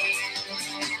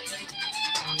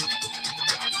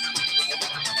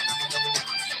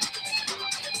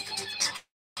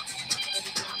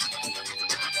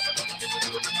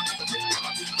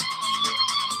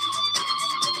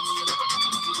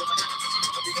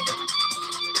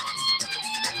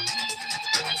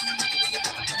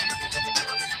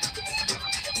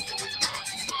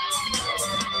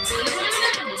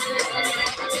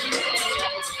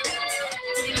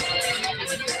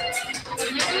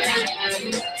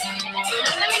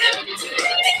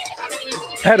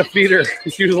 I had to feed her.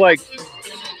 She was like,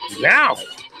 now.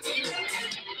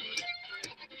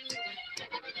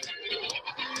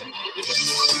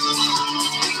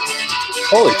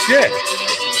 Holy shit.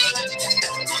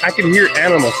 I can hear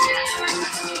animals.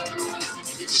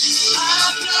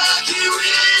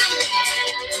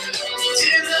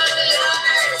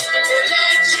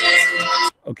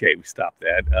 Okay, we stopped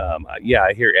that. Yeah,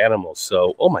 I hear animals.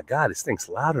 So, oh my God, this thing's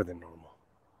louder than normal.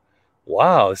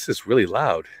 Wow, this is really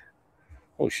loud.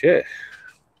 Oh shit.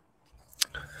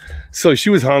 So she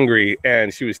was hungry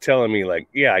and she was telling me like,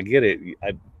 yeah, I get it.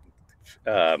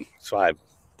 So I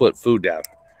put food down.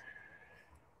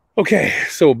 Okay,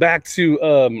 so back to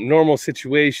normal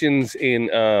situations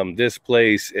in this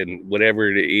place and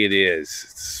whatever it is.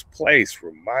 This place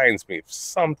reminds me of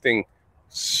something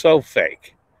so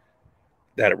fake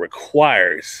that it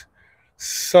requires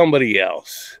somebody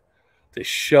else to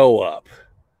show up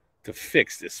to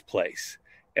fix this place.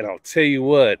 And I'll tell you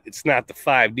what, it's not the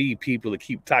 5D people that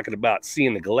keep talking about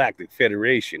seeing the Galactic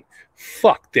Federation.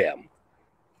 Fuck them.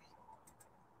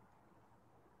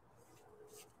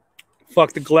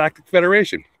 Fuck the Galactic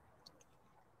Federation.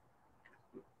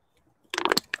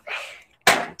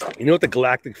 You know what the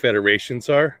Galactic Federations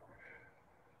are?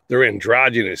 They're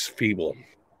androgynous people.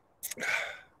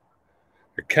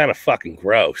 They're kind of fucking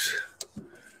gross.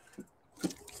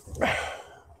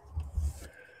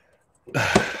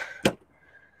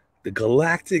 The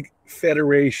Galactic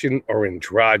Federation are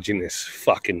androgynous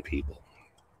fucking people.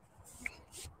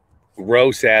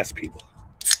 Gross ass people.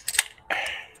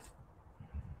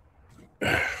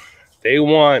 They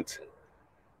want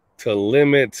to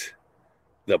limit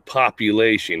the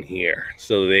population here.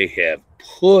 So they have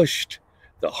pushed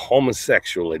the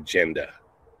homosexual agenda.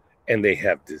 And they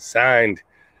have designed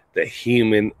the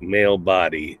human male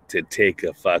body to take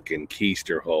a fucking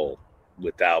keister hole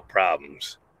without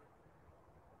problems.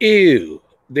 Ew,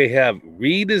 they have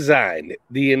redesigned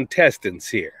the intestines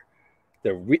here.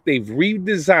 They've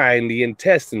redesigned the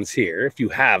intestines here. If you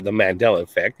have the Mandela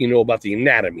effect, you know about the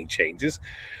anatomy changes.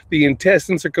 The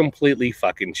intestines are completely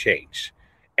fucking changed.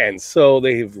 And so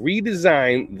they've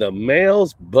redesigned the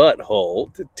male's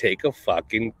butthole to take a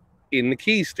fucking in the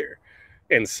keister.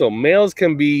 And so males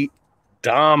can be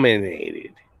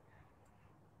dominated.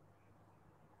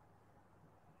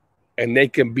 And they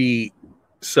can be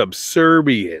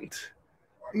subservient.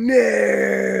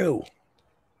 No.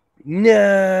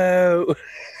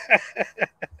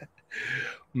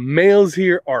 Males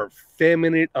here are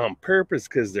feminine on purpose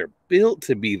because they're built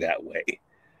to be that way.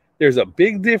 There's a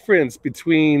big difference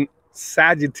between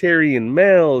Sagittarian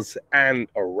males and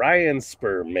Orion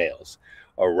sperm males.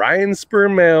 Orion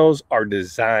sperm males are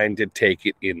designed to take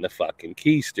it in the fucking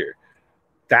keister.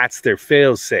 That's their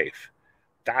fail-safe.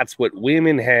 That's what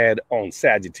women had on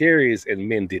Sagittarius and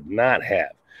men did not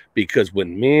have. Because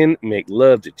when men make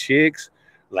love to chicks,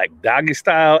 like doggy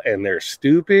style, and they're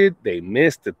stupid, they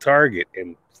miss the target.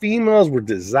 And females were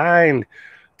designed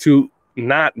to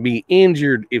not be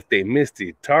injured if they missed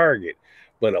the target.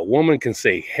 But a woman can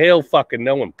say, hell fucking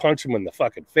no, and punch him in the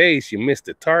fucking face. You missed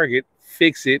the target,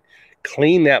 fix it,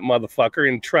 clean that motherfucker,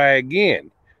 and try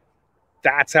again.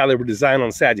 That's how they were designed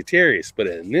on Sagittarius. But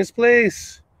in this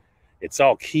place, it's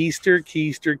all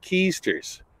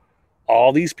keisters.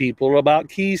 All these people are about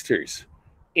keisters.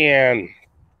 And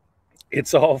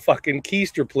it's all fucking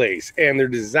keister place. And they're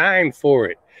designed for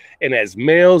it. And as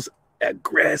males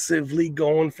aggressively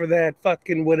going for that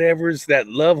fucking whatever's that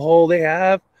love hole they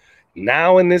have,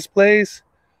 now in this place,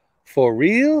 for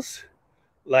reals,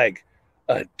 like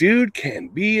a dude can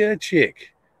be a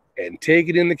chick and take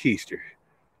it in the keister.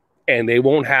 And they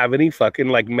won't have any fucking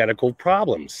like medical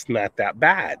problems. Not that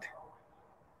bad.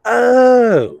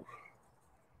 Oh.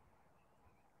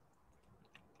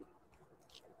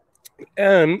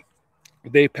 And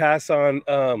they pass on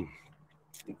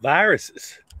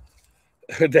viruses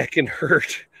that can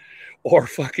hurt or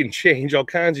fucking change all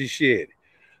kinds of shit.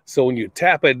 So when you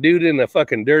tap a dude in a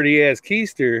fucking dirty ass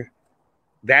keister,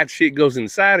 that shit goes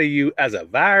inside of you as a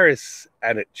virus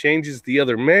and it changes the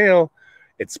other male.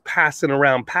 It's passing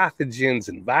around pathogens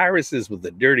and viruses with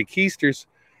the dirty keisters.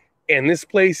 And this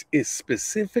place is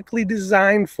specifically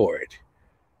designed for it.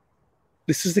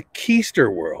 This is the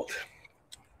keister world.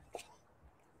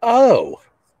 Oh.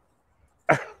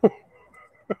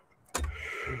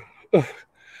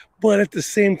 But at the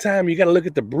same time, you got to look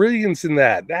at the brilliance in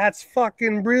that. That's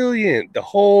fucking brilliant. The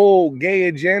whole gay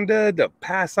agenda to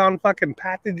pass on fucking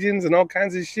pathogens and all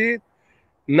kinds of shit.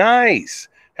 Nice.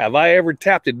 Have I ever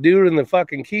tapped a dude in the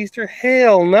fucking keister?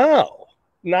 Hell no.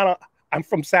 I'm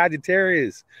from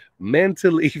Sagittarius.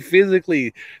 Mentally,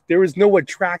 physically, there is no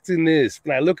attractiveness.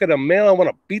 When I look at a male, I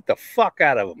want to beat the fuck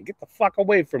out of him. Get the fuck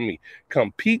away from me.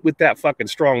 Compete with that fucking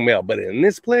strong male. But in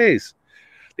this place,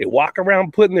 they walk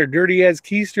around putting their dirty ass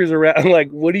keisters around.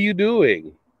 Like, what are you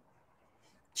doing?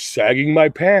 Sagging my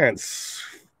pants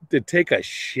to take a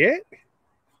shit?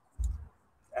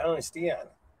 I don't understand.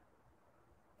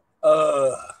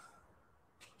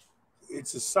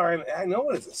 It's a sign. I know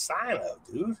what it's a sign of,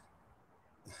 dude.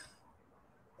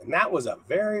 And that was a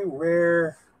very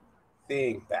rare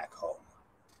thing back home.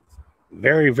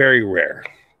 Very, very rare.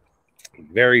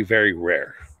 Very, very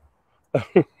rare.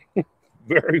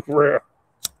 Very rare.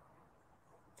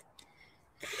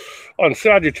 On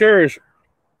Sagittarius,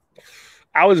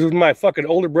 I was with my fucking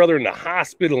older brother in the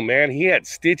hospital, man. He had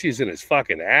stitches in his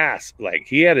fucking ass. Like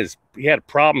he had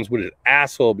problems with his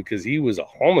asshole because he was a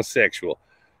homosexual.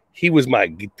 He was my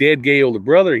dead gay older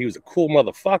brother. He was a cool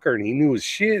motherfucker and he knew his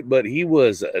shit, but he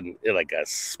was like a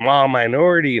small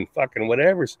minority and fucking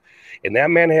whatevers. And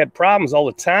that man had problems all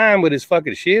the time with his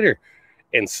fucking shitter.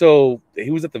 And so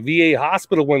he was at the VA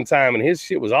hospital one time and his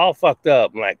shit was all fucked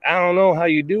up. I'm like, I don't know how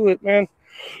you do it, man.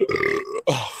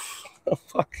 Oh,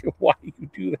 fucking why you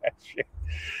do that shit?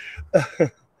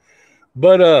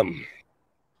 But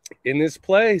in this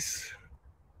place,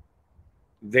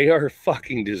 they are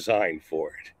fucking designed for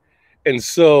it. And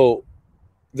so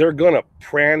they're going to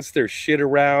prance their shit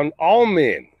around. All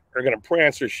men are going to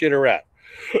prance their shit around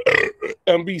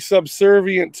and be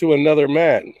subservient to another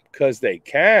man because they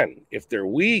can if they're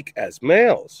weak as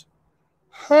males.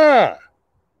 Huh.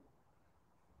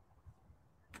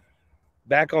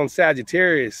 Back on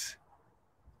Sagittarius,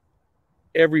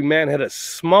 every man had a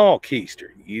small keister.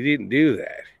 You didn't do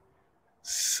that.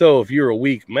 So if you're a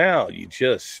weak male, you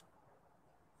just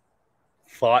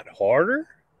fought harder.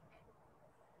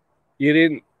 You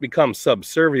didn't become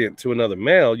subservient to another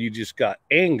male. You just got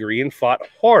angry and fought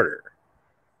harder.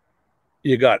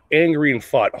 You got angry and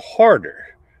fought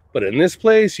harder. But in this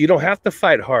place, you don't have to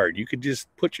fight hard. You could just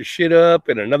put your shit up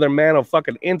and another man will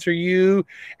fucking enter you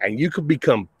and you could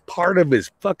become part of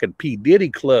his fucking P. Diddy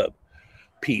club.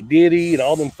 P. Diddy and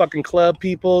all them fucking club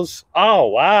peoples. Oh,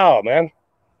 wow, man.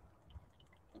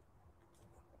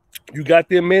 You got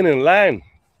them men in line.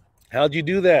 How'd you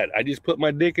do that? I just put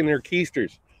my dick in their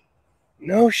keisters.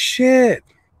 No shit.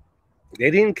 They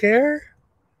didn't care.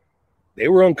 They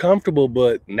were uncomfortable,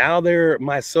 but now they're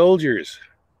my soldiers.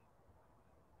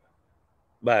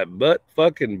 by butt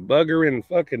fucking buggering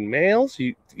fucking males?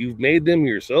 You've made them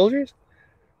your soldiers?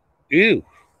 Ew.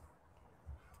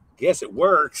 Guess it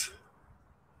works.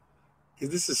 Because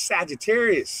this is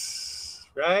Sagittarius,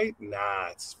 right? Nah,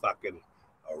 it's fucking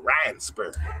Orion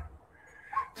Spur.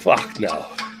 Fuck no.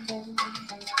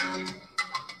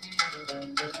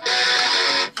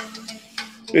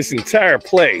 This entire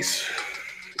place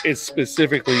is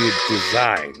specifically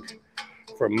designed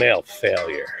for male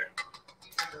failure.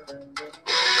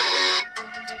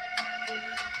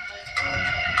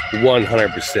 One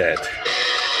 100%.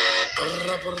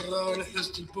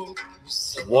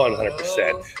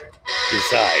 100%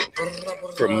 designed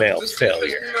for male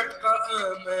failure.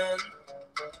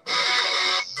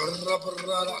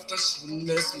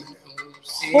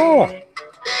 Oh.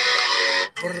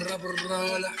 برا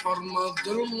برا الحرمة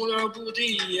الظلم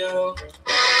والعبودية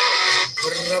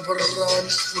برا برا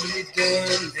نصف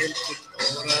اليدين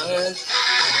القرآن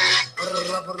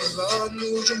برا برا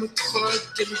نجوم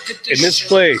تخدم. In this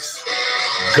place,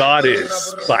 God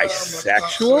is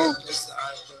bisexual?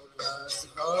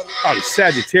 On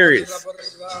Sagittarius,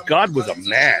 God was a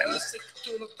man,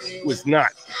 was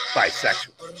not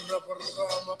bisexual.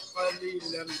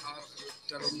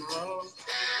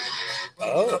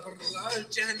 Oh.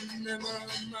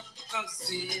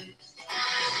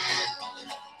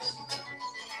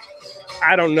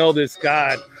 I don't know this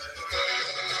God.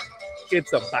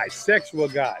 It's a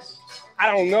bisexual God.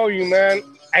 I don't know you, man.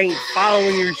 I ain't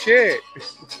following your shit.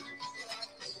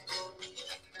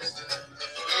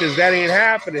 Because that ain't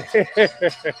happening.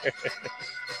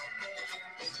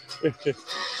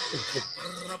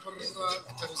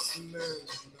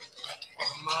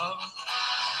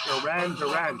 Durant?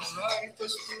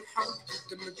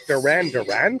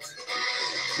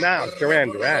 No,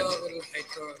 Durant.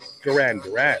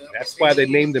 That's why they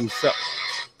named him so.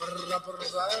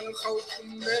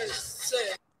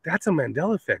 That's a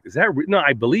Mandela effect. Is that no?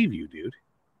 I believe you, dude.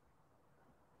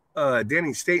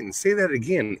 Danny Staten, say that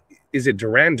again. Is it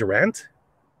Durant?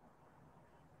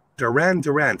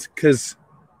 Durant, because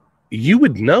you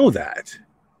would know that.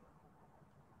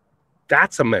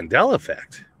 That's a Mandela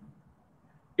effect.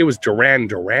 It was Duran.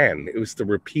 It was the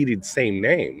repeated same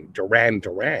name, Duran.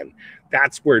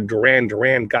 That's where Duran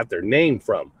got their name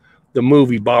from. The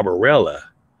movie Barbarella.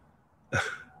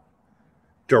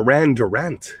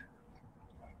 Durant.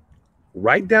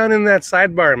 Write down in that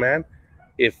sidebar, man,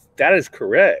 if that is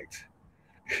correct.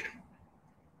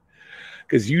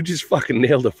 Because you just fucking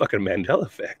nailed the fucking Mandela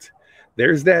effect.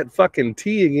 There's that fucking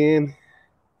T again.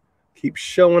 Keeps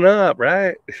showing up,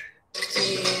 right?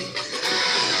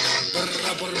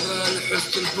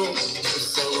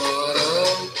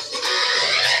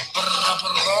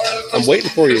 I'm waiting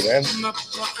for you, man.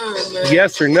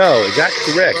 Yes or no? Is that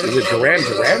correct? Is it Durant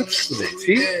with a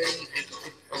T?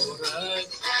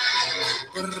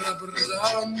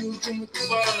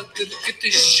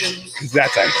 Because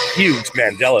that's a huge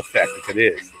Mandela effect if it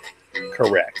is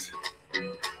correct.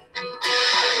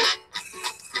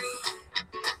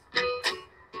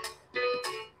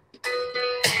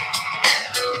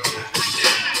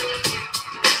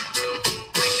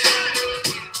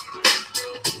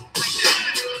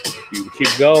 You keep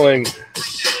going,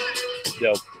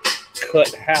 they'll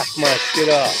cut half my shit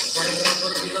off.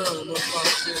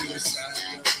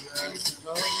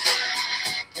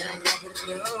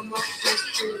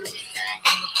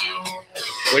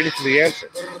 Waiting for the answer.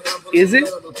 Is it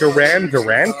Durant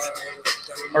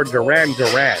or Duran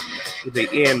with the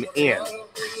N?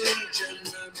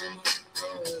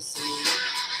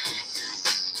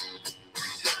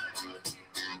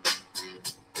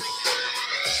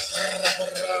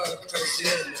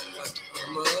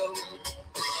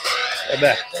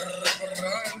 ده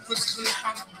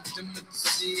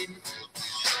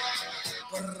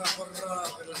برا برا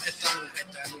بالحيطان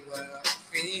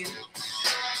واقفين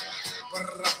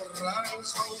برا برا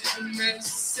الخوف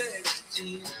الناس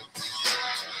ساكتين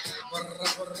برا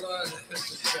برا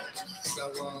الحزن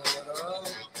سوارا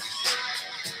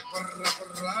برا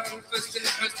برا الفز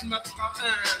الحزن مبقى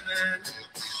امان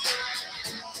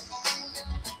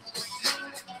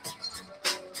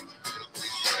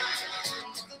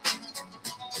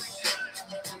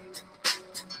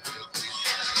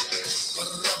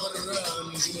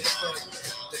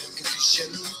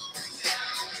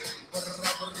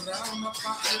برا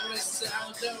مقاعد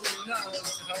السعادة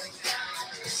والناسها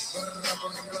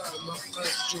برا مبقى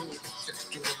الجود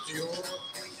سكتوا الطيور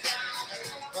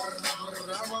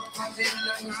برا مبقى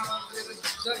الأنهار غير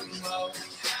الظلمة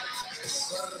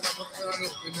برا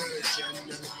ربنا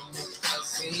الجنة مبقى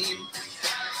زين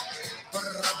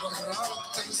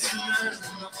برا ترسمان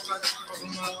مبقى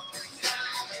الحرمة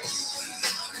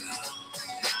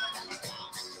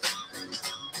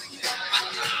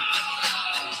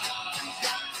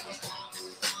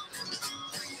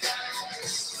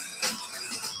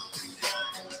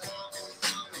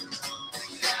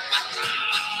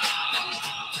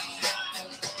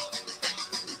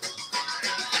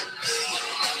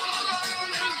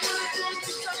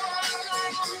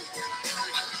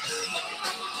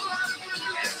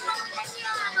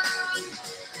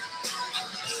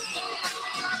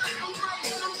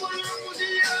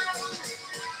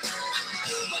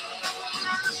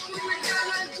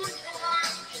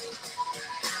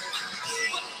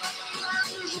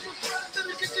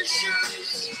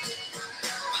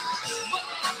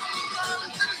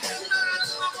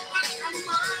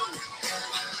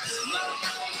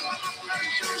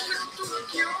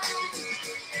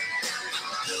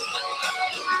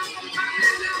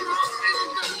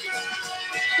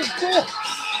girl.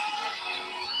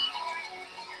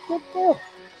 Good girl.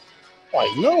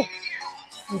 I know.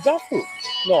 You got food.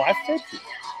 No, I fed you.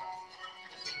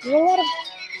 You know what?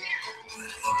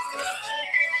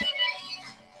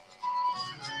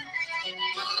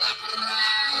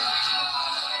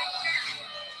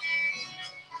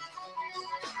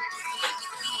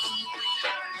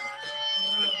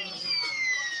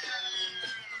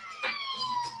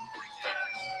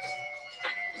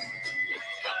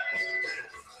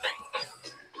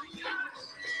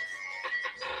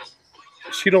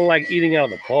 She don't like eating out of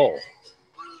the bowl.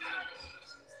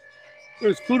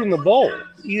 There's food in the bowl.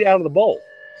 Eat out of the bowl.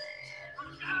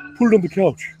 Put it on the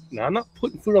couch. No, I'm not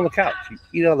putting food on the couch. You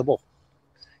eat out of the bowl.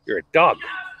 You're a dog.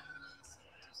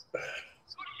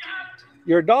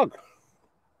 You're a dog.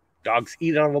 Dogs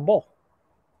eat out of a bowl.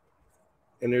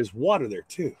 And there's water there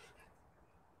too.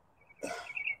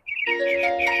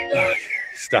 Oh,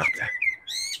 stop that.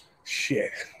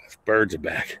 Shit. Those birds are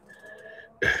back.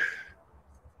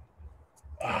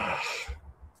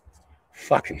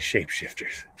 Fucking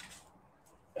shapeshifters.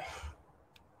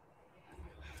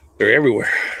 They're everywhere.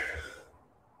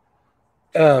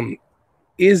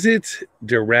 Is it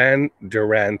Durant,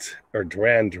 or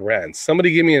Durant?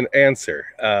 Somebody give me an answer.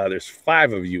 There's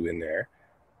 5 of you in there.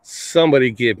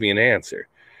 Somebody give me an answer.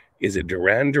 Is it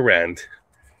Durant,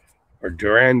 or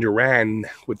Duran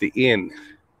with the N?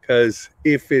 Because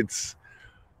if it's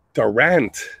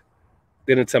Durant,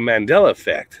 then it's a Mandela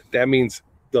effect. That means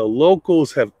the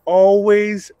locals have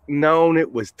always known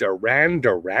it was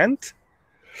Durant.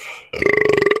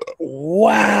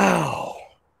 Wow.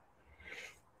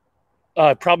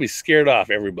 Probably scared off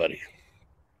everybody.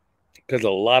 Because a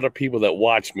lot of people that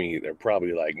watch me, they're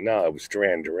probably like, no, it was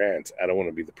Durant. I don't want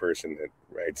to be the person that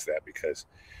writes that because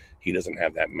he doesn't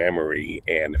have that memory.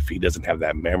 And if he doesn't have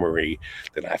that memory,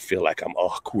 then I feel like I'm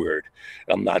awkward.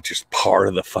 I'm not just part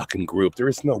of the fucking group. There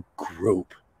is no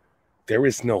group. There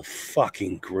is no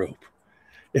fucking group.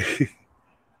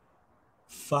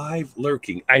 5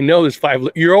 lurking. I know there's 5.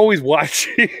 You're always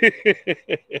watching.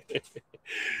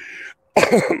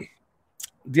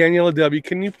 Daniela W.,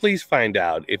 can you please find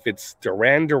out if it's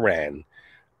Duran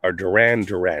or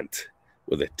Durant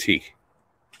with a T?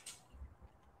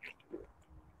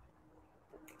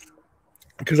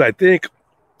 Because I think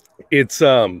it's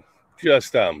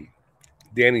just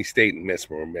Danny Staten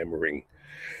misremembering.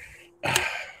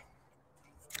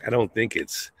 I don't think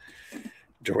it's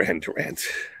Durant.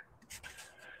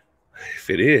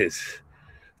 If it is,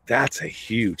 that's a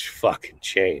huge fucking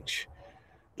change.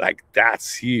 Like,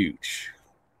 that's huge.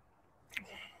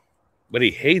 But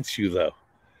he hates you, though.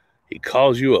 He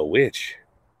calls you a witch.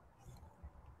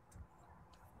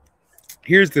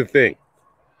 Here's the thing.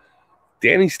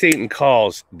 Danny Staten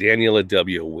calls Daniela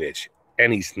W. a witch,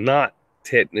 and he's not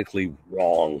technically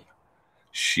wrong.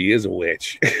 She is a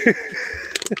witch.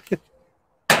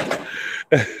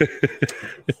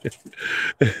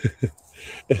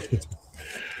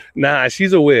 Nah,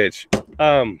 she's a witch.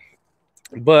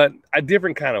 But a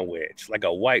different kind of witch, like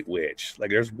a white witch. Like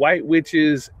there's white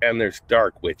witches and there's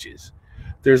dark witches.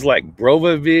 There's like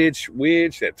Brovovich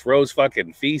witch that throws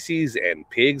fucking feces and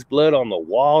pig's blood on the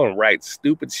wall and writes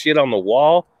stupid shit on the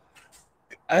wall.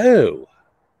 Oh,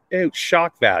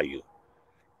 shock value.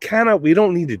 We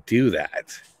don't need to do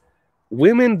that.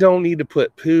 Women don't need to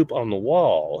put poop on the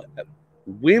wall.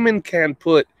 Women can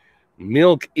put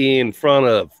milk in front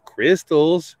of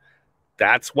crystals.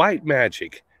 That's white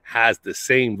magic. Has the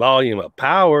same volume of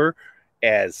power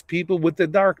as people with the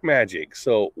dark magic.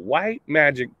 So white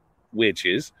magic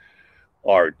witches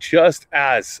are just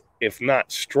as, if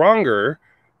not stronger,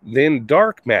 than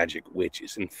dark magic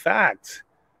witches. In fact,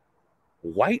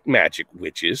 white magic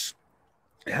witches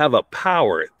have a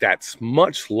power that's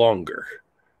much longer.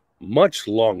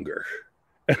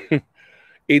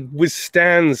 It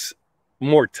withstands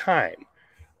more time.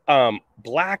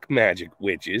 Black magic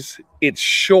witches, it's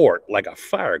short like a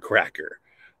firecracker.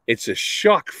 It's a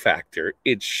shock factor.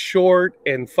 It's short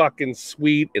and fucking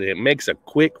sweet, and it makes a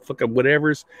quick fucking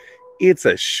whatever's. It's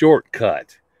a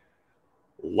shortcut.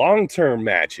 Long-term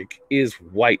magic is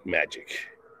white magic.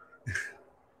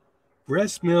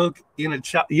 Breast milk in a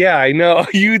child. Yeah, I know.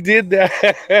 You did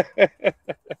that.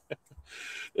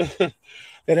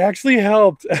 It actually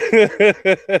helped.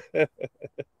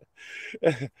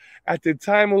 At the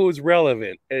time it was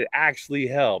relevant, it actually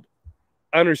helped.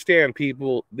 Understand,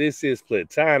 people, this is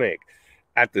platonic.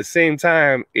 At the same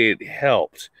time, it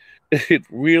helped. It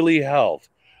really helped.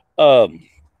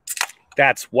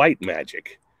 That's white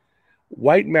magic.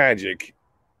 White magic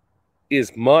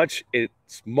is much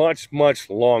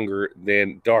longer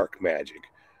than dark magic.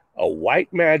 A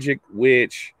white magic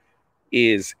witch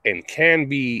is and can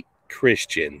be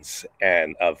Christians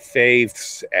and of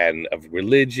faiths and of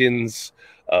religions,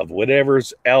 of whatever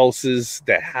else's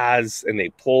that has, and they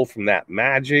pull from that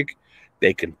magic.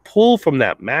 They can pull from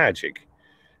that magic.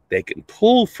 They can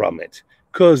pull from it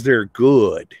because they're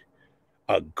good.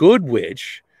 A good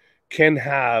witch can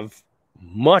have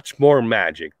much more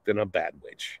magic than a bad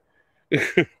witch.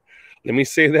 Let me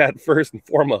say that first and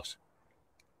foremost.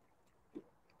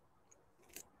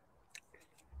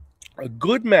 A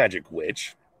good magic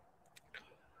witch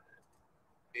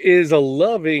is a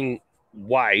loving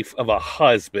wife of a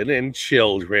husband and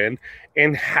children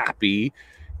and happy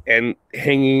and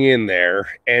hanging in there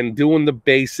and doing the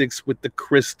basics with the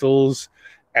crystals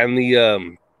and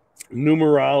the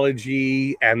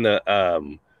numerology and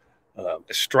the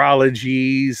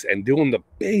astrologies and doing the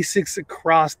basics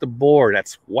across the board.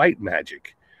 That's white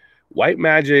magic. White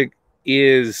magic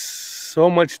is so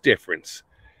much difference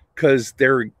because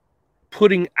they're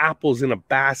putting apples in a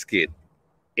basket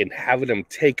and having them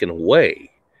taken away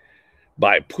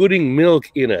by putting milk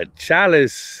in a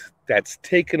chalice that's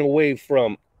taken away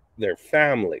from their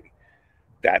family.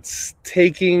 That's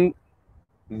taking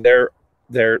they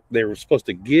were supposed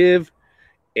to give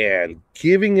and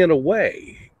giving it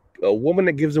away. A woman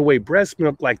that gives away breast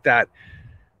milk like that,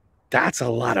 that's a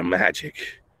lot of magic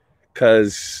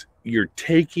because you're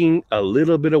taking a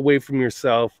little bit away from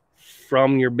yourself,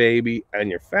 from your baby and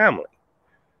your family.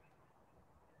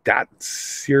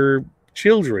 That's your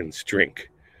children's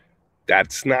drink.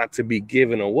 That's not to be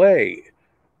given away.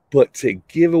 But to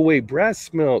give away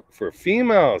breast milk for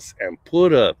females and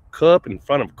put a cup in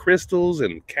front of crystals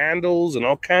and candles and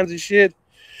all kinds of shit,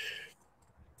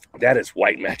 that is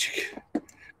white magic.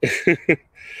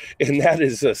 And that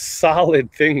is a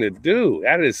solid thing to do.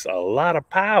 That is a lot of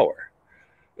power.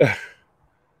 To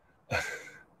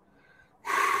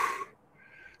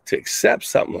accept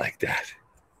something like that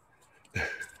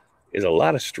is a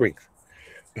lot of strength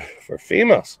for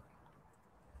females.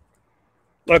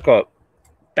 Look,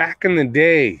 back in the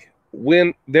day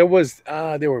when there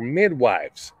were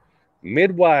midwives.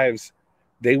 Midwives,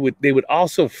 they would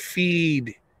also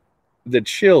feed the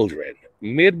children.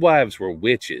 Midwives were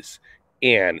witches,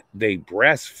 and they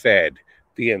breastfed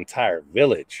the entire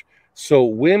village. So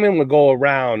women would go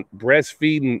around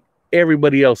breastfeeding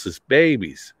everybody else's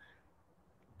babies.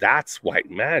 That's white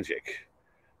magic.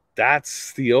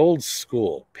 That's the old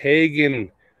school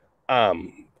pagan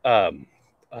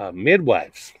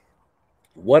midwives.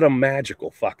 What a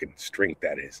magical fucking strength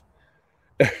that is.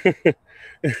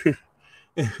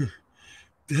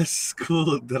 That's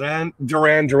cool. Duran.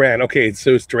 Okay,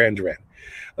 so it's Duran.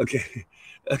 Okay.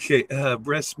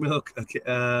 Breast milk. Okay.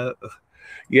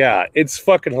 Yeah, it's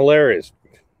fucking hilarious.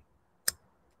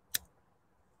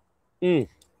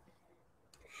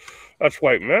 That's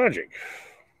white magic.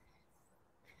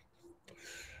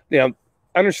 Now,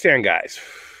 understand, guys.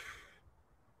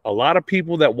 A lot of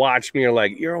people that watch me are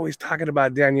like, "You're always talking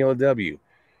about Danielle W."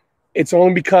 It's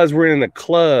only because we're in a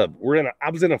club. I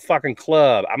was in a fucking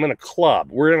club. I'm in a club.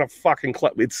 We're in a fucking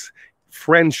club. It's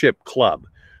friendship club.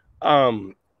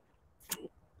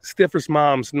 Stiffer's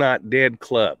Mom's Not Dead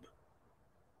club.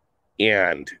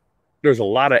 And there's a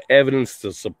lot of evidence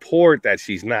to support that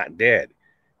she's not dead.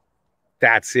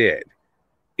 That's it.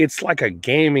 It's like a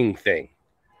gaming thing.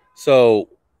 So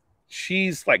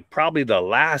she's like probably the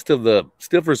last of the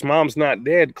Stiffer's Mom's Not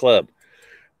Dead club.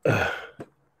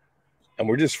 And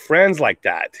we're just friends like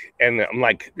that. And I'm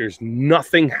like, there's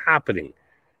nothing happening.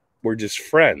 We're just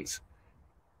friends.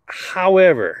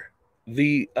 However,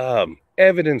 the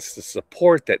evidence to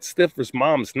support that Stiffer's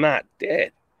mom's not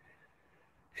dead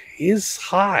is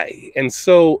high. And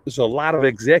so there's a lot of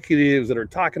executives that are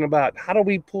talking about, how do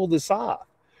we pull this off?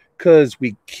 Because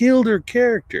we killed her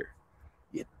character.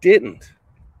 You didn't.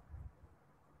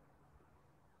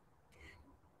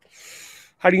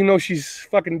 How do you know she's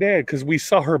fucking dead? Because we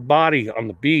saw her body on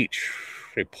the beach.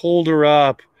 They pulled her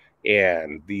up,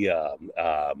 and the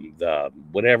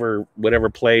whatever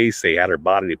place they had her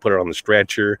body, they put her on the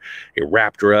stretcher. They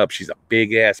wrapped her up. She's a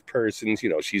big ass person. You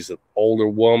know, she's an older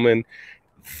woman,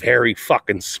 very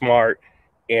fucking smart,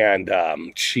 and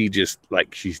she just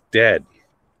like she's dead,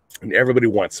 and everybody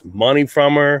wants money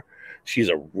from her. She's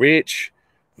a rich,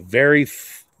 very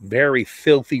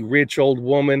filthy rich old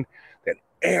woman.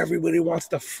 Everybody wants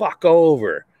to fuck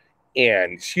over,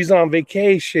 and she's on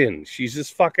vacation. She's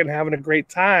just fucking having a great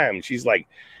time. She's like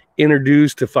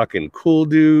introduced to fucking cool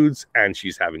dudes, and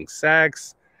she's having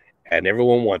sex, and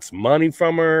everyone wants money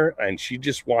from her, and she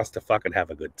just wants to fucking have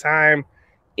a good time,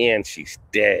 and she's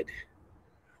dead.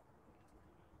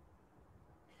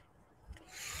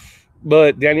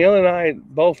 But Danielle and I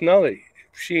both know that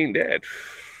she ain't dead.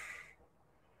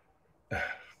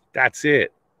 That's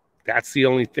it. That's the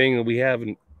only thing that we have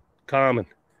in common.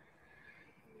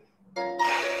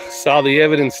 Saw the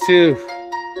evidence too.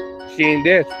 She ain't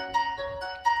dead.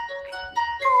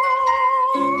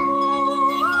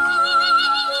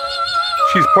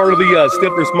 She's part of the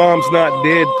Stifler's Mom's Not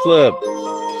Dead club.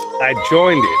 I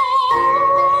joined it.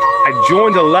 I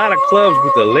joined a lot of clubs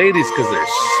with the ladies because they're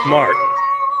smart.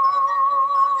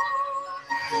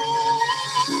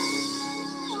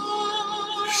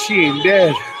 She ain't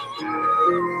dead.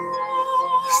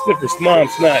 Stifler's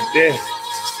Mom's not dead.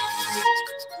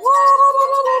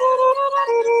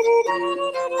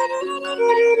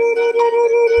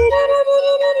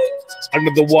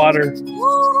 Under the water,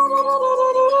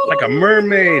 like a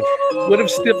mermaid. What if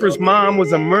Stifler's mom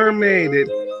was a mermaid? It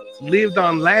lived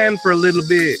on land for a little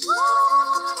bit.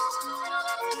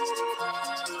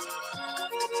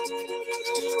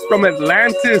 From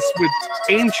Atlantis with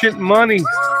ancient money.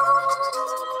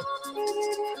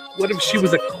 What if she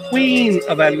was a queen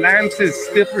of Atlantis,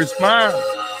 Stifler's mom?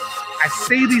 I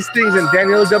say these things and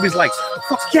Daniela W's like,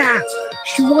 fuck yeah,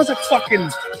 she was a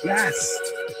fucking, yes,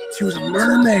 she was a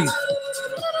mermaid.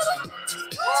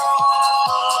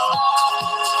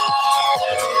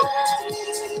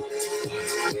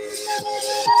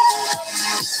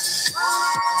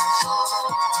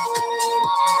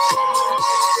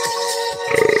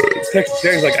 Texas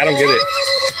Danny's like, I don't get it.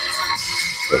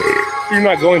 You're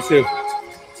not going to.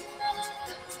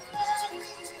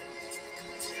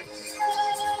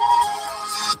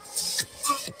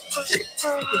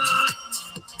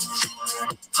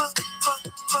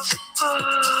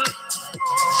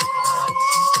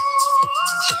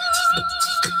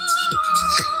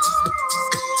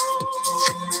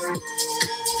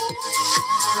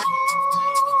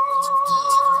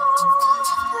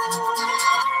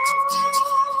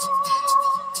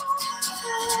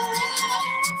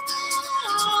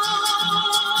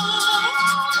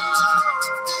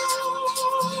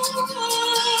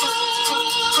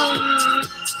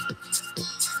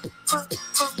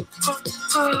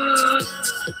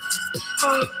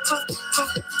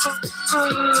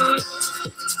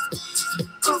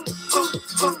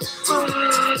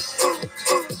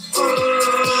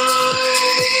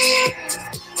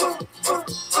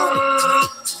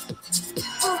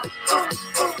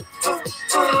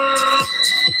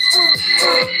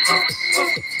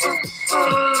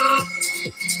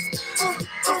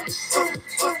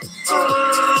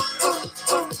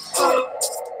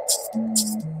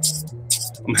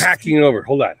 I'm hacking over.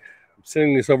 Hold on. I'm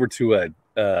sending this over to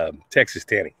Texas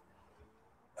Danny.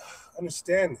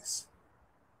 Understand this.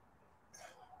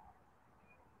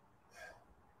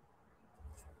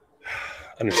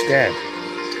 Understand.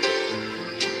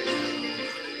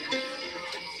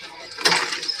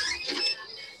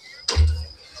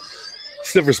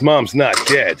 Stifler's mom's not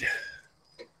dead.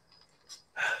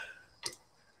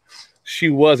 She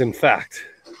was, in fact,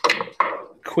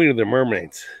 queen of the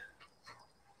mermaids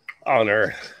on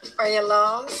Earth. Are you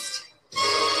lost?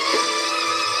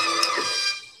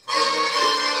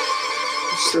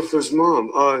 Stifler's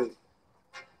mom.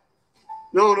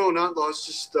 No, not lost.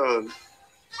 Just,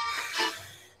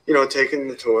 taking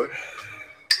the tour.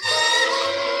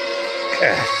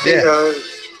 Yeah.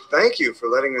 Thank you for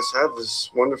letting us have this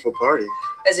wonderful party.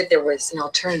 As if there was an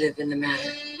alternative in the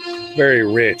matter. Very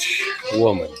rich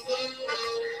woman.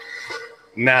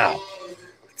 Now,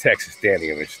 Texas Danny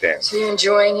understands. So you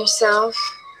enjoying yourself?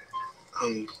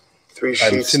 3 sheets.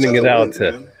 I'm sending it out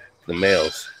to the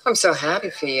males. I'm so happy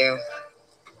for you.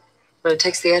 But it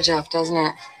takes the edge off, doesn't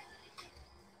it?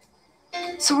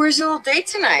 So where's your little date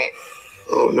tonight?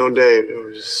 Oh, no date. It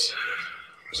was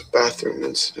a bathroom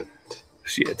incident.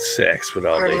 She had sex with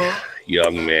all the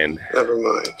young men. Never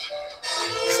mind.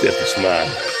 Stifler's mom.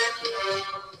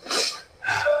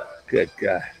 Good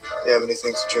God. You have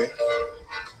anything to drink?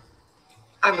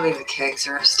 I believe the kegs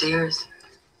are upstairs.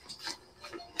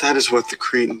 That is what the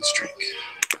Cretans drink.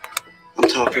 I'm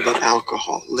talking about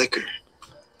alcohol, liquor,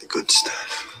 the good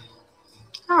stuff.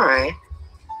 All right.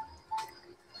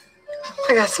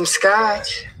 I got some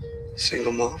scotch.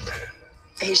 Single malt?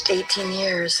 Aged 18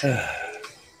 years. The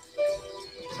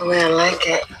way I like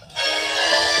it.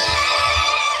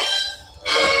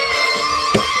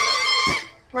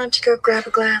 Why don't you go grab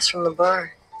a glass from the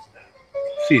bar?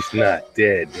 She's not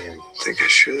dead, Danny. I think I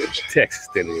should. Texas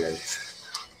Danny is.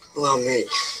 Allow me.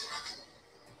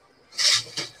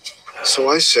 So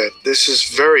I said, this is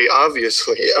very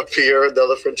obviously a Piera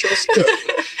della Francesca.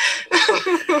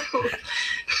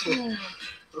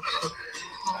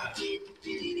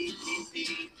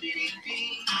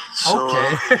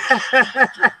 Okay.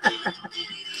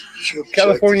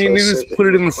 California news, put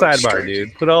it in the sidebar,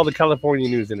 dude. Put all the California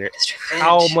news in there.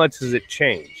 How much has it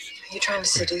changed? Are you trying to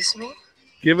seduce me?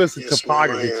 Give us a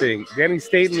topography thing. Danny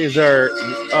Staten is our,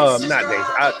 not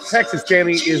Danny, Texas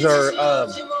Danny is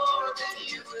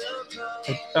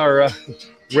our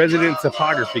resident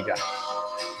topography guy.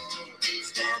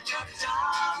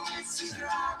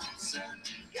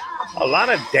 A lot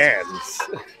of Dans.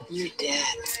 You're dead.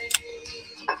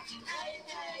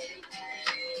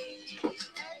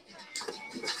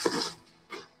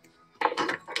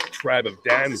 Tribe of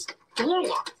Dan.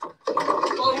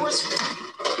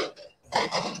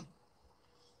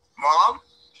 Mom?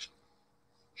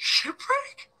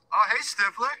 Shipwreck? Oh, hey,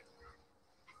 Stifler.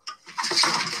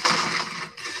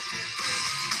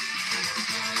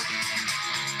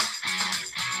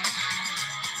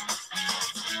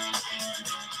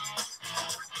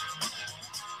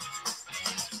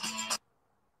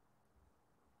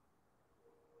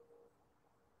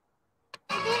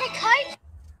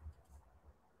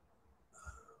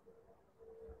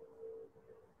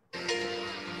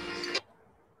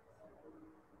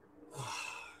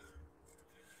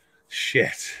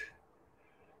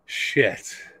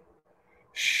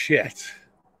 Shit.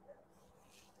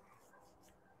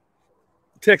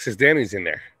 Texas Danny's in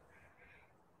there.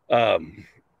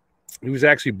 He was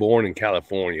actually born in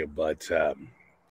California, but